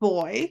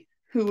boy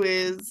who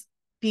is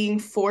being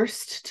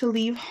forced to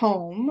leave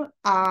home,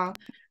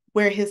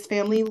 where his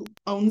family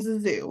owns a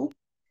zoo,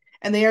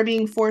 and they are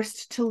being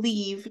forced to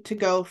leave to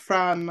go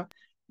from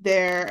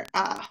their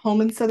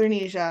home in Southern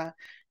Asia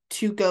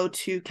to go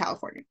to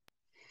California.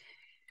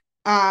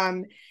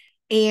 And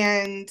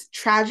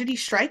tragedy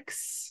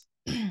strikes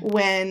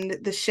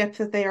when the ship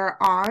that they are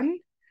on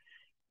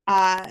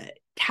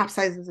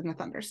capsizes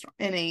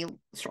in a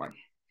storm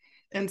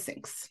and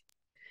sinks.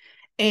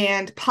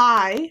 And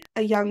Pi,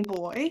 a young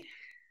boy,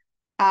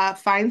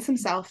 finds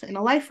himself in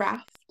a life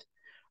raft,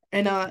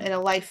 in a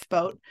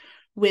lifeboat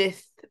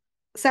with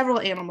several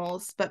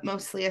animals, but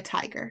mostly a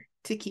tiger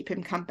to keep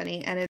him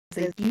company. And it's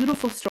a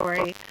beautiful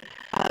story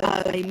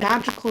of a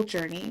magical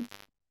journey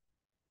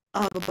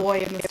of a boy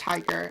and this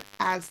tiger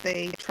as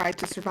they try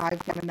to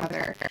survive one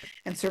another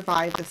and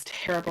survive this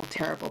terrible,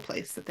 terrible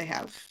place that they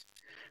have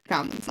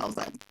found themselves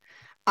in.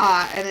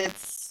 And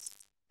it's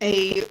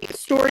a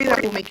story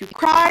that will make you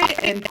cry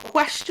and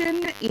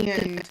question,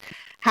 and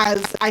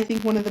has, I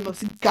think, one of the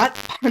most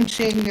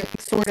gut-punching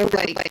sort of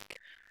like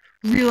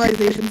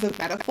realizations of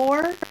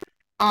metaphor.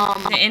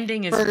 The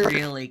ending is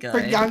really good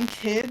for young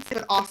kids,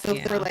 but also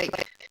for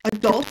like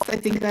adults. I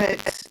think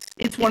that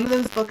it's one of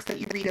those books that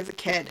you read as a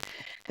kid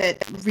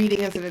that reading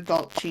as an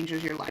adult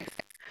changes your life.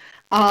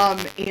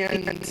 And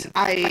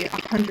I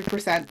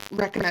 100%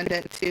 recommend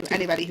it to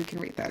anybody who can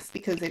read this,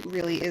 because it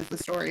really is the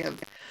story of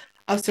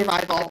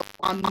survival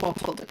on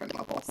multiple different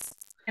levels.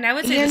 And I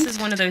would say this is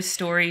one of those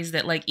stories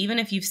that, like, even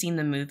if you've seen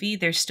the movie,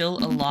 there's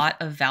still a lot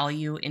of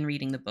value in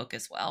reading the book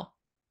as well.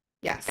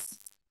 Yes.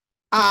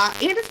 And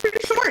it's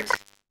pretty short.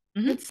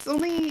 It's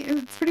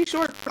pretty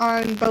short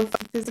on both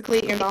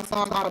physically and also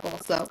on Audible.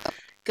 So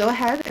go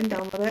ahead and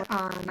download it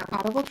on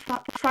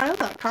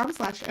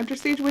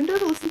audibletrial.com/interstagewindow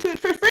to listen to it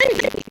for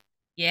free.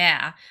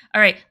 Yeah. All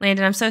right,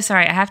 Landon, I'm so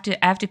sorry. I have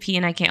to pee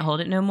and I can't hold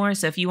it no more.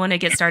 So if you want to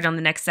get started on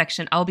the next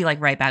section, I'll be like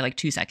right back, like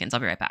 2 seconds. I'll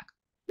be right back.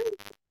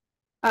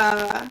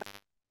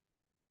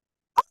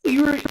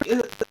 You were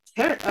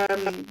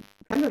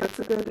that's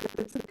a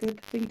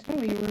good thing to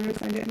know. You were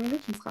assigned to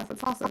animations class.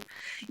 That's awesome.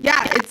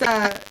 Yeah,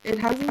 it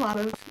has a lot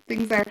of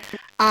things there.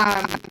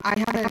 I've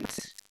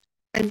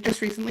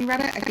just recently read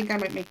it. I think I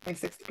might make my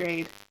 6th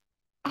grade.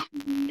 Oh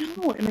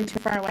no, am I too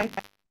far away?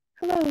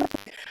 Hello.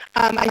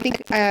 I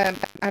think I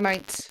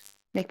might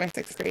make my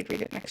 6th grade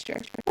read it next year.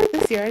 Or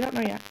this year, I don't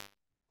know yet.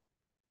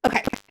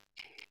 Okay.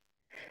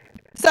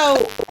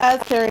 So,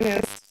 as Karen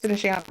is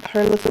finishing up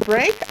her little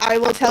break, I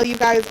will tell you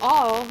guys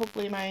all,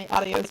 hopefully my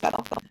audio is better,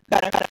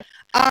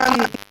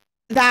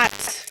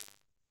 that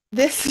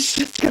this is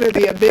just going to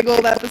be a big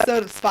old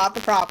episode of Spot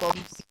the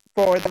Problems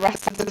for the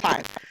rest of the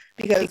time,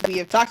 because we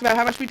have talked about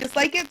how much we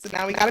dislike it, so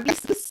now we got to be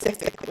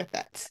specific with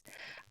it.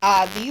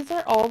 These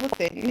are all the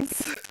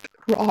things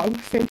wrong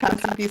with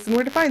Fantastic Beasts and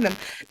where to find them.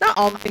 Not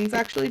all the things,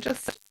 actually,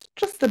 just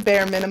the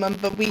bare minimum,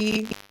 but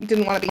we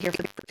didn't want to be here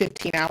for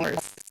 15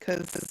 hours,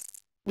 because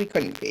we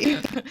couldn't be.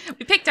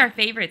 We picked our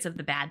favorites of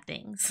the bad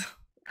things.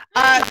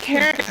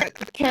 Karen,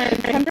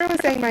 Kendra was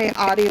saying my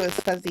audio is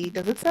fuzzy.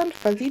 Does it sound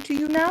fuzzy to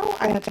you now?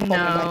 I had to hold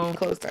my mic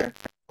closer.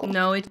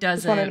 No, it doesn't.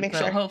 Just wanted to make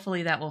sure.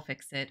 Hopefully that will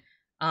fix it.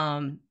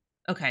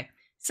 Okay.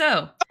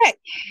 So,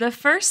 the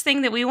first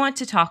thing that we want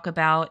to talk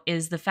about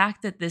is the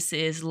fact that this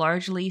is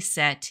largely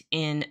set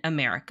in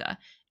America.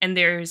 And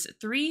there's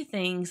 3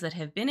 things that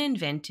have been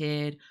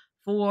invented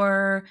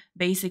for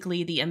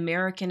basically the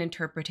American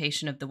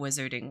interpretation of the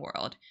wizarding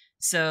world.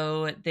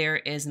 So there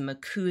is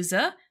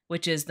MACUSA,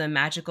 which is the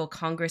Magical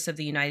Congress of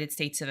the United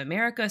States of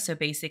America. So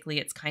basically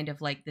it's kind of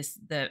like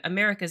the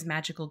America's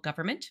magical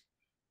government.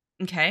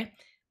 Okay.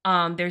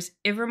 There's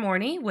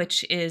Ilvermorny,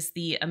 which is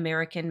the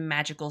American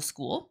Magical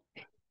School.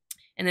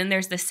 And then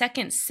there's the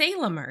Second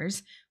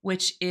Salemers,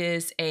 which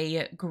is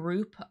a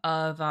group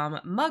of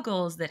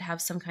muggles that have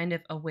some kind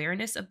of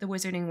awareness of the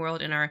wizarding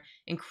world and are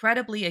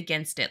incredibly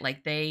against it.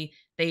 Like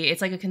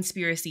it's like a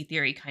conspiracy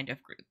theory kind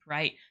of group,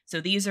 right? So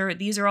these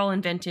are all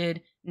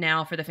invented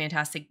now for the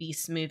Fantastic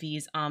Beasts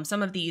movies.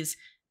 Some of these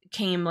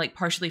came like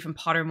partially from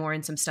Pottermore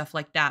and some stuff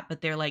like that,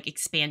 but they're like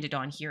expanded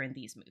on here in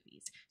these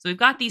movies. So we've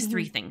got these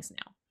 3 things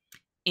now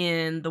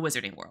in the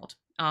wizarding world,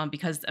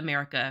 because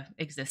America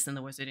exists in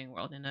the wizarding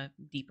world in a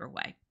deeper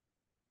way.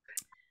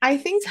 I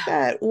think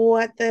that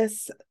what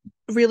this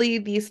really,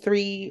 these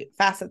three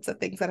facets of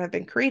things that have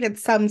been created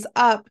sums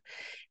up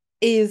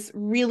is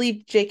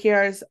really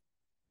JKR's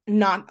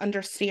not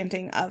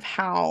understanding of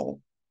how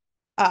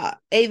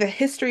the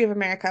history of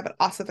America, but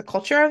also the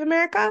culture of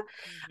America.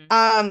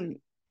 And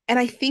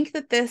I think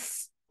that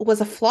this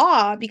was a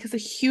flaw because a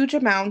huge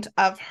amount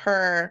of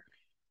her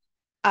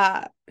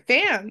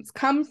fans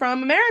come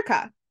from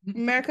America.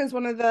 America is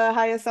one of the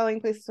highest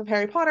selling places of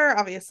Harry Potter.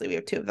 Obviously, we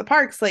have two of the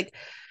parks. Like,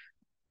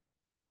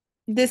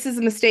 this is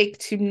a mistake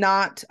to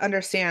not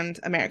understand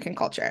American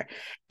culture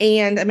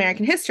and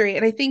American history.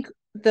 And I think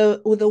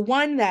the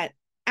one that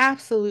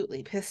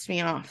absolutely pissed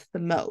me off the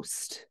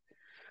most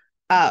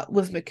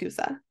was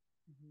MACUSA.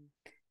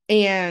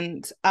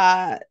 And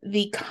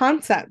the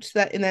concept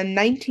that in the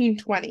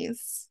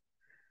 1920s,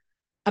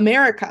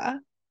 America,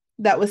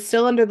 that was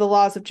still under the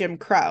laws of Jim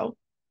Crow,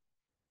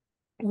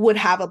 would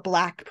have a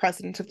Black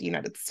president of the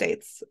United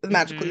States, the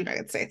magical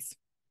United States,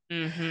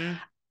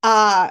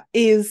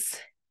 is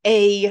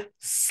a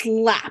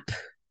slap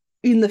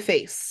in the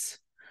face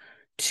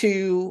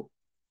to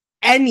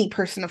any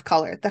person of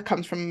color that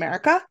comes from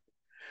America.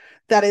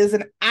 That is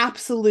an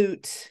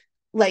absolute,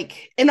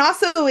 like, and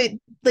also it,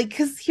 like,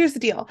 because here's the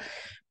deal.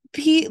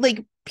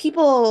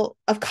 People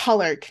of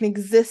color can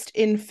exist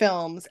in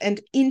films and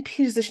in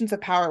positions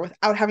of power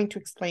without having to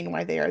explain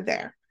why they are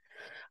there.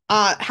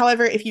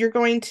 However, if you're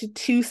going to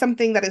do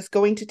something that is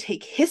going to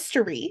take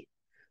history,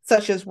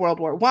 such as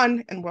World War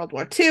I and World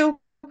War II,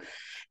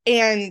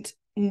 and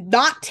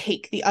not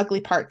take the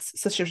ugly parts,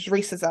 such as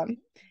racism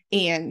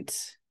and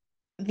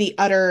the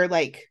utter,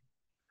 like,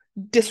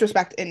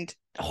 disrespect and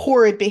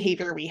horrid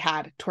behavior we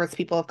had towards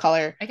people of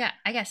color,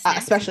 I guess,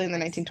 especially in the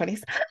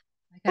 1920s.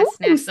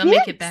 Snacks. They'll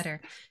make it better.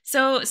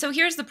 So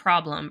here's the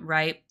problem,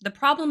 right? The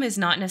problem is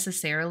not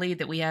necessarily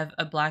that we have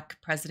a Black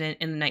president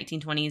in the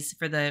 1920s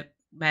for the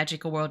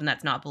magical world and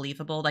that's not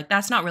believable. Like,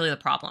 that's not really the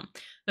problem.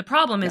 The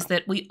problem is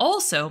that we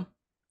also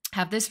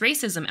have this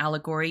racism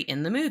allegory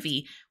in the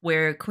movie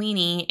where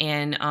Queenie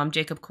and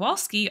Jacob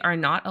Kowalski are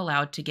not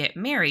allowed to get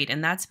married,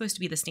 and that's supposed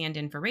to be the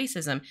stand-in for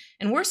racism.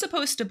 And we're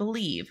supposed to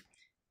believe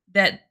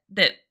that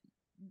the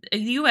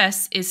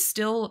U.S. is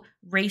still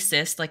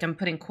racist, like, I'm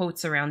putting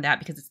quotes around that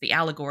because it's the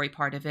allegory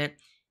part of it,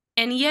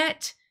 and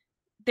yet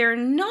they're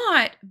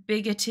not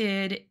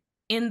bigoted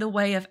in the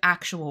way of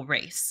actual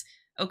race,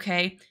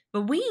 okay?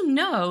 But we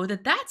know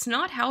that that's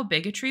not how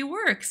bigotry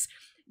works.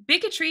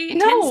 Bigotry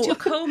tends to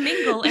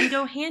commingle and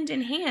go hand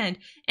in hand,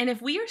 and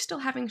if we are still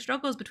having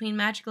struggles between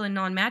magical and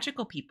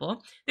non-magical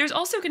people, there's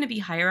also going to be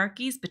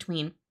hierarchies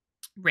between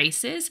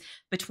races,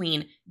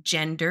 between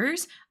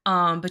genders,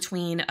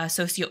 between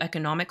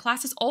socioeconomic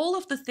classes, all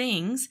of the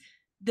things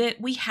that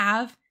we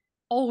have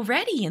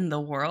already in the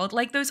world.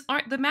 Like, those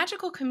aren't, the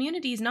magical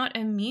community is not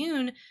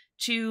immune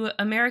to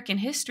American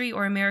history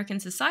or American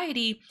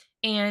society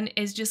and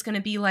is just going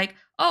to be like,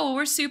 oh,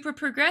 we're super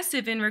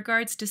progressive in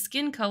regards to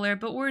skin color,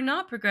 but we're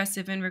not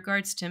progressive in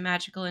regards to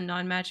magical and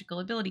non-magical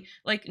ability.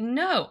 Like,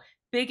 no,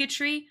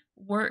 bigotry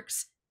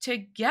works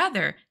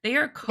together. They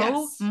are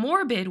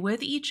comorbid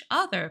with each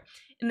other.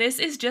 And this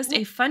is just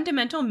a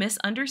fundamental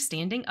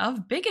misunderstanding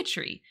of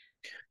bigotry.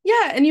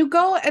 Yeah, and you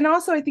go, and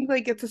also I think,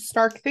 like, it's a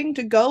stark thing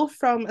to go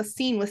from a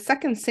scene with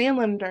Second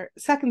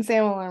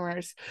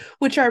Salemers,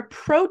 which are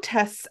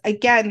protests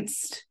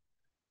against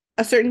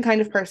a certain kind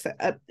of person.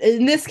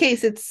 In this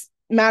case, it's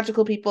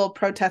magical people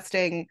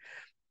protesting,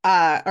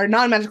 or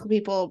non-magical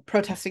people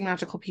protesting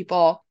magical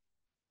people,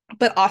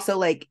 but also,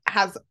 like,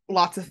 has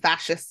lots of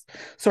fascist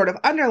sort of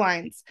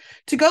underlines.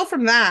 To go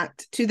from that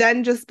to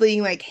then just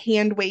being, like,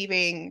 hand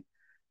waving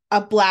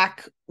a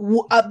black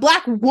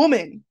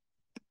woman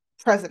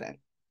president,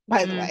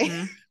 by the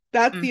way.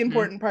 That's the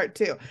important part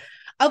too,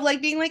 of,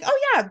 like, being like, oh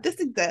yeah, this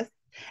exists.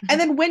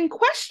 And then when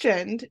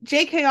questioned,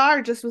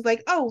 JKR just was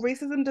like, oh,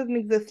 racism doesn't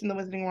exist in the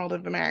Wizarding World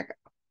of America.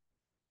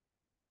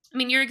 I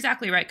mean, you're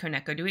exactly right,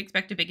 Koneko. Do we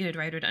expect a bigoted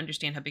writer to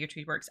understand how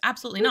bigotry works?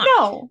 Absolutely not.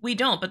 No. We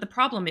don't. But the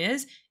problem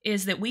is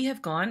that we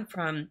have gone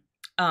from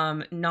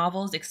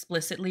novels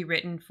explicitly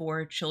written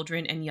for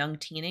children and young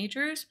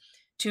teenagers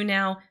to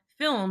now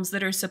films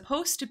that are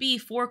supposed to be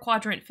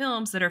 4-quadrant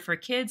films that are for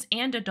kids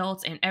and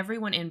adults and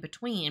everyone in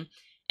between.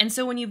 And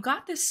so when you've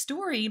got this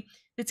story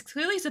that's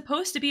clearly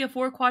supposed to be a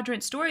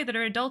 4-quadrant story that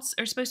our adults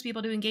are supposed to be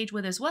able to engage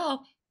with as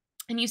well,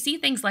 and you see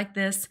things like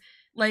this,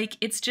 like,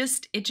 it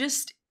just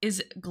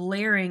is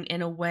glaring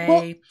in a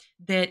way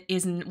that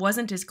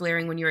wasn't as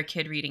glaring when you were a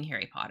kid reading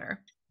Harry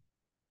Potter.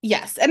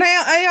 Yes, and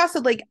I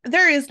also, like,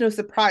 there is no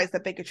surprise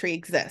that bigotry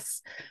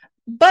exists.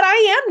 But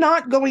I am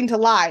not going to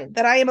lie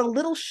that I am a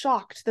little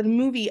shocked that a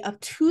movie of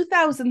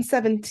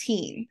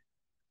 2017,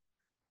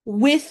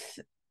 with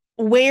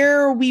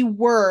where we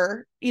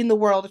were in the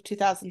world of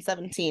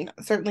 2017,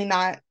 certainly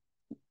not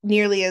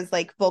nearly as,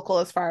 like, vocal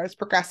as far as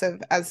progressive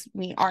as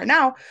we are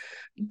now,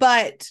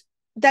 but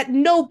that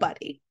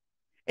nobody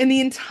in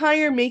the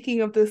entire making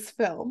of this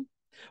film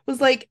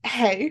was like,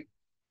 hey,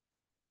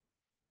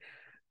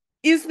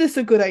 is this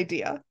a good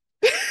idea?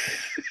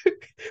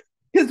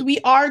 Because we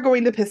are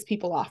going to piss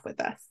people off with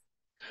this.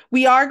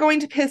 we are going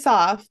to piss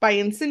off by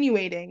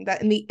insinuating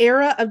that in the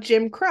era of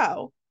Jim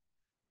Crow,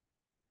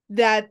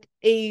 that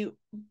a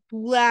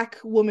Black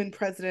woman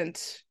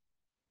president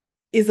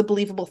is a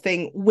believable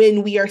thing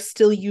when we are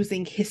still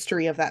using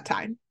history of that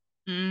time.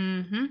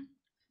 Mm-hmm.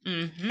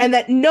 Mm-hmm. And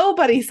that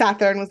nobody sat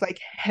there and was like,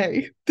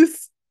 hey,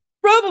 this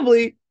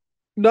probably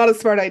not a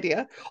smart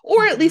idea,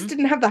 or at least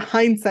didn't have the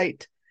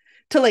hindsight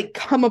to like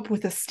come up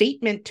with a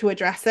statement to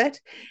address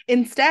it.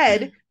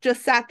 Instead,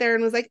 just sat there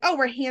and was like, oh,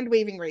 we're hand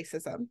waving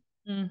racism.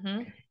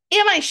 Am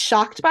I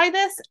shocked by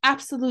this?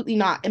 Absolutely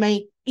not. Am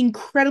I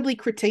incredibly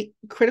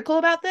critical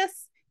about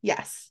this?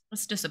 Yes.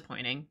 It's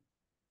disappointing.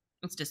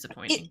 It's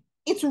disappointing.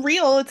 It's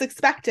real. It's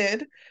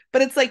expected,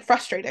 but it's like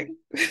frustrating.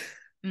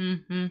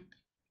 Because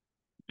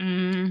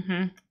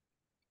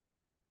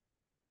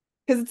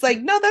it's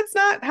like, no, that's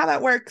not how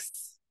that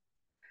works.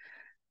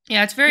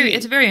 Yeah, it's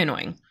very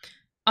annoying.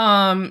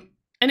 And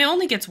it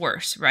only gets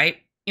worse, right?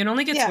 It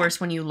only gets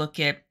worse when you look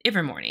at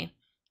Ilvermorny,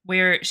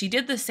 where she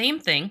did the same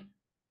thing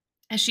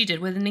as she did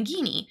with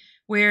Nagini,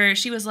 where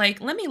she was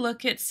like, let me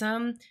look at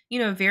some,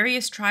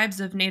 various tribes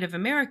of Native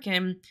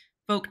American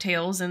folk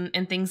tales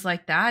and things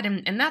like that.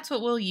 And that's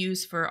what we'll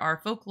use for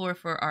our folklore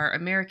for our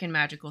American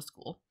magical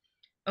school.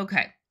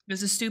 Okay,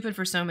 this is stupid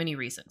for so many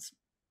reasons.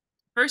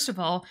 First of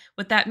all,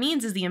 what that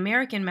means is the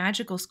American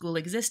magical school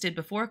existed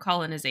before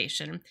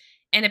colonization,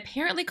 and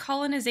apparently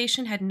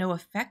colonization had no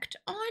effect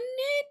on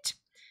it.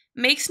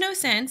 Makes no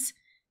sense.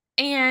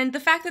 And the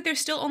fact that there's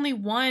still only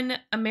one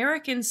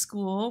American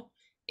school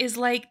is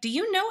like, do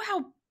you know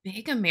how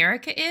big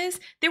America is?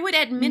 There would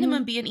at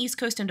minimum be an East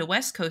Coast and a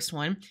West Coast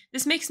one.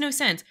 This makes no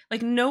sense.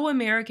 Like, no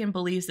American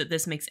believes that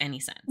this makes any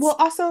sense. Well,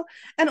 also,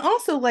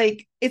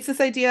 like, it's this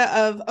idea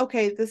of,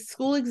 okay, the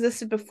school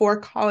existed before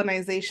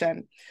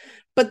colonization,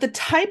 but the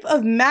type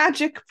of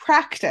magic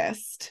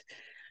practiced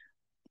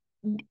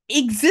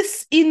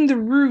exists in the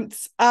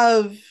roots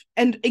of,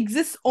 and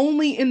exists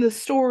only in the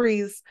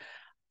stories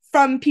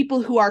from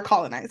people who are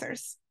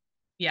colonizers.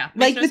 Yeah.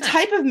 Like the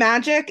type of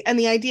magic and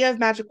the idea of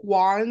magic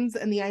wands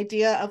and the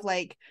idea of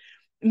like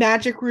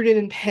magic rooted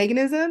in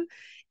paganism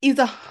is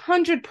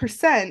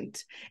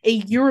 100% a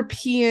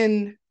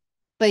European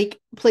like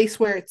place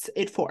where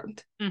it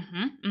formed.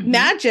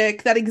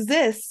 Magic that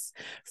exists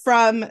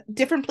from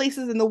different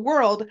places in the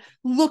world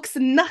looks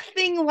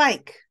nothing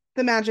like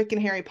the magic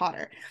in Harry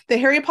Potter. The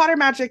Harry Potter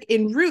magic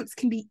in roots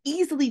can be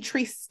easily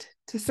traced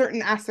to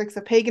certain aspects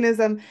of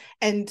paganism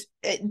and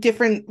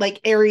different like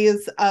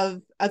areas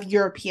of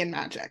European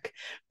magic,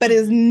 but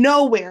is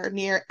nowhere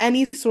near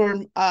any sort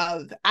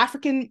of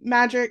African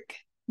magic,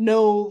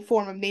 no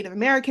form of Native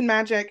American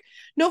magic,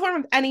 no form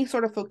of any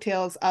sort of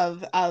folktales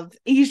of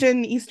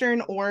Asian,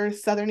 Eastern, or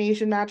Southern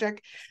Asian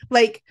magic.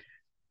 Like,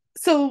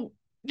 so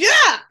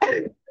yeah.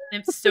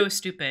 It's so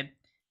stupid.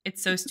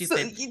 It's so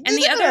stupid.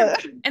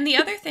 And the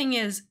other thing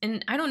is,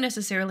 and I don't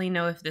necessarily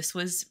know if this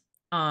was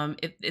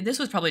if this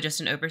was probably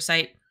just an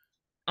oversight.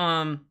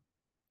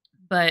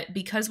 But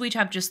because we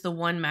have just the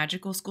one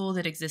magical school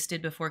that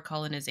existed before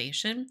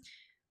colonization,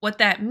 what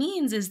that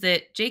means is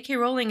that J.K.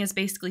 Rowling is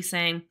basically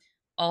saying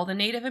all the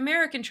Native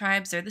American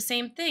tribes are the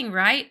same thing,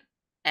 right?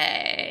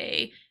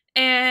 Hey.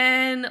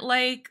 And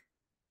like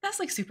that's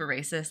like super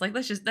racist. Like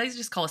let's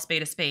just call a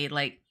spade.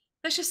 Like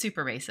that's just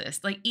super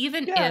racist. Like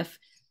even if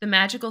the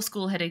magical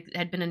school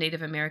had been a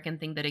Native American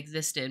thing that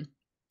existed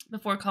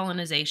before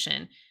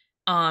colonization,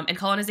 and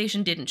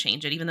colonization didn't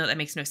change it, even though that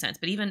makes no sense.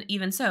 But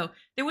even so,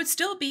 there would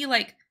still be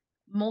like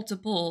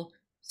multiple,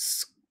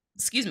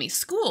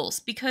 schools,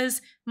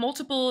 because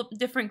multiple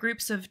different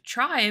groups of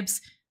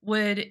tribes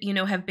would,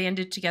 have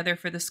banded together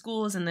for the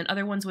schools, and then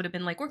other ones would have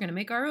been like, we're going to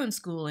make our own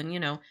school,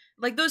 and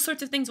like those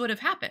sorts of things would have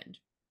happened.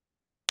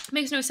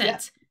 Makes no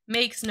sense. Yeah.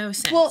 Makes no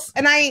sense. Well,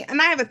 and I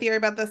have a theory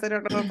about this. I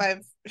don't know if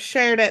I've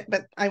shared it,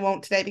 but I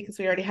won't today because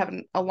we already have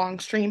a long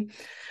stream.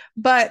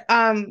 But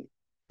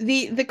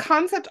the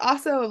concept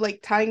also of like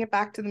tying it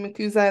back to the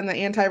MACUSA and the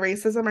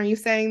anti-racism, are you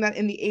saying that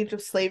in the age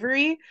of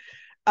slavery,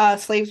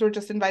 slaves were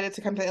just invited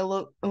to come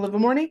to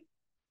Ilvermorny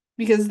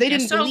because they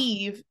didn't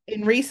believe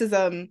in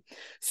racism,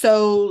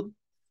 so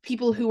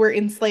people who were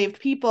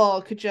enslaved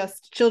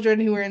children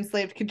who were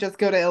enslaved could just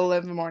go to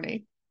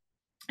Ilvermorny?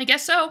 I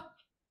guess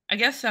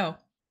so.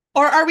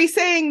 Or are we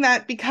saying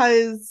that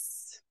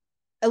because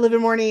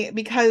Ilvermorny,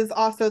 because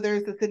also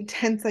there's this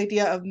intense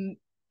idea of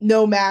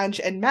no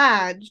mage and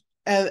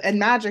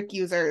magic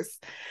users,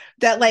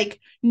 that like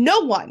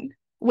no one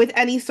with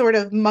any sort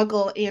of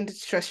Muggle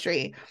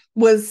ancestry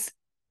was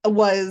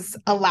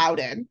allowed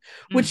in,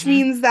 which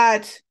means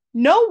that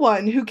no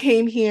one who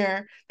came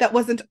here that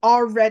wasn't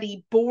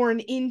already born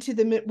into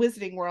the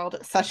wizarding world,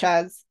 such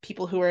as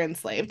people who were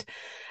enslaved,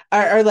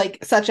 or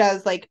like such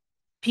as like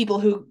people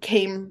who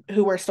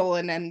were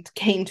stolen and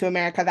came to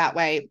America that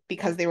way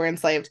because they were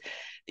enslaved,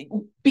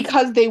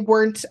 because they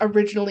weren't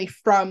originally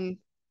from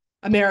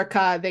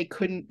America, they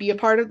couldn't be a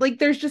part of. Like,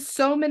 there's just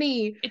so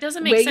many. It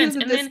doesn't make sense.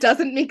 And this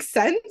doesn't make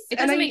sense. It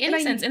doesn't make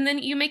any sense. And then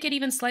you make it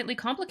even slightly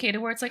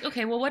complicated, where it's like,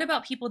 okay, well, what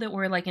about people that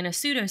were like in a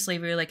pseudo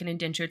slavery, like an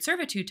indentured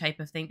servitude type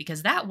of thing?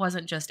 Because that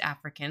wasn't just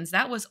Africans.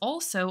 That was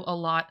also a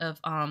lot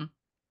of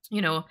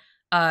you know,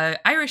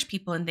 Irish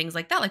people and things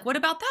like that. Like, what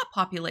about that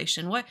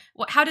population?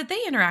 How did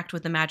they interact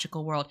with the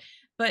magical world?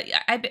 But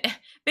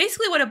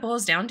basically what it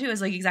boils down to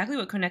is like exactly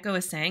what Koneko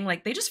is saying.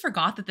 Like, they just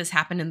forgot that this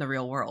happened in the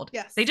real world.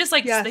 Yes. They just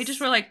they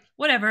just were like,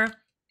 whatever.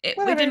 It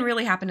didn't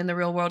really happen in the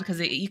real world because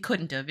you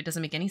couldn't have. It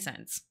doesn't make any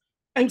sense.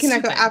 And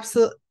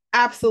Koneko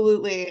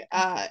absolutely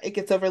it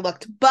gets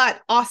overlooked.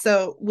 But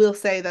also we'll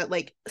say that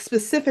like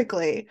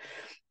specifically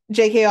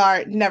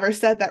JKR never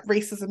said that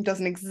racism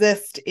doesn't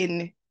exist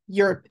in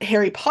Europe,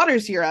 Harry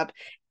Potter's Europe.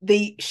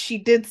 She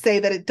did say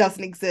that it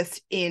doesn't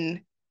exist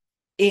in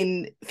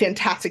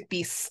Fantastic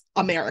Beasts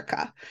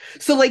America.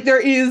 So like there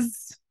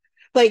is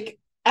like,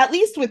 at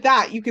least with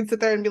that you can sit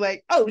there and be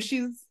like, oh,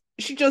 she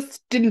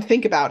just didn't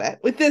think about it.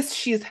 With this,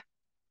 she's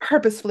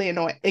purposefully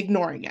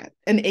ignoring it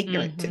and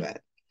ignorant to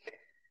it.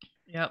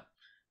 Yep.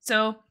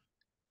 So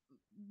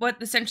what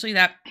essentially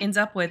that ends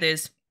up with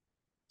is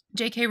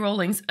J.K.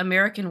 Rowling's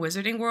American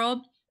Wizarding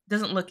World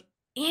doesn't look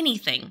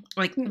anything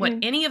like what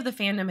any of the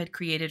fandom had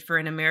created for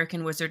an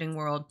American Wizarding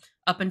World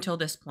up until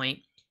this point.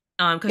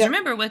 Because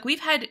remember, like, we've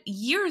had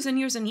years and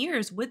years and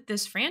years with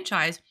this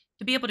franchise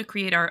to be able to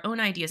create our own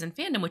ideas in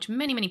fandom, which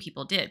many, many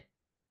people did.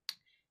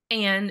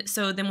 And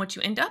so then what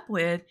you end up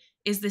with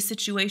is this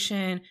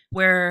situation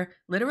where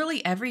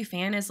literally every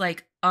fan is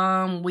like,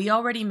 we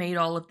already made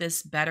all of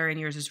this better and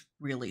yours is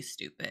really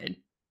stupid.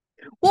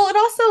 Well, it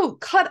also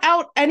cut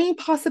out any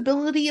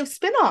possibility of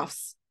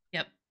spin-offs.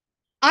 Yep.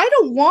 I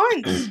don't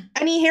want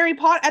any Harry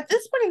Potter at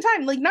this point in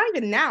time, like not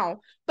even now,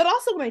 but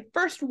also when I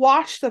first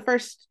watched the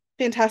first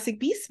Fantastic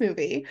Beasts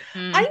movie,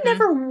 I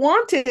never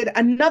wanted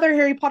another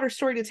Harry Potter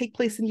story to take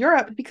place in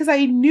Europe because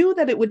I knew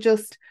that it would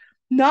just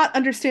not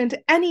understand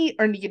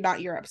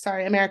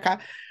America,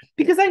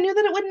 because I knew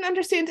that it wouldn't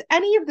understand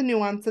any of the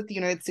nuance of the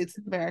United States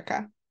of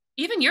America.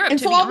 Even Europe, and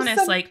to be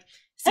honest, like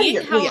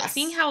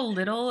seeing how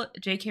little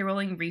J.K.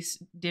 Rowling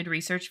did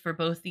research for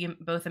both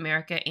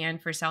America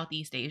and for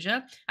Southeast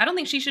Asia, I don't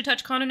think she should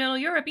touch continental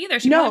Europe either.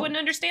 She probably wouldn't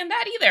understand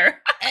that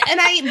either.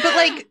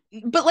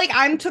 but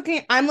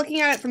I'm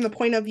looking at it from the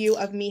point of view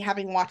of me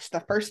having watched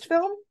the first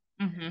film.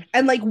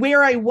 And like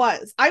where I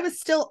was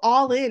still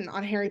all in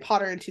on Harry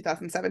Potter in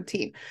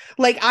 2017.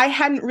 Like I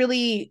hadn't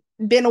really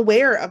been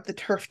aware of the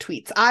TERF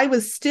tweets. I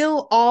was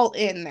still all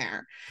in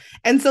there.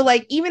 And so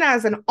like even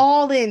as an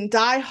all-in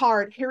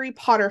diehard Harry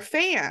Potter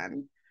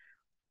fan,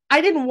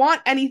 I didn't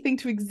want anything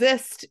to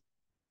exist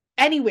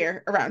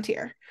anywhere around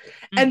here.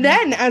 And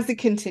then as it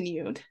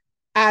continued,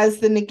 as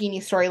the Nagini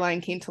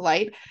storyline came to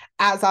light,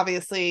 as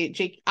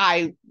obviously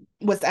I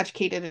was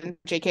educated and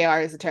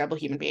JKR is a terrible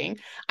human being,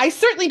 I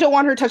certainly don't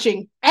want her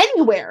touching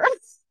anywhere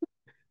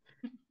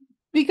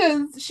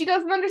because she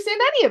doesn't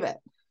understand any of it.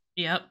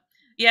 Yep.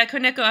 Yeah,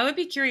 Koneko, I would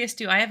be curious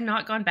too. I have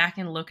not gone back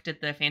and looked at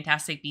the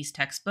Fantastic Beasts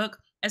textbook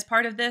as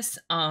part of this.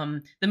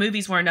 The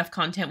movies were enough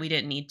content we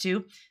didn't need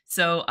to.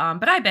 So,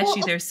 but I bet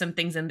you there's some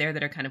things in there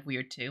that are kind of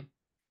weird too.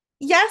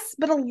 Yes,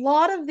 but a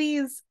lot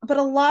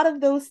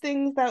of those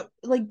things that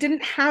like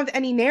didn't have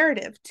any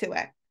narrative to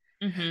it.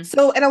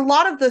 So, and a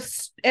lot of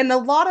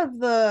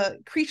the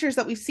creatures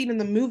that we've seen in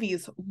the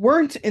movies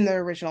weren't in the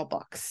original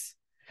books.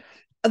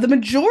 The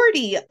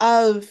majority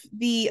of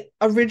the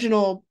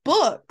original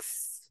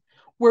books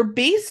were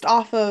based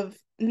off of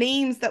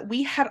names that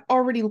we had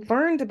already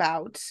learned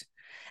about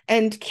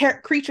and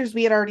creatures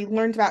we had already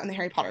learned about in the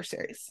Harry Potter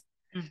series.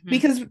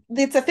 Because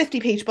it's a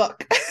 50-page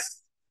book.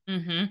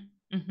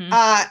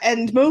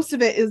 And most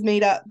of it is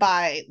made up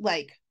by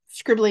like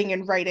scribbling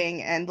and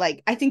writing, and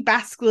like I think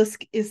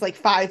Basilisk is like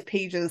 5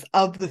 pages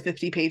of the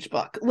 50-page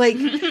book. Like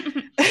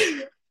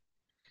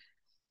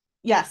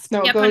yes,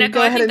 no, go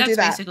ahead and do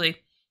that.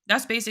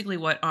 That's basically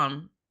what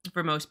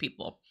for most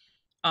people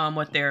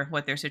what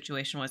their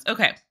situation was.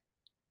 Okay.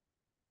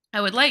 I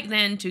would like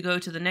then to go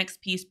to the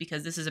next piece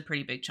because this is a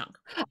pretty big chunk.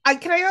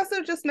 Can I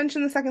also just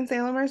mention the second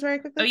Salemers very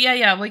quickly? Oh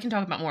yeah, we can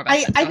talk about more about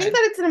that. I think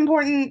that it's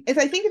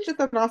I think it's just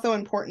an also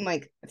important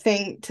like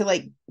thing to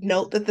like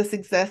note that this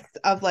exists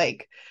of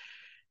like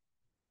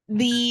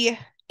the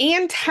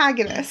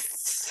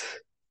antagonists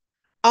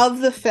of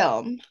the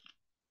film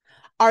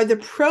are the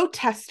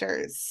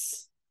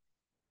protesters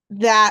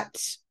that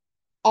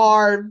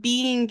are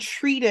being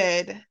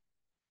treated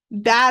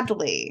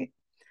badly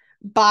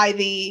by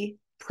the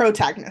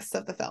protagonists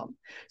of the film.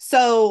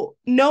 So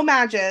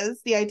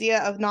no-mages, the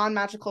idea of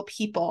non-magical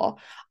people,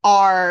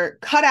 are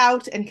cut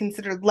out and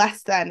considered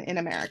less than in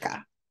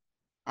America.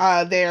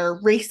 They're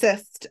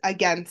racist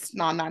against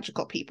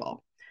non-magical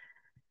people.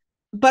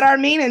 But our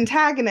main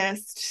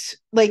antagonists,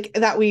 like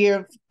that we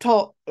have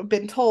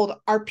been told,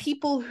 are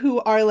people who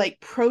are like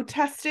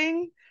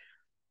protesting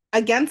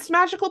against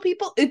magical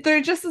people.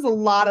 There just is a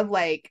lot of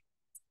like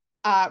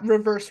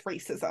reverse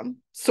racism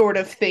sort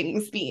of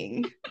things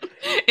being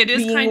it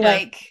is being kind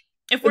like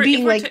of if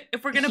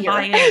we're gonna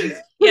buy in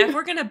if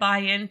we're gonna buy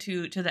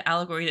into the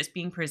allegory that's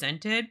being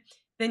presented,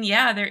 then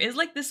yeah, there is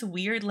like this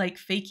weird like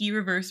fakey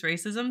reverse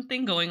racism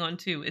thing going on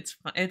too. It's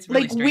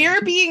really like strange.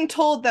 We're being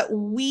told that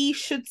we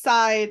should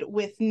side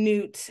with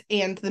Newt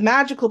and the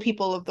magical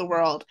people of the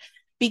world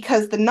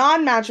because the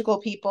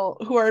non-magical people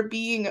who are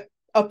being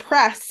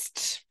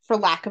oppressed, for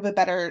lack of a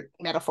better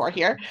metaphor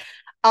here,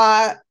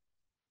 uh,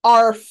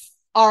 are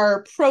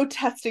are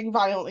protesting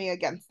violently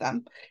against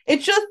them.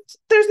 It's just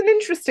there's an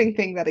interesting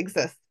thing that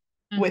exists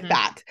with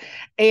that,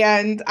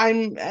 and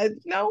I'm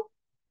no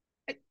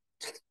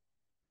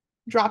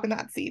dropping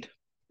that seed.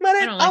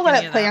 I'll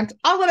let it plant.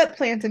 I'll let it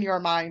plant in your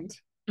mind,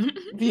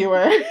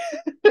 viewer.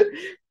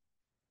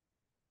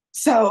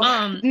 So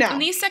no.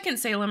 And these second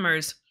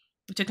Salemers,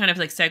 to kind of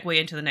like segue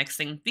into the next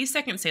thing, these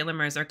second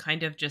Salemers are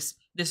kind of just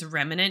this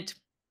remnant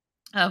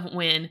of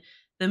when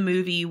the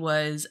movie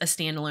was a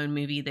standalone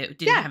movie that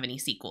didn't have any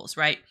sequels,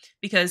 right?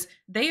 Because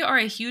they are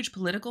a huge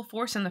political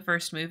force in the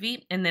first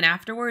movie, and then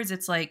afterwards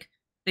it's like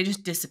they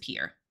just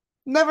disappear.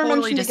 Never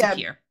totally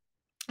disappear. Again.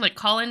 Like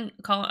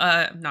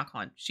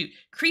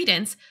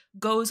Credence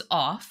goes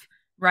off,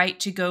 right,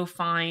 to go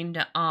find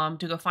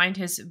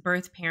his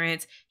birth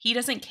parents. He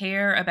doesn't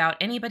care about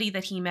anybody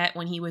that he met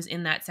when he was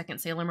in that second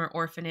Salemer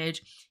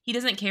orphanage. He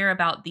doesn't care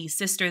about the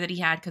sister that he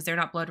had because they're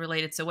not blood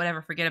related, so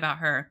whatever, forget about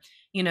her.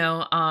 You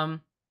know,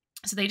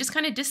 so they just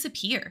kind of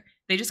disappear.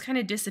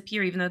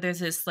 Even though there's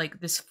this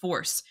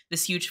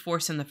huge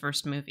force in the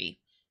first movie.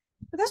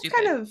 But that's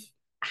kind of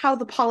how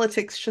the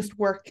politics just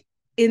work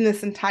in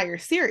this entire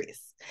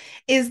series.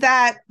 Is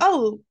that,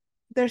 oh,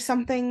 there's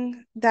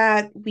something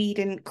that we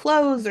didn't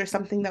close or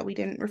something that we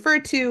didn't refer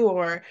to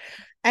or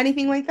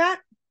anything like that.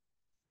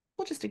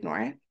 We'll just ignore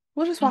it.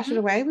 We'll just wash it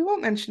away. We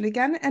won't mention it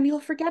again, and you'll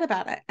forget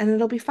about it, and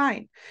it'll be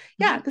fine.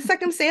 Yeah, the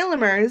second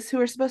Salemers, who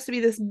are supposed to be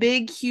this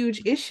big,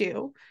 huge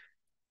issue,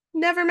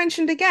 never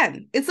mentioned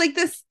again. It's like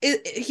this.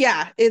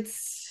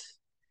 It's.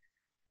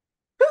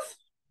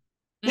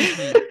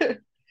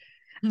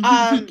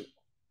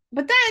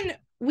 But then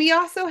we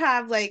also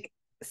have like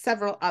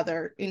several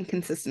other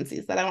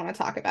inconsistencies that I want to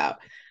talk about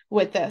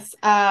with this.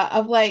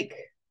 Well,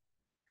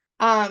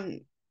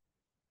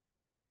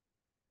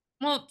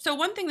 so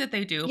one thing that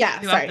they do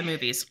throughout the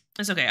movies,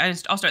 it's okay.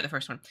 I'll start the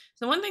first one.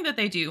 So one thing that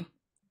they do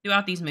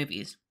throughout these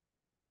movies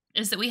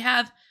is that we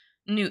have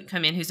Newt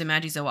come in, who's a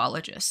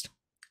magizoologist,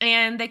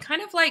 and they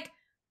kind of like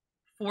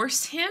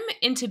force him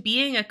into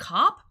being a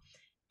cop,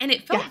 and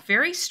it felt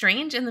very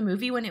strange in the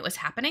movie when it was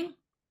happening.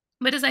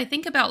 But as I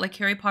think about like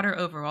Harry Potter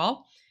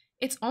overall,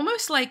 it's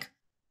almost like,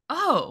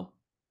 oh,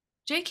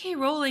 J.K.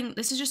 Rowling,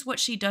 this is just what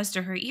she does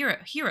to her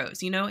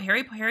heroes. You know,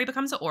 Harry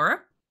becomes an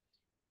Auror.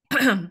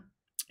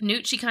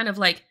 Newt, she kind of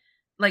like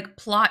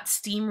plot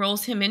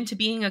steamrolls him into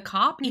being a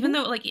cop, even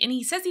though like, and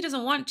he says he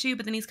doesn't want to,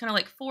 but then he's kind of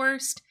like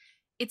forced.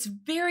 It's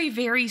very,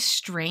 very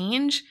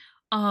strange.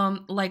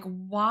 Like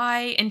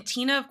why? And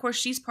Tina, of course,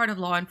 she's part of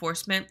law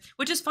enforcement,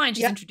 which is fine.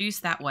 She's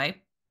introduced that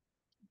way.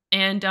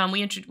 And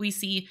we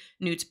see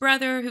Newt's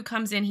brother who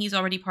comes in. He's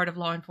already part of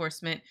law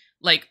enforcement.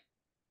 Like,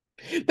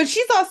 but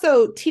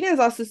Tina is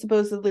also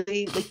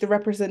supposedly like the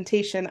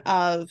representation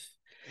of.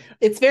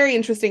 It's very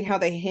interesting how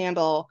they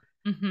handle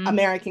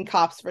American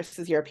cops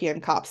versus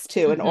European cops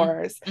too, and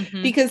Aurors,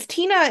 because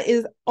Tina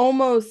is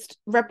almost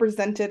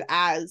represented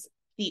as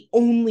the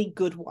only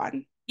good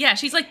one. Yeah,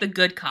 she's like the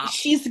good cop.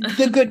 She's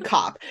the good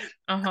cop.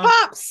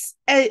 Cops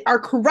are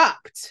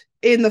corrupt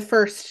in the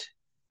first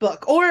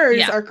book.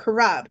 Aurors are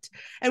corrupt,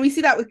 and we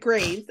see that with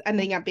Graves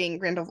ending up being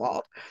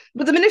Grindelwald.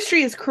 But the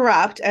Ministry is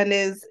corrupt and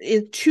is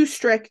too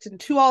strict and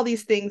too all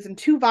these things and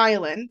too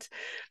violent.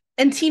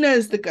 And Tina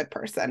is the good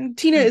person.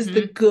 Tina is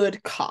the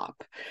good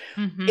cop.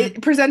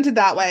 It presented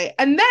that way.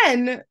 And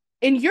then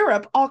in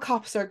Europe, all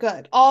cops are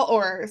good. All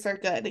Aurors are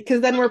good,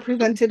 because then we're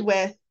presented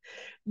with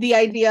the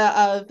idea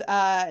of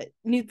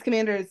Newt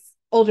Scamander's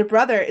older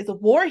brother is a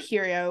war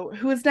hero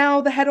who is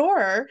now the head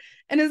Auror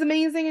and is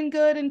amazing and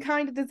good and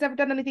kind and has never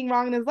done anything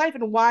wrong in his life.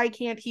 And why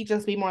can't he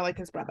just be more like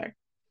his brother?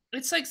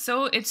 It's like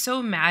it's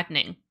so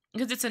maddening,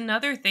 because it's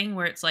another thing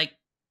where it's like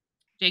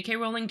J.K.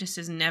 Rowling just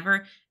has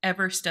never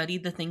ever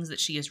studied the things that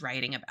she is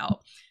writing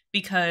about,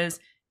 because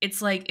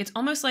it's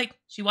almost like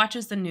she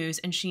watches the news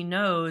and she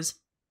knows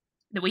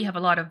that we have a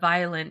lot of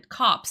violent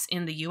cops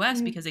in the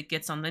US because it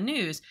gets on the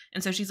news.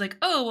 And so she's like,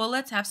 oh, well,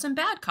 let's have some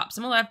bad cops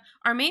and we'll have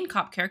our main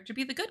cop character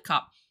be the good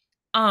cop.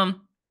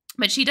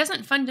 But she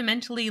doesn't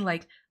fundamentally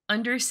like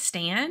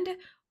understand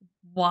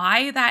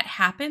why that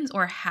happens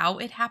or how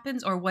it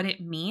happens or what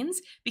it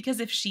means. Because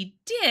if she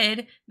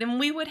did, then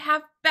we would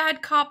have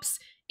bad cops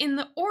in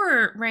the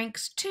Auror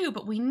ranks too,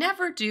 but we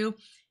never do.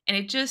 And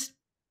it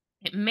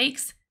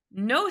makes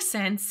no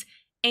sense.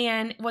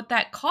 And what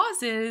that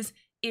causes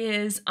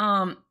is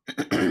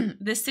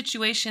this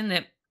situation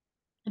that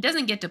it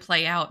doesn't get to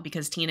play out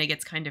because Tina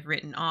gets kind of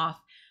written off,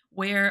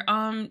 where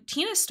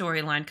Tina's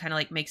storyline kind of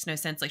like makes no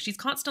sense. Like she's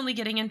constantly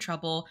getting in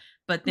trouble,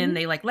 but then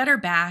they like let her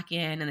back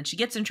in, and then she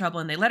gets in trouble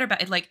and they let her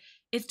back.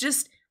 It's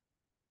just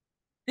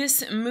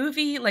this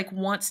movie like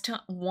wants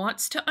to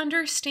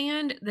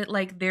understand that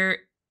like there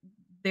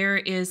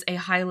is a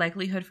high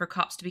likelihood for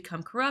cops to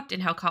become corrupt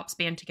and how cops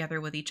band together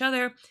with each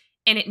other,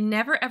 and it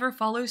never ever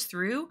follows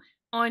through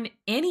on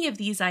any of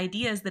these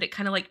ideas that it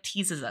kind of like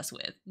teases us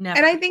with. Never.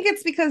 And I think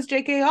it's because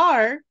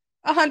JKR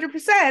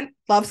 100%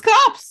 loves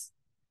cops.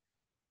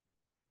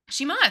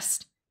 She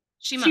must.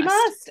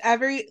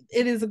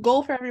 It is a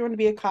goal for everyone to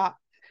be a cop.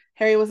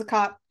 Harry was a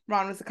cop.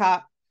 Ron was a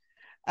cop.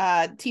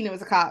 Tina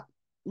was a cop.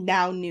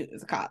 Now Newt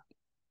is a cop.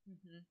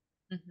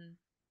 Mm-hmm. Mm-hmm.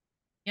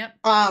 Yep.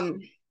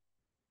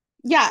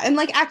 Yeah, and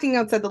like acting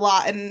outside the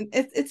law, and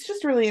it's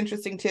just really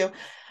interesting too.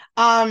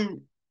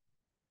 And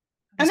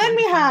then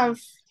we have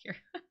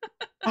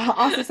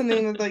also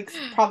something that's like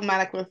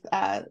problematic with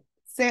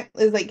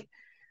is like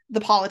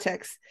the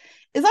politics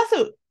is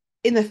also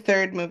in the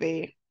third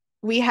movie.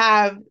 We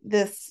have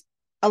this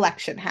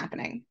election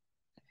happening.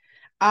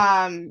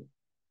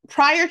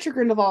 Prior to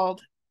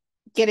Grindelwald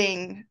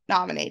getting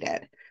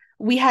nominated,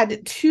 we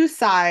had two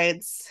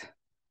sides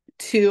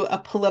to a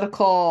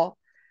political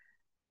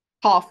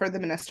call for the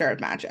Minister of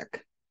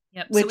Magic.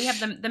 Yep. So we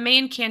have the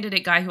main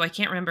candidate guy who I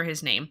can't remember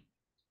his name.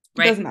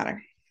 Right? Doesn't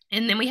matter.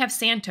 And then we have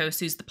Santos,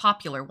 who's the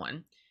popular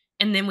one.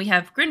 And then we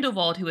have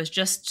Grindelwald, who has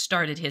just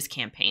started his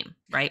campaign,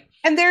 right?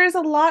 And there is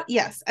a lot,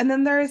 yes. And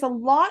then there is a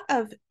lot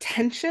of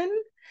tension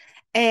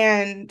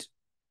and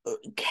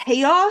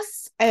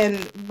chaos and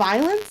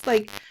violence.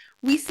 Like,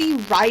 we see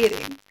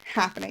rioting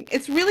happening.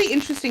 It's really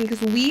interesting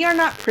because we are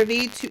not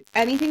privy to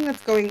anything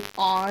that's going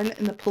on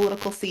in the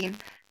political scene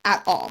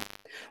at all.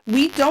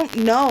 We don't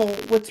know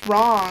what's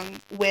wrong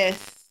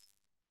with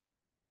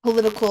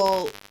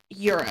political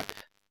Europe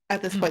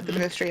at this point, the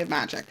Ministry of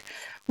Magic.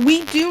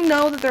 We do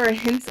know that there are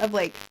hints of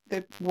like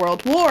the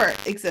World War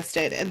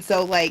existed, and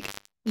so like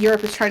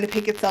Europe is trying to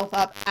pick itself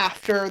up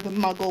after the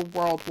Muggle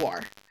World War.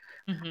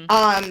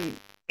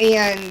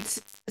 And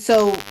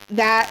so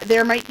that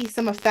there might be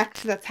some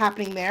effect that's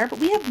happening there, but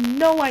we have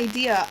no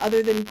idea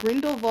other than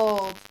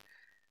Grindelwald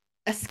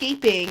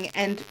escaping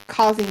and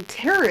causing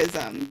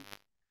terrorism.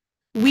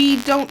 We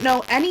don't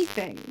know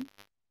anything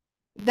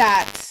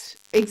that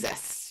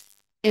exists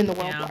in the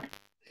World War.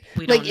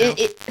 We don't know.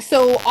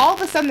 So all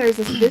of a sudden there's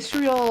this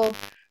visceral,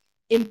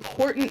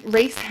 important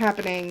race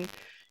happening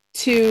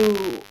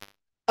to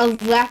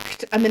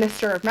elect a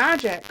Minister of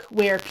Magic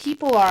where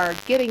people are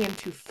getting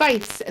into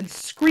fights and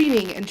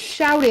screaming and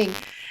shouting,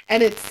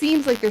 and it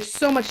seems like there's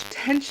so much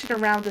tension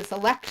around this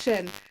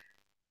election,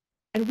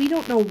 and we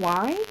don't know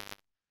why.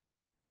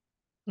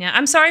 Yeah,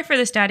 I'm sorry for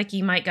the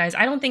staticky mic, guys.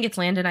 I don't think it's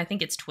Landon. I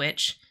think it's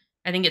Twitch.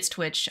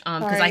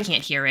 Because I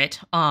can't hear it.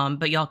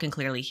 But y'all can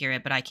clearly hear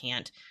it, but I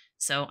can't.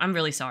 So I'm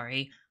really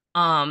sorry.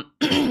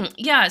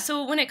 Yeah,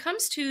 so when it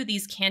comes to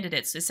these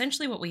candidates,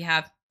 essentially what we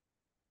have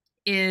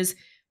is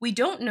we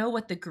don't know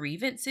what the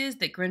grievance is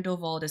that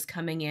Grindelwald is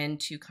coming in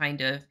to kind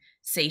of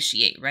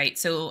satiate, right?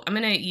 So I'm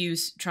going to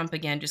use Trump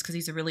again just because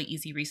he's a really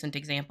easy recent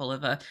example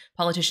of a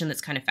politician that's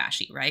kind of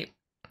fashy, right?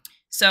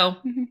 So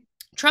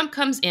Trump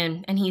comes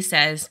in and he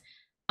says,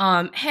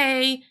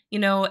 hey,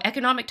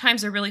 economic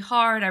times are really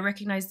hard. I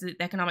recognize that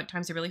economic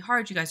times are really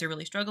hard. You guys are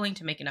really struggling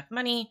to make enough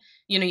money.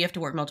 You have to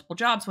work multiple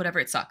jobs, whatever,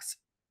 it sucks.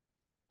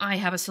 I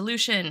have a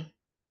solution.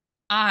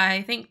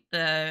 I think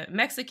the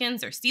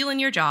Mexicans are stealing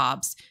your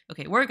jobs.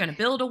 Okay, we're going to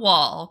build a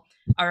wall.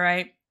 All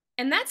right.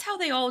 And that's how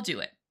they all do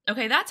it.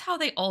 Okay, that's how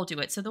they all do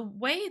it. So the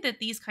way that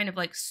these kind of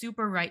like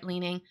super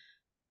right-leaning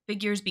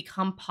figures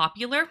become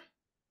popular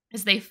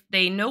is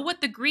they know what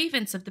the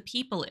grievance of the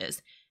people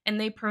is, and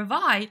they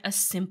provide a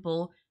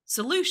simple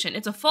solution.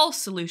 It's a false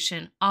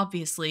solution.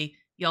 Obviously,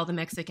 y'all, the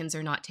Mexicans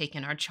are not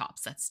taking our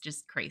chops. That's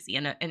just crazy.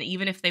 And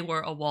even if they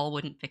were, a wall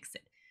wouldn't fix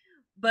it.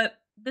 But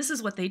this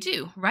is what they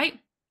do, right?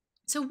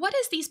 So what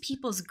is these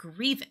people's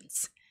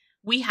grievance?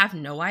 We have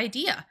no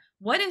idea.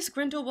 What is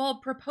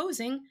Grindelwald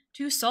proposing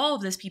to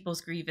solve this people's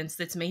grievance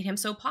that's made him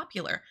so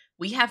popular?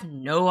 We have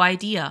no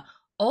idea.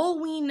 All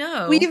we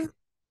know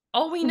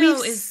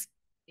is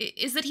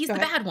that he's the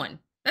bad one.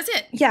 That's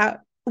it. Yeah.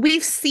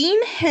 We've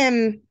seen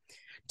him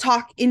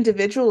talk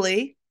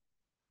individually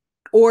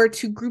or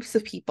to groups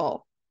of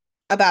people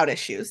about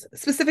issues,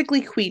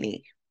 specifically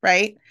Queenie,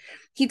 right?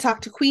 He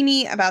talked to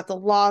Queenie about the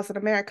laws in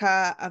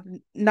America of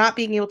not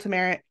being able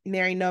to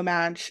marry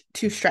no-maj,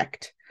 too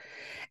strict.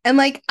 And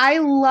like, I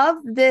love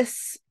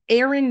this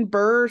Aaron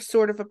Burr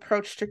sort of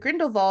approach to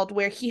Grindelwald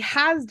where he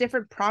has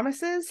different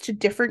promises to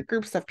different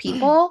groups of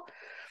people.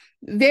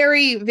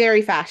 Very,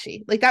 very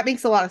fashy. Like, that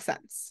makes a lot of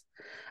sense.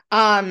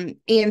 And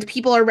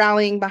people are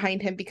rallying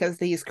behind him because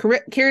he's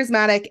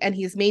charismatic and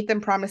he's made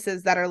them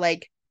promises that are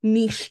like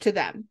niche to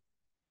them.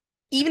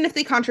 Even if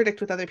they contradict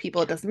with other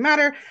people, it doesn't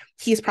matter.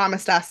 He's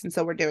promised us, and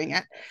so we're doing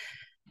it.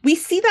 We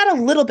see that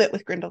a little bit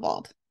with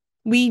Grindelwald.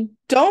 We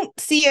don't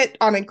see it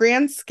on a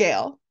grand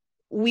scale.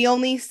 We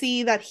only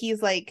see that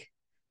he's like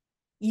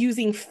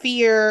using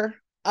fear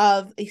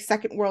of a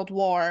second world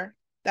war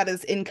that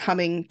is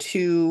incoming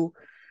to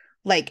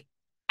like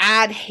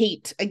add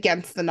hate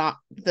against the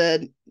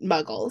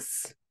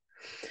Muggles.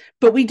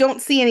 But we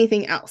don't see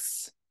anything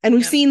else. And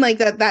we've seen like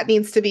that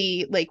needs to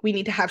be like, we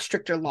need to have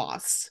stricter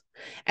laws.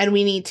 And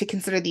we need to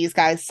consider these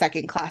guys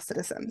second-class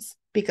citizens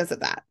because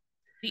of that.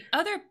 The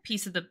other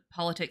piece of the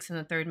politics in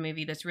the third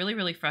movie that's really,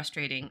 really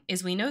frustrating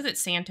is we know that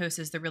Santos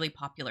is the really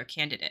popular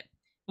candidate.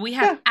 We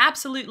have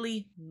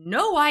absolutely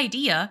no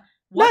idea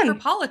what her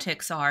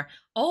politics are.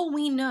 All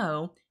we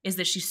know is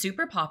that she's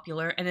super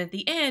popular, and at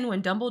the end,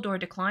 when Dumbledore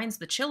declines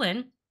the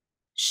Qilin,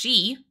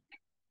 she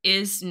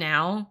is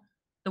now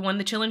the one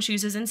the Qilin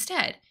chooses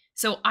instead.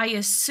 So I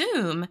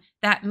assume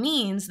that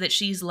means that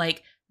she's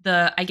like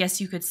the, I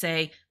guess you could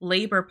say,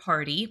 Labor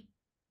Party,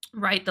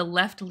 right? The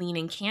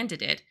left-leaning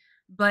candidate.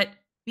 But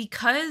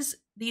because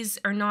these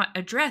are not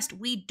addressed,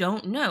 we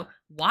don't know.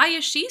 Why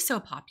is she so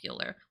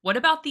popular? What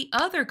about the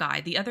other guy?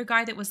 The other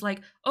guy that was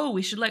like, oh,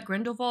 we should let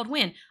Grindelwald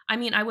win. I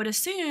mean, I would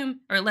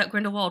assume, or let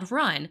Grindelwald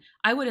run.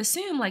 I would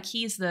assume like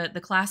he's the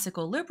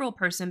classical liberal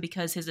person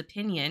because his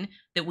opinion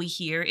that we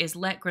hear is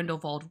let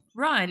Grindelwald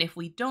run. If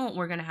we don't,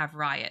 we're going to have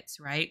riots,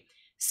 right?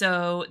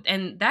 So,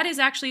 and that is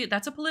actually,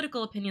 that's a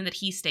political opinion that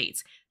he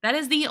states. That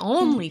is the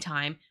only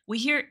time we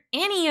hear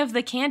any of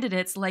the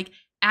candidates like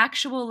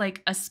actual,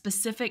 like a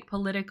specific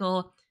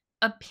political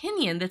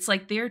opinion that's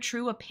like their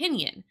true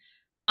opinion.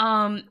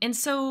 And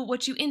so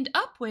what you end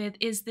up with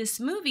is this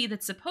movie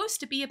that's supposed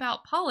to be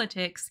about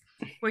politics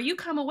where you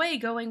come away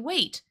going,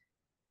 wait,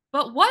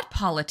 but what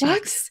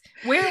politics?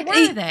 What?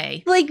 Where were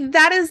they? Like,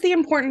 that is the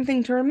important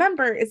thing to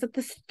remember, is that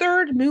this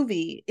third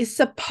movie is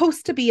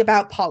supposed to be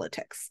about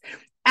politics.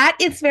 At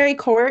its very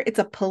core, it's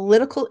a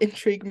political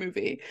intrigue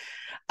movie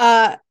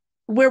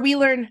where we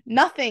learn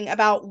nothing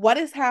about what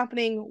is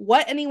happening,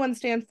 what anyone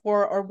stands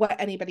for, or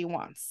what anybody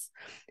wants,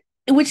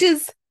 which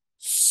is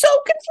so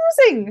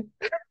confusing.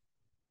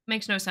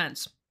 Makes no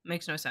sense.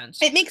 Makes no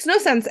sense. It makes no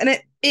sense, and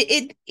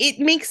it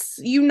makes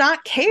you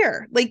not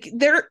care. Like,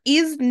 there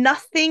is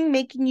nothing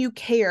making you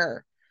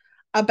care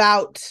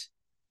about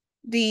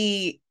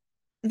the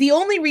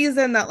only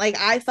reason that like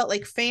I felt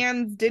like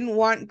fans didn't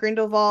want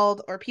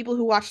Grindelwald, or people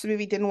who watched the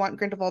movie didn't want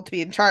Grindelwald to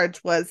be in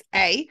charge, was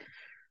A,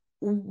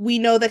 we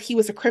know that he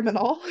was a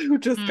criminal who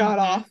just got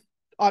off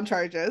on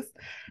charges,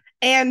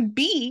 and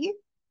B,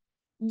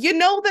 you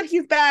know that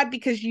he's bad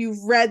because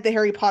you've read the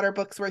Harry Potter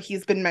books where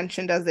he's been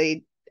mentioned as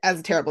a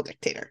terrible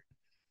dictator.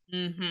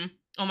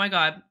 Oh my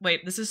god.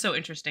 Wait, this is so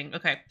interesting.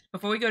 Okay,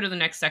 before we go to the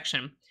next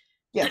section,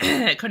 yes.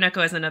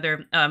 Koneko has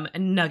another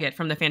nugget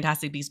from the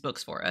Fantastic Beasts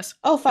books for us.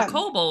 Oh, fun. The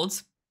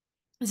kobolds,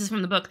 this is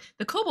from the book,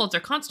 the kobolds are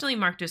constantly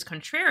marked as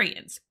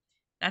contrarians.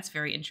 That's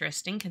very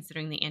interesting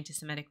considering the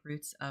anti-Semitic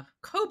roots of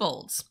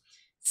kobolds.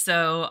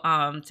 So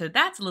so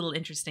that's a little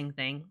interesting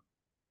thing.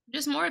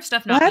 Just more of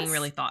stuff not being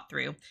really thought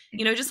through.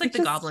 You know, just like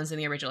the goblins in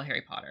the original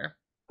Harry Potter.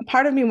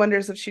 Part of me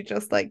wonders if she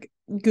just like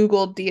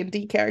Googled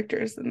D&D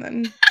characters and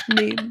then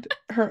made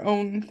her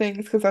own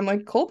things, because I'm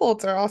like,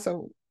 kobolds are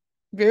also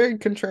very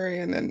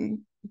contrarian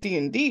in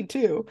D&D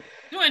too.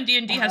 No, and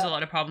D&D has a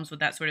lot of problems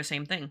with that sort of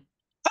same thing.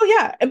 Oh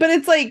yeah, but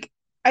it's like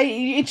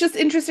it's just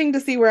interesting to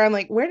see where I'm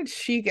like, where did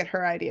she get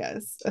her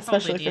ideas,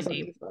 especially for some of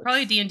these books?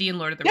 Probably D&D and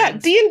Lord of the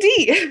Rings.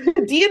 Yeah,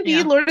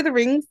 D&D, Lord of the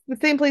Rings, the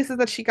same places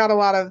that she got a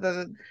lot of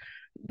the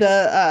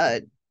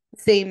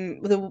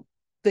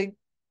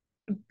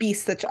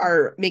beasts that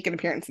are make an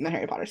appearance in the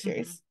Harry Potter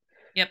series.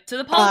 Yep. So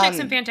the politics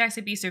in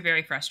Fantastic Beasts are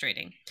very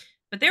frustrating.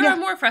 But there are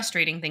more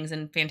frustrating things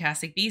in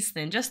Fantastic Beasts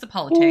than just the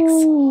politics.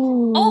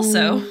 Ooh.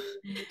 Also,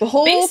 the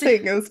whole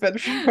thing has been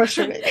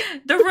frustrating.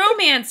 The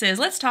romances.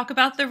 Let's talk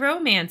about the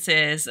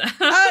romances.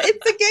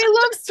 It's a gay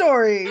love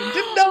story.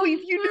 Didn't know if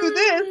you knew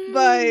this,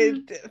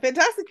 but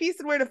Fantastic Beasts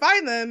and Where to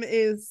Find Them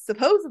is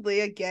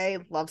supposedly a gay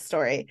love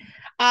story.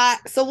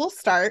 So we'll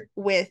start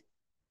with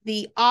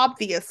the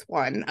obvious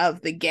one of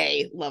the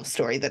gay love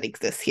story that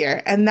exists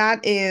here, and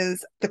that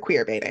is the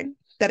queer baiting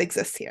that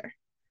exists here.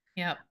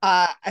 Yep.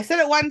 I said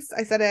it once,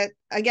 I said it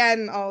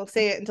again, I'll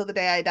say it until the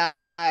day I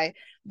die.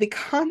 The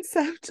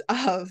concept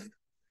of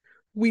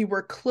we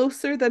were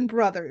closer than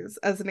brothers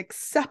as an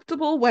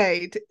acceptable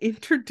way to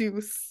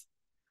introduce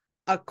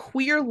a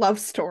queer love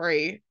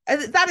story,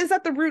 that is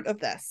at the root of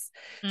this.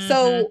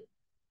 So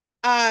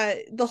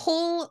the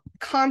whole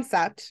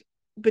concept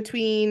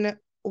between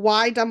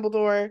why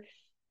Dumbledore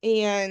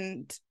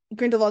and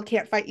Grindelwald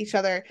can't fight each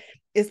other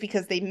is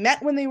because they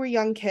met when they were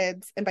young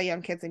kids, and by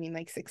young kids I mean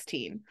like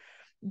 16.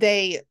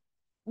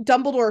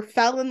 Dumbledore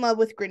fell in love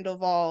with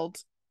Grindelwald.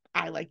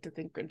 I like to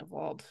think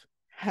Grindelwald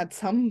had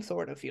some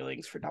sort of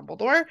feelings for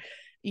Dumbledore,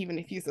 even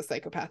if he's a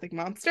psychopathic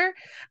monster.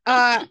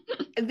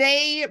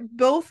 They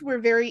both were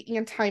very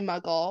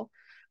anti-Muggle,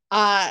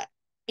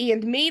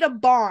 and made a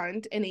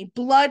bond and a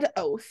blood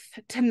oath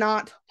to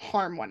not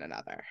harm one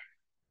another.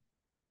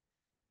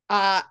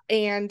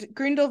 And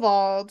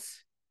Grindelwald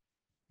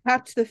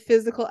kept the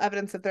physical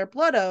evidence of their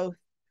blood oath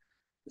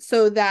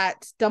so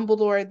that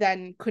Dumbledore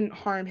then couldn't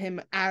harm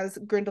him as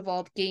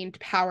Grindelwald gained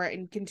power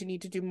and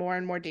continued to do more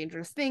and more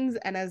dangerous things,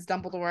 and as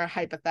Dumbledore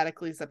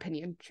hypothetically's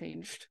opinion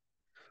changed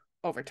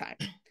over time.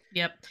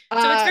 Yep.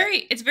 So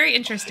it's very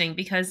interesting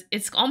because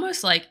it's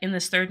almost like in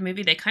this third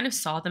movie they kind of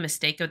saw the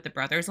mistake of the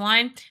brothers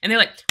line, and they're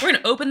like, we're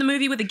gonna open the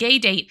movie with a gay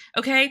date,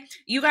 okay?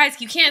 You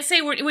guys, you can't say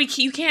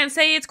you can't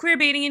say it's queer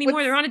baiting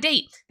anymore. They're on a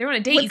date. They're on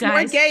a date, you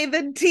guys. What's more gay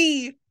than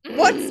tea?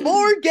 What's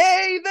more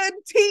gay than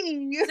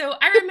tea? So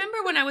I remember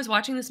when I was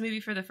watching this movie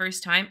for the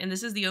first time, and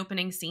this is the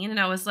opening scene, and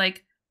I was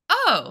like,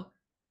 oh,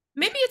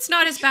 maybe it's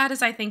not as bad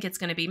as I think it's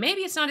gonna be.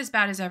 Maybe it's not as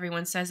bad as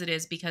everyone says it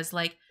is, because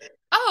like,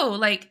 oh,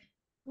 like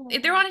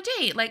they're on a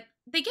date, like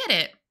they get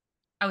it.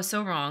 I was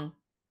so wrong.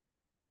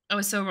 No,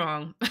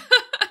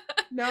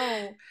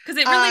 because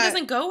it really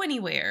doesn't go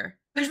anywhere.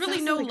 There's It's really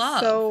also no like love.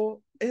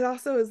 so it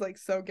also is like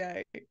so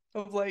gay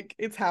of like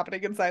it's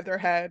happening inside their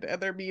head and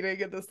they're meeting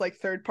in this like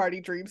third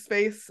party dream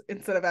space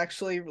instead of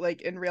actually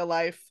like in real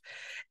life.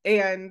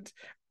 And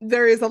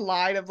there is a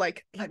line of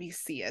like, let me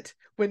see it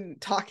when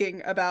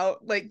talking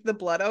about like the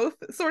blood oath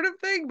sort of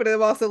thing, but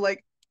I'm also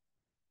like,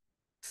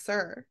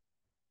 sir,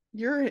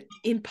 you're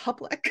in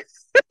public.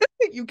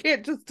 You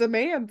can't just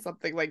demand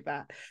something like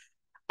that.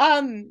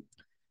 Um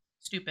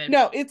Stupid.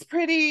 no, it's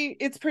pretty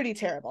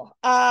terrible.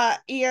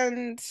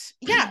 And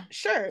yeah,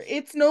 sure.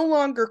 It's no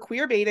longer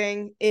queer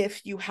baiting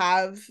if you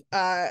have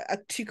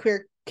two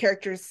queer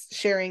characters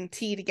sharing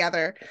tea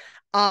together.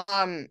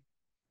 Um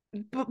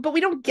but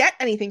we don't get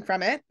anything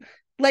from it.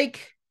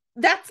 Like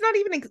that's not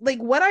even like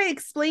what I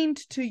explained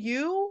to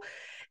you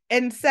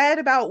and said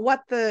about what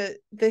the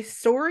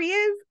story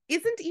is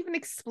isn't even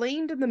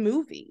explained in the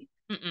movie.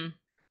 Mm-mm.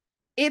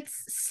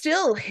 It's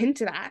still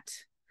hinted at.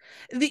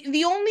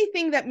 The only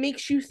thing that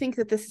makes you think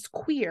that this is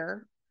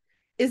queer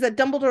is that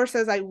Dumbledore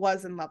says I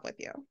was in love with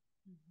you.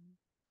 Mm-hmm.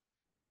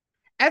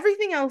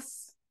 Everything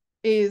else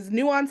is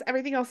nuance,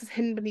 everything else is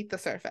hidden beneath the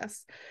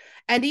surface.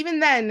 And even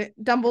then,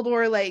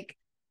 Dumbledore like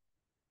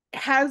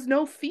has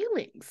no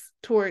feelings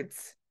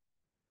towards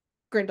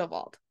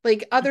Grindelwald.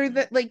 Like other Mm-hmm.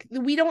 than like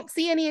we don't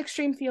see any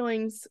extreme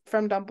feelings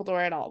from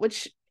Dumbledore at all,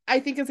 which I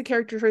think as a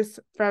character choice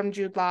from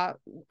Jude Law,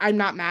 I'm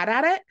not mad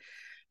at it.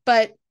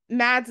 But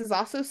Mads is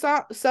also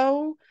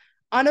so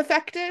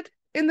unaffected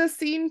in this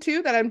scene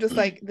too that I'm just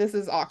like, this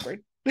is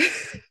awkward.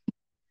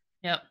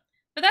 Yep.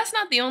 But that's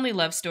not the only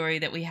love story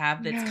that we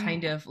have that's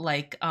kind No. of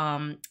like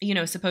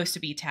supposed to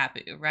be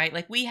taboo, right?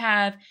 Like we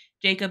have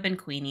Jacob and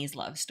Queenie's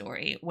love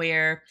story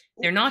where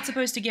they're not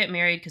supposed to get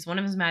married because one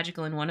of them's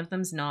magical and one of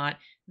them's not.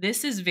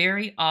 This is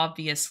very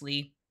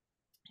obviously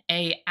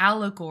a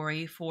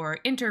allegory for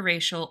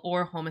interracial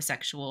or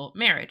homosexual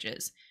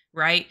marriages,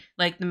 right?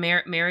 Like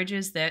the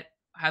marriages that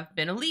have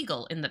been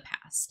illegal in the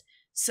past.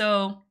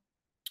 So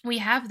we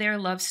have their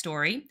love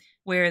story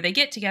where they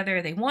get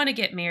together, they want to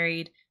get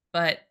married,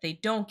 but they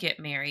don't get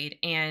married.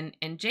 And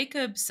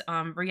Jacob's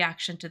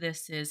reaction to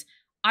this is,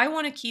 I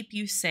want to keep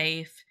you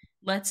safe.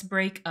 Let's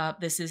break up.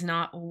 This is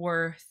not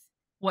worth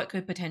what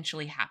could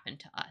potentially happen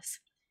to us.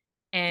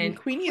 And And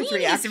Queenie's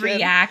Queenie's reaction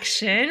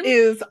reaction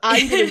is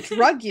I'm going to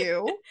drug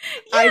you.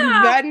 I'm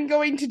yeah. then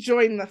going to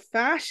join the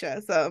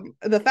fascism,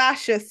 the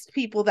fascist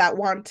people that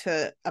want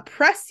to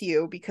oppress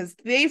you because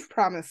they've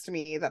promised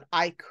me that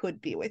I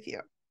could be with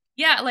you.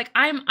 Yeah, like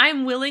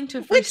I'm willing to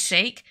Which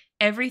forsake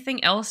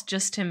everything else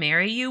just to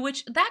marry you,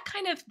 which that's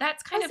kind of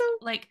also,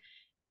 like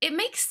it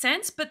makes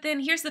sense, but then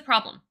here's the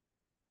problem.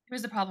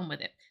 Here's the problem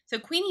with it. So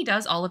Queenie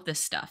does all of this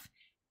stuff,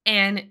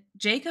 and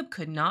Jacob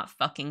could not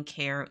fucking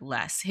care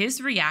less. His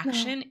no.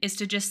 reaction is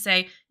to just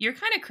say, "You're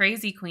kind of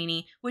crazy,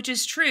 Queenie," which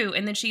is true,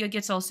 and then she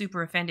gets all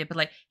super offended, but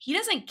like he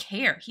doesn't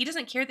care. He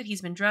doesn't care that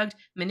he's been drugged,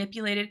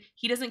 manipulated.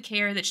 He doesn't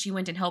care that she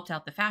went and helped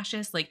out the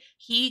fascists. Like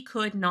he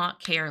could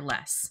not care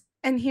less.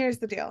 And here's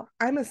the deal.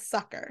 I'm a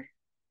sucker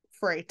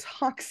for a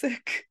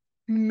toxic,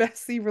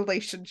 messy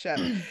relationship.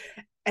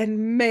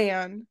 And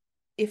man,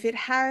 if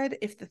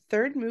the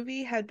third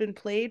movie had been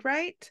played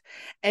right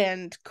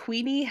and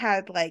Queenie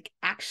had like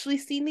actually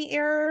seen the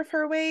error of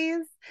her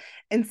ways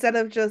instead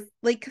of just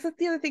like, because that's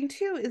the other thing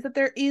too, is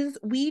that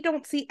we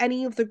don't see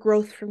any of the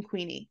growth from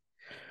Queenie.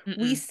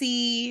 We Mm-mm.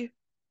 see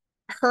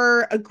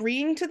her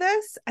agreeing to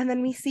this and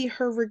then we see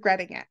her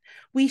regretting it.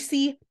 We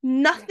see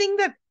nothing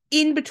that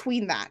in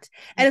between that.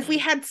 And if we Mm-mm.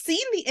 had seen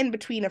the in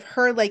between of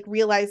her like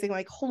realizing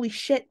like holy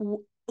shit,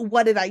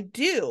 what did I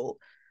do,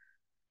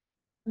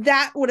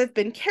 that would have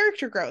been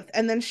character growth.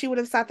 And then she would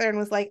have sat there and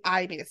was like,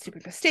 I made a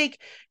stupid mistake.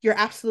 You're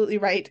absolutely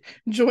right.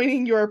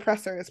 Joining your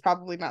oppressor is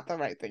probably not the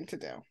right thing to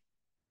do.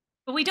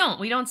 But we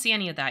don't see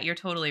any of that. You're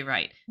totally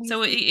right. We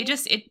So it, see it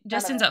just it none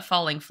just of ends it. up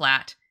falling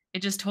flat.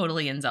 It just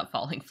totally ends up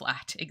falling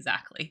flat.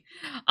 Exactly.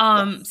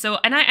 Yes. So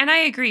and I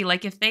agree.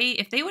 Like if they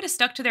would have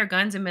stuck to their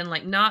guns and been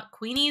like, not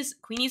Queenie's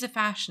a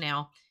fash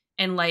now,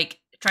 and like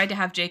tried to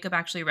have Jacob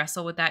actually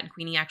wrestle with that and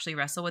Queenie actually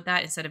wrestle with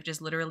that instead of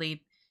just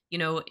literally,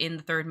 in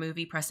the third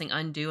movie pressing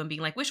undo and being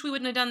like, wish we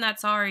wouldn't have done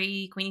that.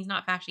 Sorry, Queenie's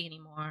not fashy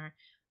anymore.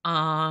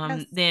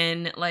 Yes.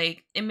 Then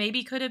like it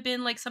maybe could have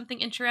been like something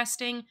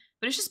interesting,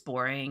 but it's just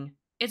boring.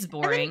 It's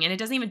And then boring and it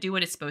doesn't even do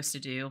what it's supposed to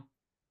do.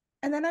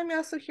 I'm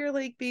also here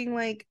like being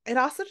like, it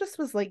also just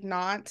was like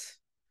not,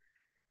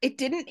 it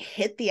didn't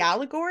hit the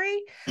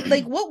allegory.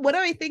 Like what do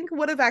I think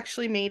would have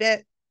actually made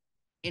it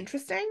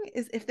interesting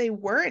is if they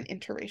were an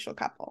interracial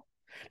couple.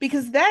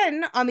 Because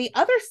then on the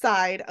other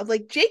side of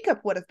like Jacob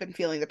would have been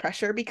feeling the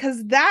pressure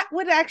because that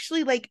would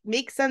actually like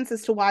make sense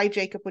as to why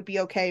Jacob would be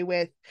okay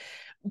with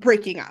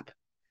breaking up.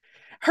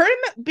 Her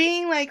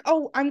being like,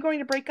 oh, I'm going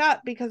to break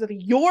up because of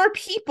your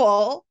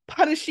people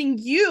punishing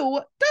you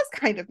does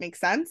kind of make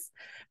sense.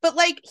 But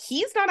like,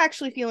 he's not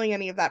actually feeling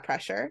any of that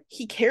pressure.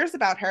 He cares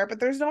about her, but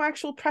there's no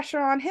actual pressure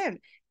on him.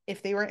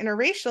 If they were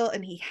interracial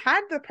and he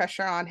had the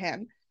pressure on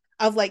him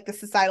of like the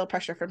societal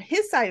pressure from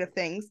his side of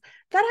things,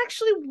 that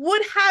actually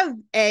would have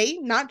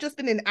not just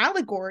been an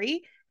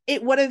allegory,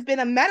 it would have been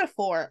a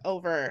metaphor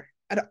over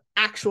an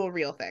actual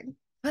real thing.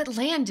 But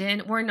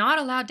Landon, we're not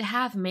allowed to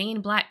have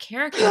main black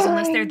characters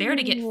unless they're there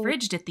to get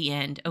fridged at the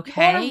end,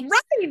 okay? You're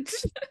right.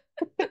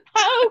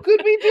 How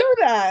could we do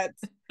that?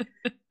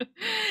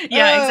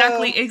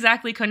 Yeah,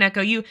 exactly,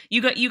 Koneko.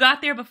 You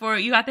got there before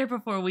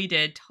we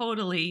did.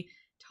 Totally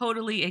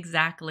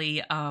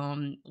exactly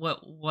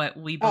what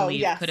we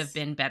believe could have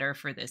been better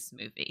for this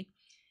movie.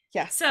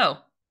 Yes. So,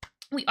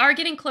 we are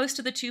getting close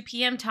to the 2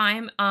 p.m.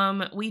 time.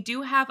 We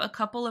do have a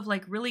couple of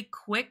like really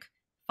quick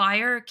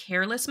fire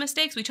careless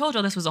mistakes. We told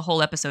you this was a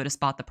whole episode to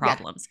spot the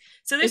problems. Yeah,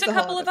 so there's a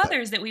couple of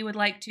others that we would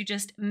like to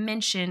just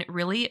mention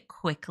really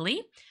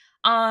quickly.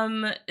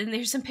 And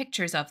there's some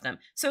pictures of them.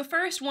 So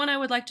first one I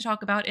would like to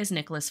talk about is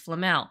Nicholas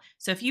Flamel.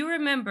 So if you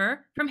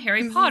remember from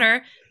Harry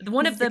Potter,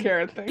 one of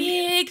the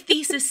big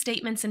thesis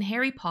statements in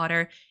Harry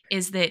Potter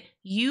is that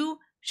you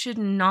should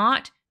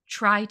not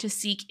try to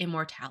seek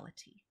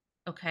immortality.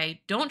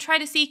 Okay, don't try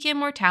to seek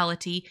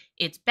immortality.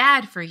 It's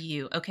bad for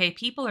you. Okay,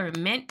 people are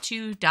meant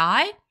to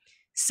die,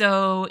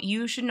 so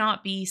you should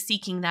not be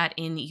seeking that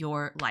in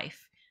your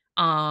life.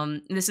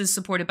 This is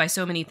supported by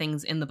so many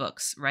things in the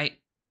books, right?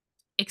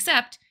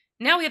 Except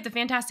now we have the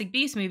Fantastic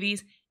Beasts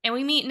movies, and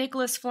we meet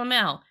Nicholas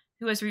Flamel,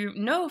 who, as we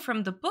know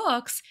from the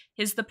books,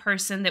 is the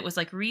person that was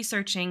like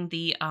researching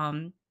the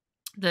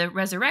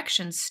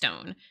resurrection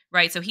stone,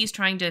 right? So he's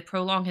trying to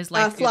prolong his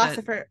life.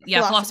 Philosopher's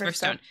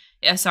Stone.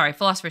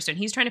 Philosopher's Stone.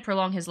 He's trying to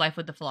prolong his life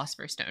with the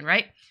Philosopher's Stone,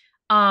 right?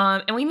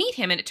 And we meet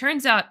him, and it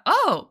turns out,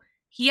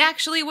 he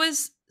actually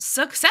was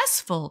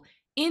successful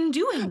in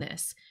doing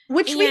this,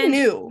 which we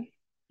knew.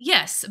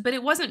 Yes, but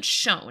it wasn't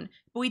shown.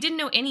 But we didn't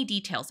know any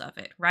details of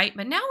it, right?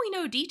 But now we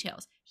know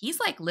details. He's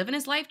like living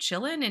his life,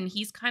 chilling, and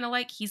he's kind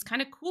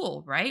of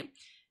cool, right?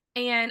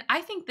 And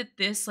I think that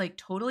this like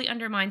totally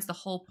undermines the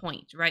whole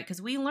point, right?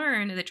 Because we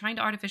learn that trying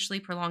to artificially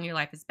prolong your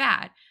life is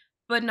bad,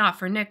 but not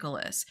for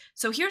Nicholas.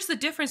 So here's the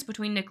difference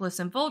between Nicholas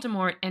and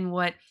Voldemort, and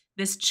what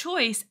this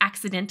choice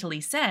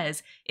accidentally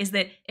says is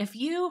that if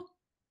you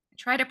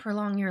try to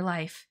prolong your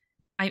life,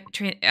 prolong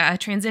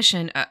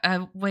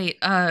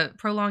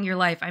your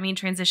life.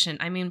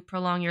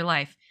 Prolong your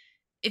life.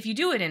 If you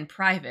do it in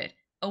private,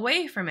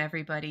 away from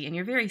everybody, and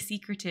you're very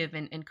secretive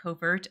and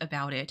covert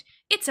about it,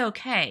 it's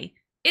okay.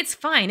 It's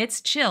fine. It's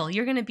chill.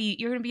 You're gonna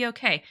be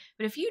okay.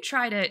 But if you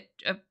try to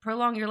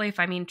prolong your life,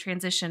 prolong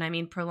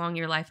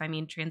your life,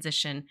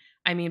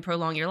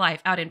 prolong your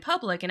life out in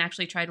public, and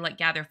actually try to like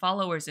gather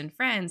followers and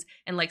friends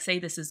and like say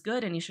this is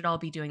good and you should all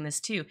be doing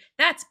this too,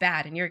 that's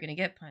bad and you're gonna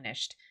get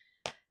punished.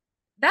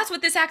 That's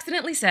what this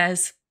accidentally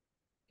says.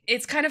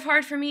 It's kind of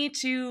hard for me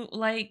to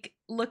like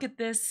look at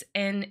this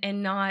and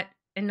not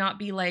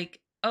be like,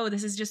 oh,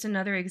 this is just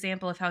another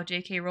example of how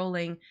J.K.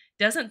 Rowling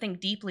doesn't think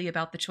deeply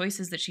about the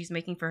choices that she's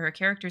making for her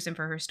characters and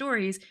for her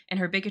stories, and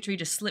her bigotry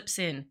just slips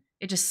in.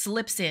 It just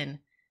slips in,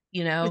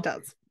 you know? It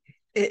does.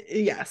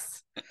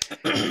 Yes.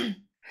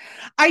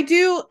 I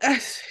do,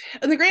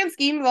 in the grand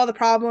scheme of all the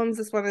problems,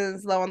 this one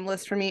is low on the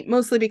list for me,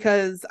 mostly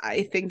because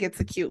I think it's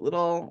a cute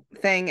little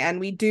thing, and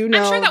we do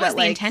know I'm sure that was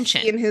the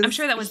intention. I'm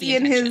sure that was the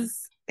intention.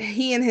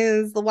 He and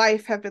his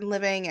wife have been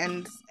living,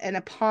 and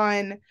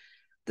upon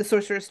the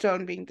Sorcerer's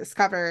Stone being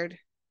discovered,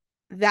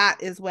 that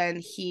is when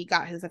he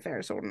got his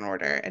affairs in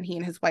order, and he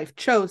and his wife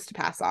chose to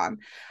pass on.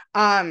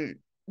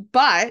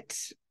 But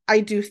I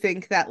do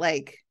think that,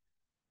 like,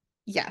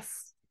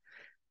 yes,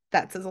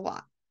 that says a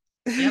lot.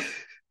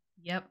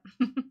 Yep.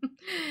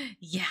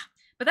 Yeah.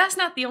 But that's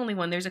not the only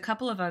one. There's a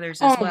couple of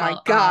others as well. Oh my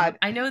God.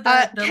 I know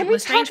the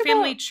Lestrange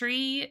family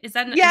tree. Is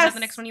that the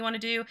next one you want to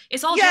do?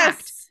 It's all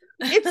jacked.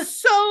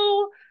 It's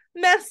so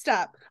messed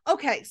up.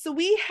 Okay, so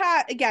we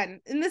had, again,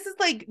 and this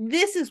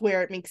is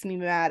where it makes me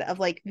mad, of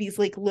like these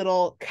like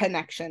little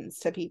connections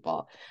to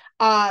people.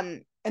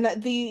 And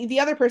the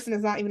other person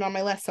is not even on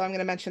my list, so I'm going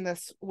to mention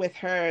this with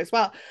her as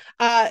well.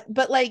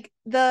 But like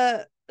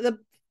the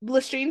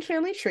Lestrange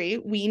family tree,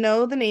 we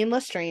know the name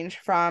Lestrange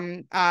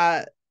from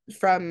oh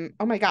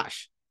my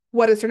gosh,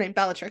 what is her name?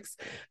 Bellatrix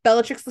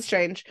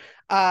Lestrange,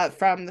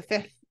 from the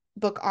 5th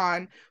book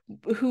on,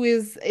 who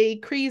is a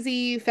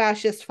crazy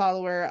fascist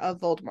follower of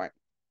Voldemort.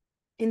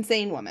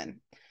 Insane woman.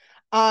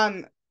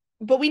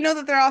 But we know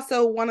that they're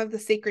also one of the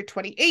Sacred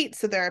 28,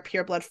 so they're a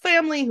pureblood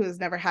family who has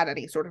never had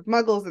any sort of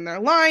muggles in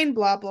their line,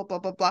 blah, blah, blah,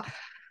 blah, blah.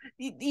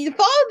 You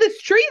follow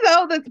this tree,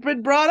 though, that's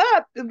been brought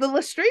up. The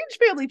Lestrange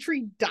family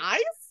tree dies.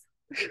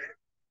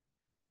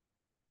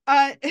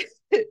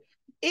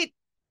 It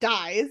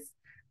dies.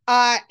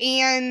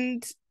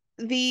 And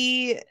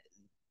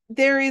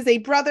there is a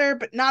brother,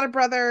 but not a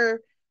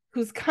brother,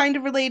 who's kind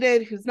of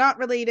related, who's not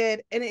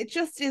related, and it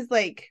just is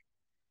like,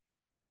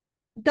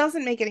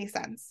 doesn't make any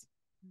sense.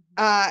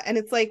 And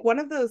it's like one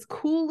of those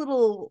cool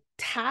little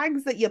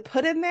tags that you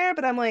put in there,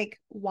 but I'm like,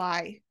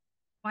 why'd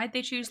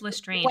they choose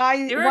Lestrange?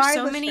 There are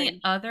so many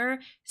other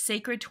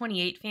Sacred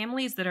 28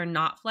 families that are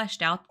not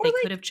fleshed out. They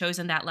could have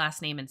chosen that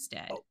last name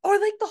instead. Or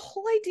like the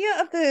whole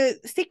idea of the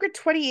Sacred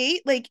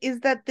 28, like, is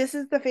that this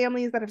is the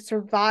families that have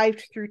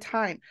survived through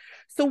time.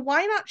 So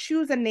why not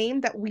choose a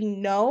name that we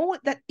know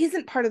that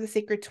isn't part of the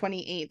Sacred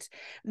 28,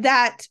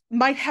 that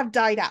might have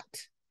died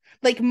out,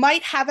 like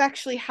might have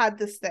actually had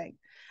this thing.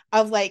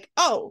 of like,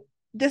 oh,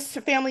 this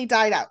family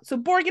died out. So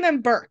Borgin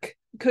and Burke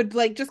could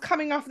like just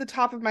coming off the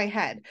top of my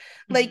head.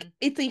 Like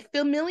it's a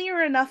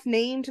familiar enough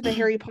name to the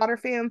Harry Potter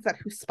fans that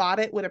who spot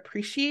it would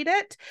appreciate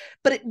it,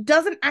 but it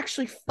doesn't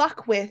actually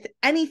fuck with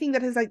anything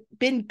that has like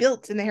been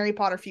built in the Harry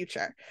Potter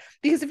future.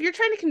 Because if you're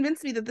trying to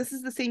convince me that this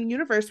is the same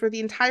universe where the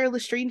entire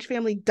Lestrange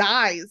family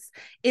dies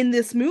in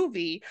this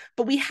movie,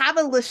 but we have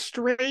a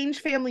Lestrange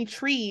family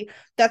tree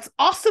that's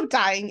also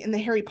dying in the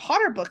Harry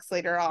Potter books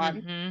later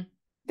on,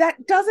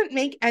 that doesn't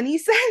make any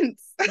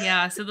sense.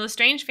 Yeah, so the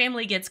Lestrange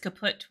family gets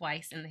kaput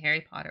twice in the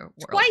Harry Potter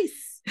world.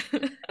 Twice.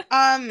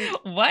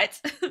 What?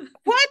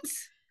 What?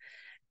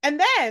 And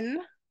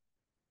then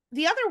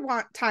the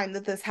other time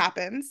that this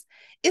happens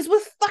is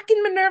with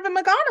fucking Minerva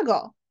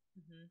McGonagall.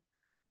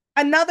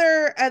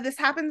 Another, this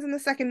happens in the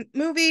second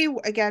movie.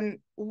 Again,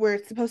 where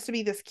it's supposed to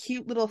be this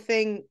cute little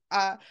thing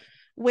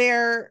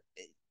where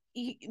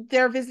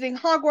they're visiting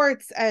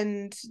Hogwarts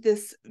and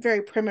this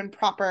very prim and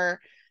proper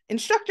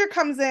instructor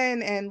comes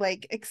in and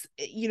like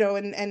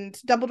and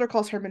Dumbledore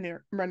calls her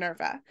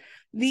Minerva.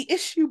 The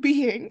issue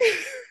being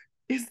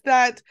is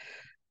that,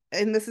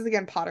 and this is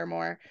again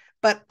Pottermore,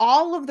 but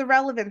all of the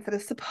relevance that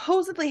is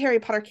supposedly Harry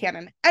Potter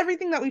canon,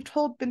 everything that we've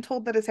been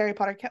told that is Harry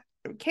Potter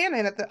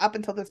canon up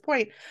until this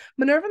point,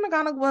 Minerva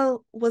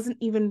McGonagall wasn't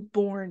even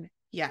born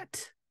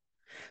yet.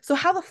 So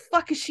how the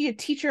fuck is she a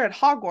teacher at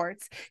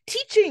Hogwarts?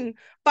 Teaching,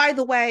 by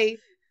the way,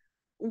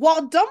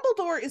 while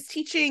Dumbledore is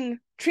teaching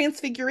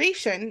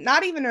Transfiguration,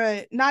 not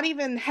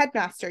even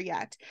headmaster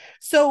yet.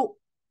 So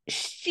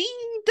she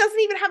doesn't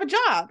even have a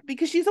job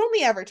because she's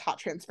only ever taught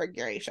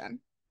Transfiguration.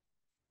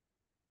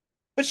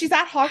 But she's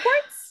at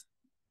Hogwarts?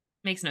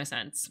 Makes no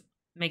sense.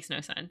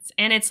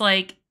 And it's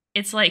like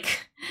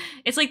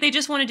they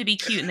just wanted to be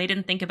cute and they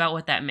didn't think about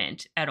what that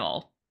meant at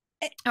all.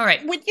 All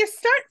right. When you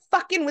start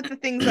fucking with the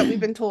things that we've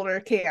been told are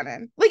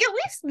canon, like at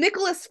least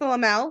Nicholas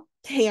Flamel,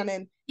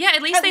 canon. Yeah,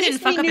 at least they didn't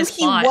fuck up his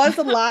plot. He was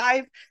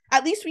alive.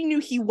 At least we knew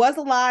he was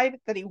alive,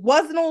 that he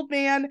was an old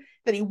man,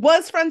 that he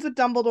was friends with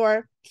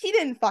Dumbledore. He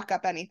didn't fuck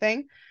up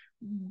anything.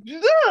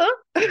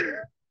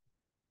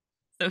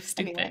 So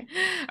stupid. Anyway.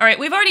 All right,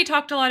 we've already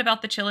talked a lot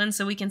about the Chillins,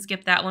 so we can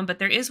skip that one, but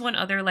there is one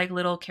other like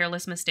little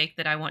careless mistake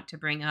that I want to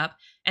bring up,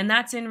 and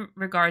that's in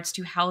regards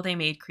to how they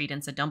made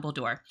Credence a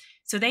Dumbledore.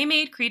 So they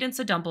made Credence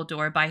a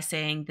Dumbledore by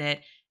saying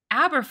that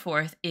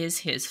Aberforth is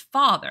his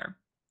father.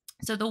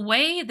 So the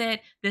way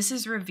that this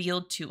is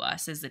revealed to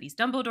us is that he's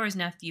Dumbledore's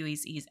nephew,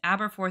 he's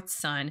Aberforth's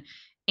son,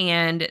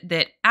 and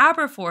that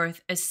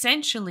Aberforth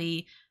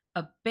essentially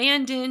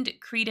abandoned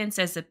Credence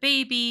as a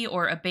baby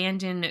or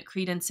abandoned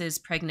Credence's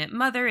pregnant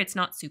mother. It's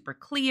not super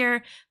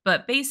clear,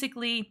 but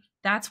basically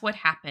that's what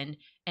happened.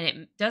 And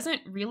it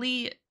doesn't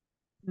really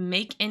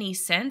make any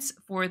sense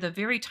for the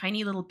very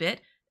tiny little bit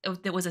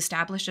that was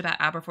established about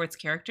Aberforth's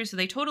character. So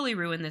they totally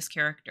ruined this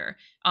character.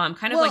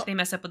 Kind of like they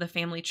mess up with a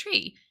family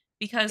tree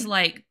because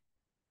like,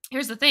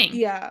 here's the thing.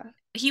 Yeah.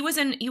 He was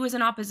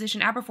in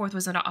opposition. Aberforth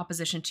was in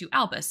opposition to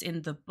Albus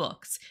in the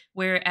books,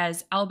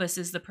 whereas Albus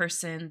is the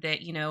person that,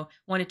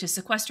 wanted to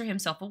sequester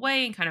himself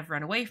away and kind of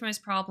run away from his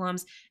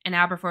problems. And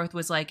Aberforth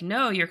was like,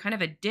 no, you're kind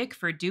of a dick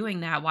for doing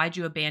that. Why'd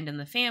you abandon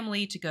the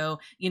family to go,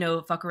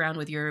 fuck around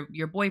with your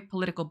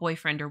political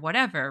boyfriend or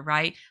whatever,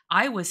 right?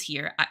 I was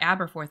here,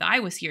 Aberforth, I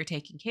was here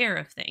taking care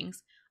of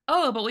things.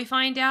 Oh, but we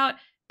find out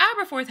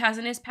Aberforth has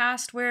in his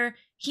past where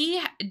he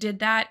did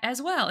that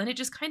as well. And it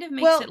just kind of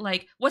makes it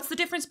like, what's the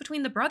difference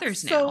between the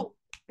brothers now? So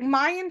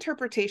my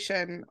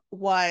interpretation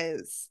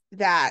was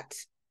that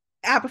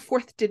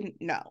Aberforth didn't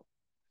know.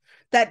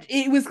 That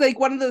it was like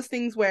one of those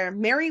things where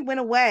Mary went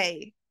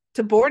away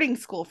to boarding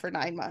school for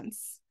 9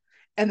 months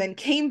and then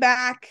came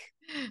back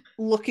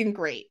looking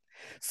great.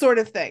 Sort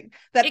of thing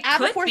that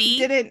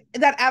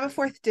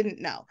Aberforth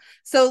didn't know.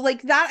 So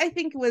like that I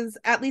think was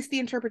at least the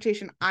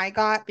interpretation I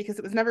got, because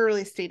it was never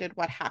really stated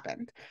what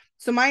happened.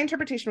 So my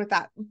interpretation with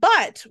that,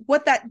 but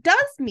what that does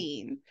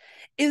mean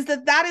is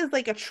that is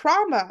like a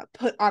trauma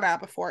put on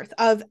Aberforth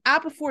of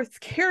Aberforth's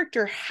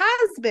character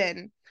has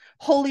been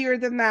holier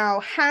than thou,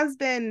 has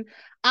been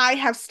I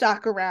have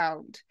stuck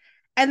around,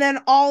 and then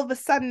all of a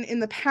sudden in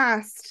the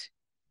past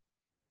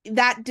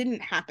that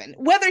didn't happen.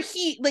 Whether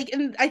he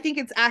and I think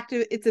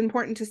it's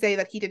important to say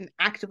that he didn't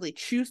actively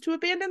choose to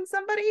abandon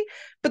somebody,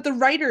 but the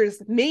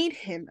writers made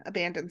him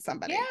abandon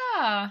somebody.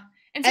 Yeah.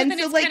 And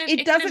so like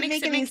it doesn't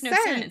make any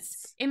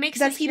sense. It makes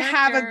that he'd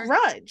have a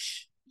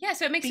grudge. Yeah,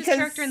 so it makes his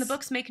character in the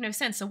books make no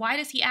sense. So why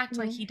does he act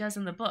like he does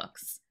in the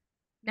books?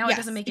 Now it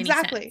doesn't make any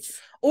sense.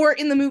 Or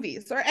in the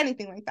movies or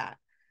anything like that.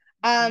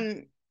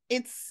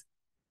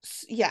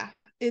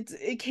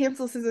 It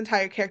cancels his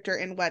entire character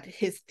and what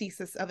his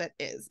thesis of it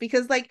is.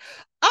 Because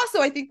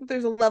also I think that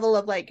there's a level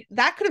of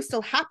that could have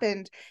still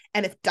happened,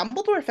 and if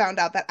Dumbledore found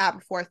out that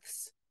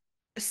Aberforth's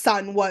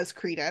son was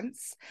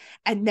Credence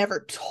and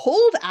never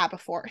told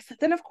Aberforth,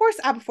 then of course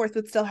Aberforth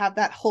would still have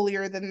that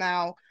holier than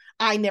thou,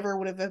 I never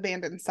would have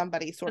abandoned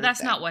somebody sort of thing.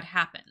 That's not what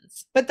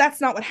happens. But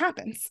that's not what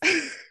happens.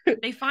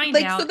 They find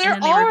out, so and then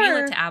they reveal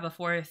it to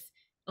Aberforth.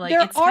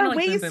 There are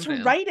ways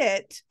to write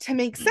it to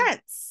make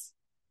sense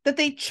that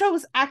they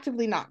chose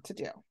actively not to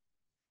do.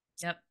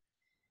 Yep.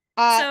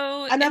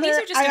 Uh, And these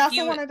another. are just a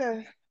few.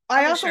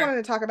 I Oh, also sure.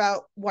 wanted to talk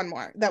about one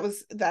more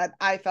that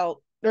I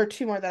felt, or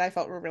two more that I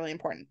felt were really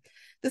important.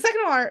 The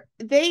second one are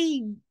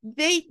they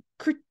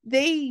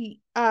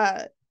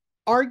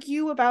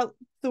argue about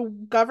the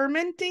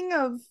governmenting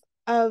of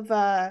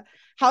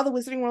how the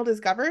Wizarding World is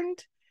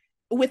governed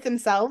with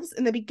themselves.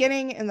 In the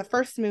beginning, in the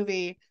first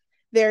movie,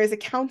 there is a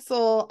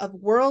council of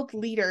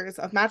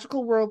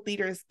magical world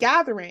leaders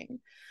gathering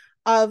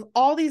of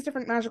all these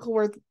different magical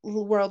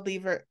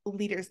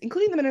leaders,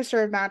 including the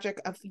Minister of Magic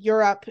of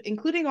Europe,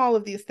 including all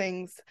of these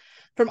things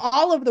from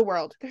all over the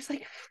world. There's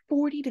like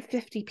 40 to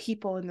 50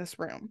 people in this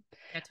room.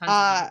 Yeah, tons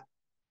of them.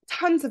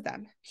 Tons of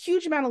them.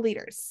 Huge amount of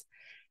leaders.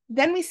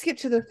 Then we skip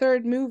to the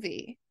third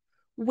movie,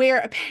 where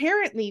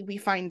apparently we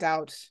find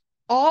out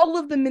all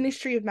of the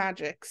Ministry of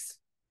Magics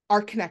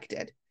are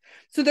connected.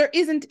 So there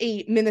isn't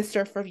a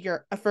minister for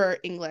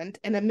England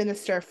and a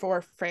minister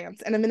for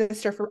France and a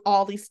minister for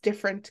all these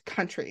different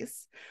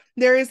countries.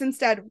 There is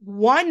instead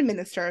one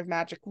minister of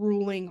magic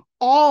ruling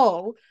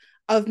all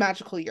of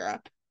magical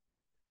Europe.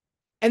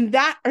 And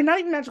that, or not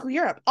even magical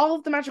Europe, all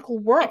of the magical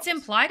world. It's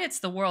implied it's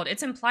the world.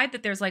 It's implied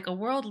that there's like a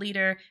world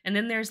leader, and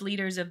then there's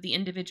leaders of the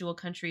individual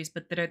countries,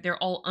 but they're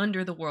all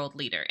under the world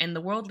leader, and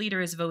the world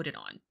leader is voted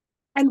on.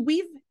 And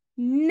we've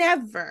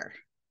never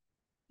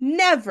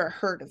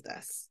heard of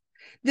this.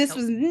 This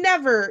was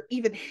never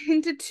even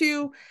hinted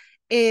to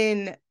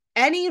in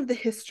any of the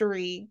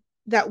history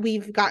that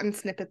we've gotten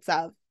snippets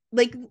of.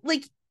 Like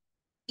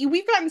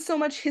we've gotten so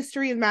much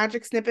history of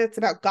magic snippets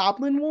about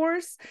Goblin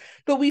Wars,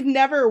 but we've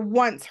never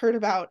once heard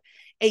about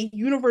a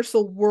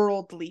universal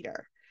world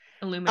leader.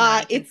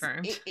 Illuminati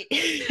confirmed.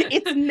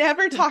 It's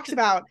never talked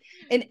about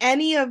in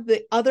any of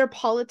the other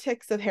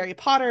politics of Harry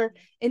Potter,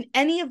 in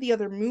any of the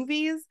other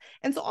movies.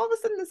 And so all of a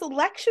sudden, this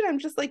election, I'm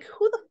just like,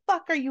 who the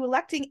fuck are you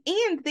electing?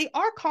 And they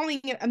are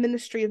calling it a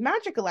Ministry of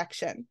Magic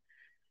election.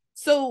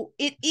 So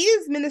it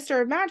is Minister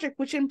of Magic,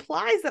 which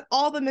implies that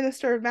all the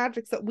Minister of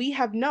Magics that we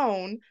have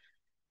known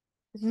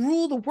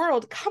rule the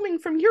world coming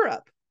from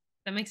Europe.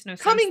 That makes no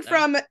sense. Coming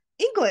from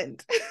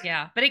England.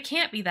 Yeah, but it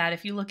can't be that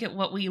if you look at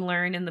what we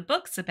learn in the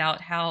books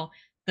about how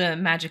the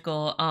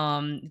magical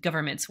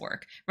governments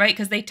work, right?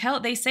 Because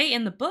they say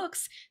in the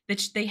books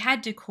that they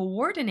had to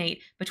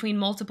coordinate between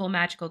multiple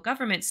magical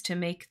governments to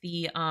make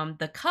the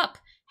cup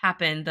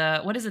happen.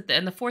 What is it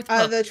in the fourth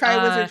book? The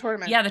Triwizard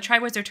Tournament. Yeah, the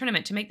Triwizard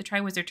Tournament. To make the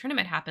Triwizard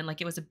Tournament happen,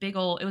 like it was a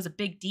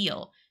big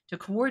deal to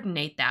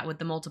coordinate that with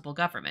the multiple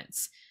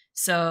governments.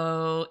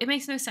 So it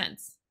makes no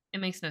sense. It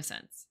makes no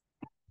sense.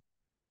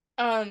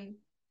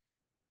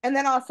 And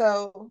then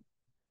also,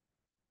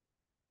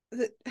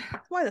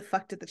 why the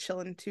fuck did the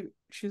Chillin'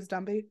 choose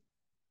Dumby?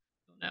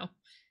 I don't know.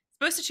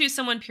 Supposed to choose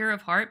someone pure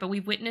of heart, but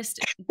we've witnessed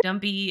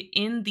Dumby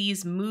in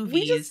these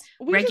movies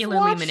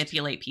regularly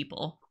manipulate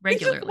people.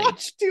 Regularly. We just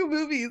watched 2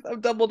 movies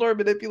of Dumbledore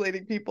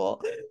manipulating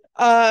people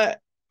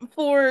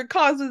for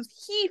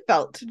causes he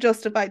felt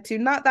justified to,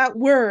 not that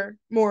were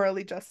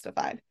morally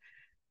justified.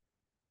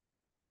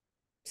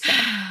 So.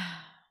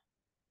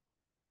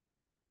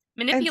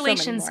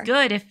 Manipulation's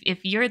good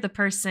if you're the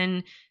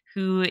person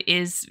who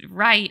is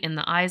right in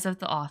the eyes of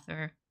the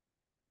author.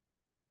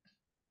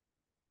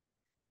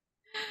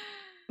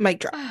 Mic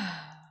drop.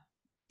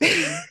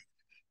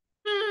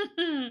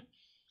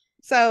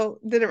 So,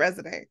 did it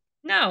resonate?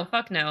 No,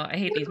 fuck no. I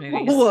hate these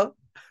movies.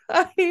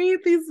 I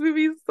hate these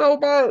movies so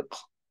much.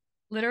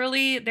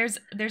 Literally, there's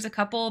a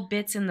couple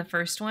bits in the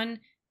first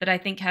one that I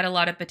think had a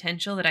lot of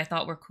potential that I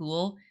thought were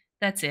cool.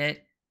 That's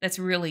it. That's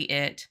really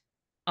it.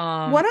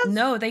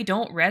 No, they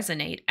don't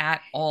resonate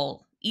at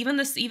all. Even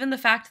the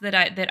fact that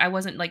I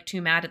wasn't like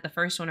too mad at the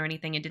first one or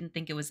anything and didn't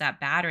think it was that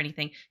bad or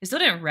anything, it still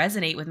didn't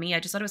resonate with me. I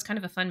just thought it was kind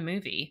of a fun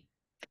movie.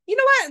 You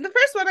know what? The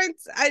first one,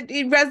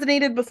 it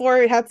resonated before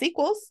it had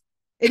sequels.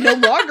 It no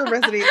longer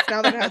resonates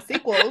now that it has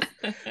sequels.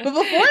 But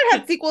before it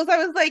had sequels,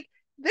 I was like,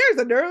 there's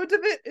a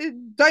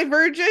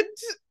neurodivergent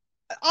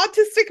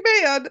autistic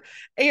man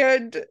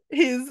and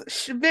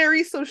his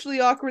very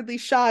socially awkwardly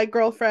shy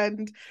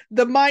girlfriend,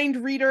 the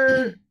mind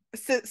reader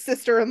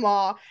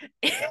sister-in-law,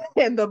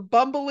 and the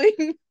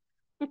bumbling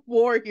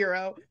war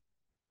hero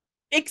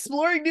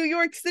exploring New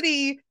York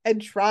City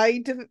and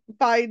trying to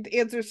find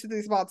answers to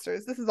these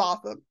monsters. This is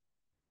awesome.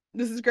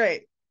 This is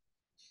great.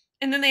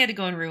 And then they had to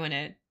go and ruin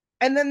it.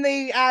 And then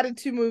they added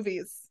 2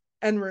 movies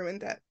and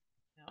ruined it.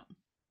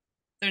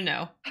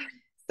 No.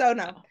 So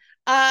no.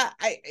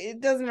 It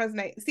doesn't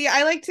resonate. See,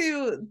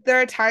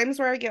 there are times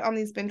where I get on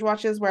these binge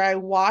watches where I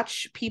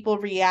watch people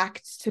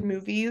react to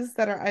movies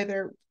that are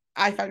either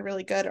I find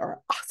really good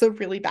or also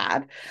really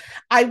bad.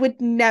 I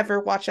would never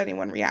watch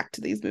anyone react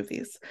to these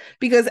movies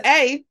because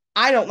A,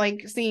 I don't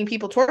like seeing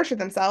people torture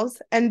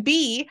themselves, and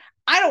B,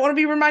 I don't want to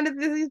be reminded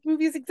that these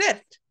movies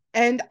exist,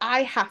 and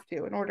I have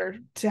to in order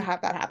to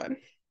have that happen.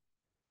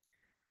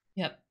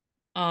 Yep.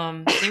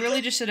 They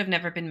really just should have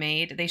never been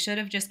made. They should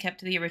have just kept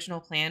to the original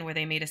plan where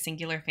they made a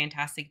singular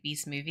Fantastic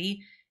Beasts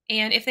movie.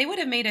 And if they would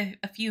have made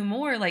a few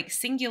more like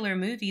singular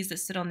movies that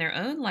stood on their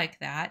own like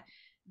that,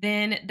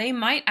 then they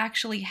might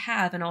actually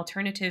have an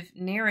alternative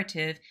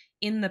narrative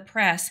in the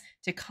press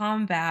to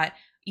combat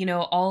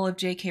all of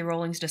J.K.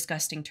 Rowling's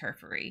disgusting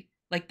turfery.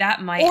 Like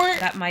that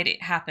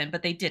might happen,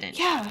 but they didn't.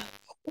 Yeah.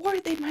 Or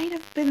they might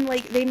have been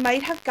like, they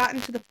might have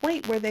gotten to the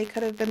point where they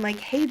could have been like,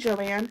 hey,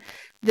 Joanne,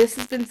 this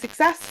has been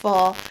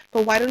successful,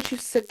 but why don't you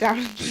sit down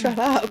and shut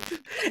up?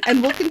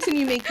 And we'll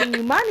continue making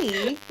you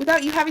money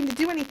without you having to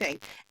do anything.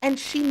 And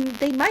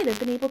they might have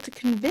been able to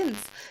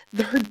convince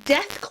her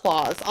death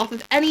clause off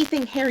of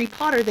anything Harry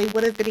Potter. They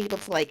would have been able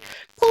to like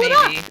pull it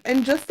off.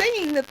 And just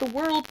saying that the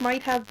world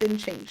might have been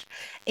changed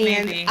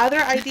and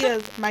other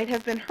ideas might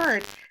have been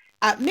heard.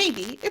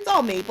 Maybe. It's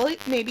all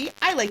maybe.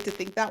 I like to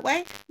think that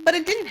way. But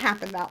it didn't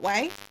happen that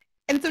way.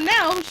 And so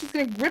now she's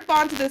going to grip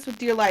onto this with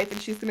dear life.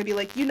 And she's going to be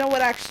like, you know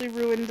what actually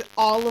ruined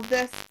all of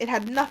this? It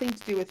had nothing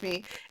to do with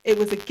me. It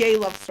was a gay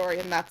love story.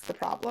 And that's the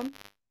problem.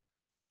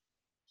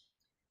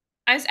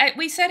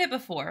 We said it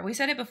before.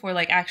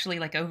 Like actually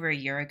like over a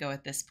year ago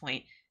at this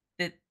point,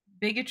 that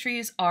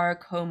bigotries are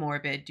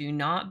comorbid. Do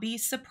not be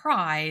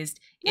surprised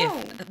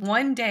if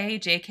one day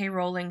J.K.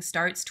 Rowling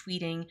starts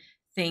tweeting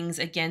things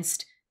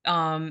against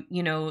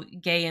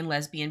gay and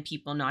lesbian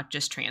people, not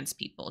just trans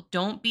people.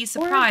 Don't be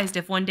surprised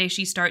if one day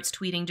she starts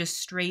tweeting just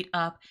straight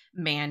up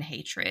man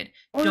hatred.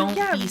 Don't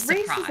be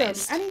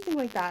surprised. Racism, anything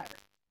like that.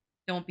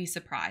 Don't be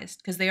surprised,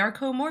 because they are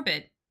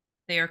comorbid.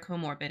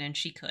 And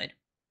she could.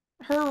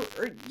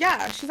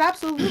 She's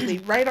absolutely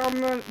right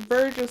on the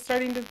verge of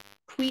starting to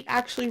tweet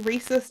actually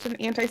racist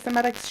and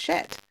anti-Semitic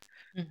shit.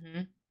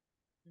 Mm-hmm.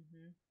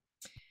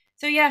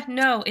 So yeah,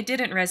 no, it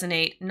didn't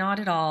resonate. Not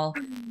at all.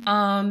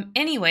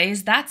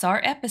 Anyways, that's our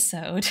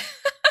episode.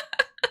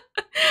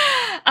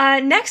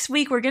 Next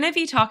week, we're going to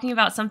be talking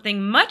about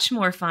something much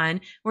more fun.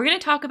 We're going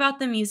to talk about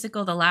the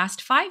musical The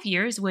Last 5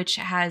 Years, which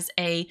has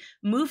a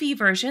movie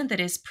version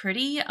that is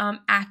pretty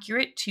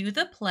accurate to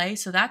the play.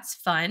 So that's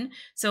fun.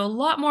 So a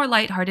lot more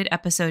lighthearted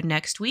episode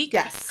next week.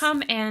 Yes.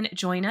 Come and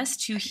join us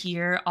to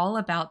hear all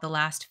about The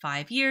Last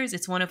 5 Years.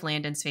 It's one of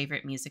Landon's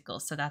favorite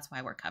musicals, so that's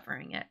why we're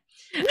covering it.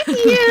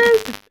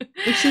 Yes.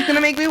 If she's going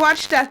to make me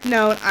watch Death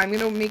Note, I'm going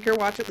to make her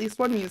watch at least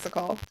one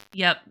musical.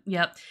 Yep.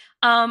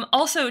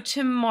 Also,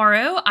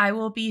 tomorrow I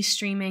will be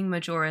streaming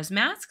Majora's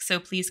Mask, so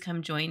please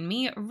come join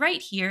me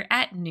right here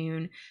at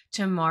noon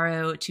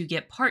tomorrow to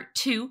get part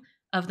 2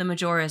 of the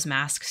Majora's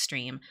Mask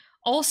stream.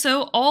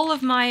 Also, all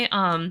of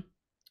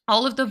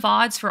the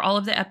VODs for all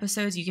of the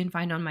episodes you can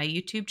find on my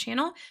YouTube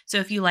channel. So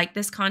if you like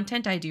this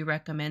content, I do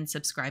recommend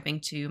subscribing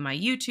to my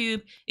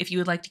YouTube. If you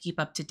would like to keep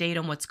up to date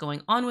on what's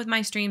going on with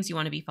my streams, you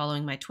want to be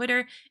following my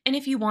Twitter. And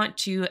if you want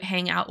to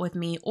hang out with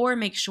me or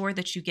make sure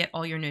that you get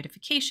all your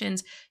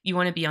notifications, you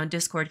want to be on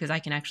Discord, because I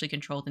can actually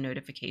control the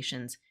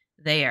notifications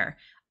there.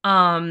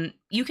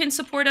 You can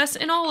support us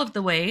in all of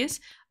the ways.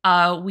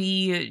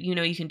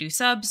 You can do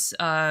subs,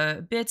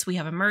 bits. We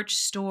have a merch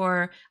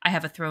store. I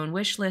have a Throne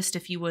wish list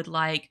if you would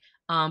like.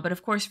 But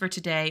of course, for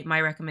today,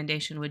 my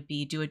recommendation would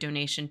be do a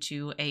donation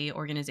to a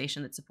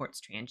organization that supports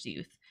trans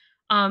youth.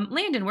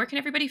 Landon, where can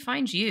everybody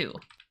find you?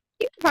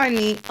 You can find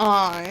me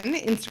on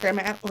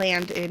Instagram at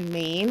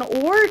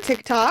LandonMaine, or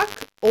TikTok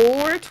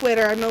or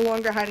Twitter. I'm no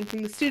longer hiding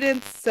from the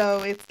students,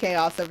 so it's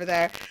chaos over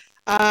there.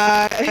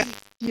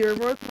 You're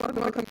more than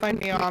welcome to find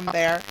me on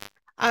there.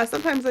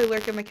 Sometimes I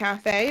lurk in the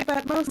cafe,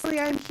 but mostly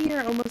I'm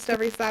here almost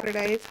every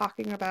Saturday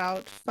talking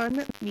about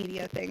fun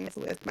media things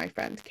with my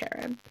friend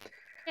Karen.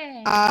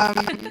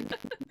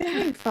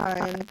 Very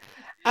fun.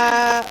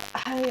 I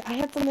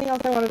had something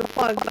else I wanted to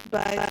plug,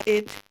 but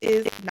it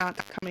is not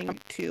coming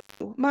to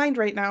mind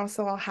right now,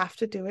 so I'll have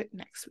to do it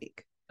next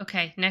week.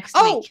 Okay, next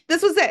week. Oh,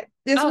 this was it.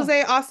 This was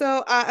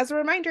also as a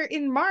reminder,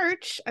 in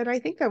March, and I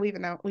think that we've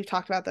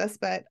talked about this,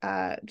 but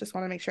just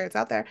want to make sure it's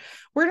out there.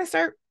 We're gonna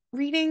start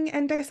reading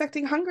and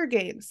dissecting Hunger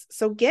Games.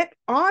 So get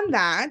on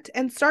that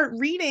and start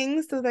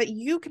reading so that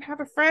you can have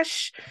a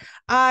fresh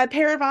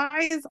pair of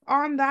eyes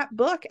on that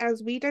book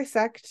as we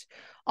dissect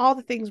all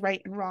the things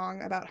right and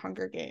wrong about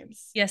Hunger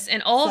Games. Yes,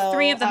 and all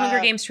 3 of the Hunger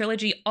Games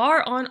trilogy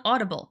are on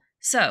Audible.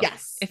 So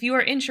yes, if you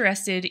are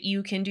interested,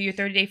 you can do your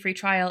 30-day free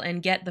trial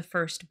and get the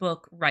first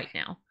book right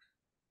now.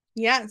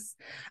 Yes.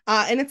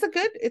 And it's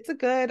a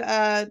good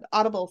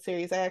Audible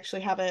series. I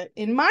actually have it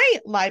in my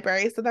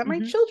library so that my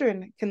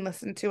children can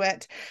listen to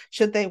it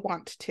should they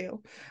want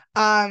to.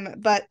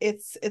 But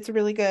it's a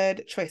really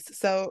good choice.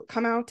 So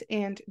come out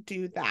and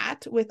do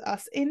that with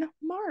us in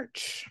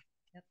March.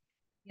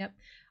 Yep.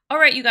 All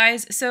right, you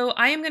guys. So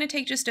I am going to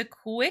take just a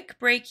quick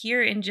break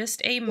here in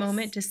just a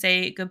moment to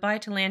say goodbye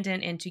to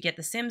Landon and to get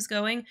the Sims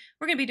going.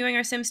 We're going to be doing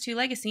our Sims 2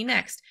 Legacy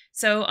next.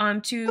 So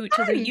to the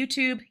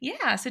YouTube,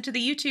 to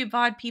the YouTube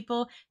VOD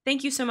people,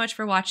 thank you so much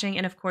for watching.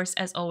 And of course,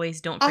 as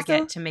always, don't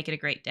forget to make it a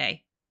great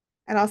day.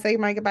 And I'll say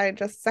my goodbye in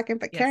just a second.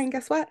 But Karen,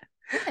 guess what?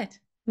 What?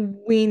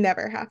 We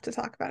never have to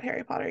talk about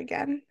Harry Potter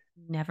again.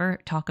 Never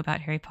talk about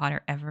Harry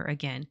Potter ever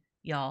again.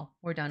 Y'all,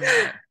 we're done with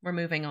it. We're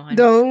moving on.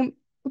 Don't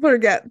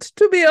forget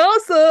to be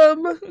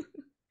awesome.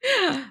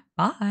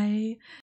 Bye.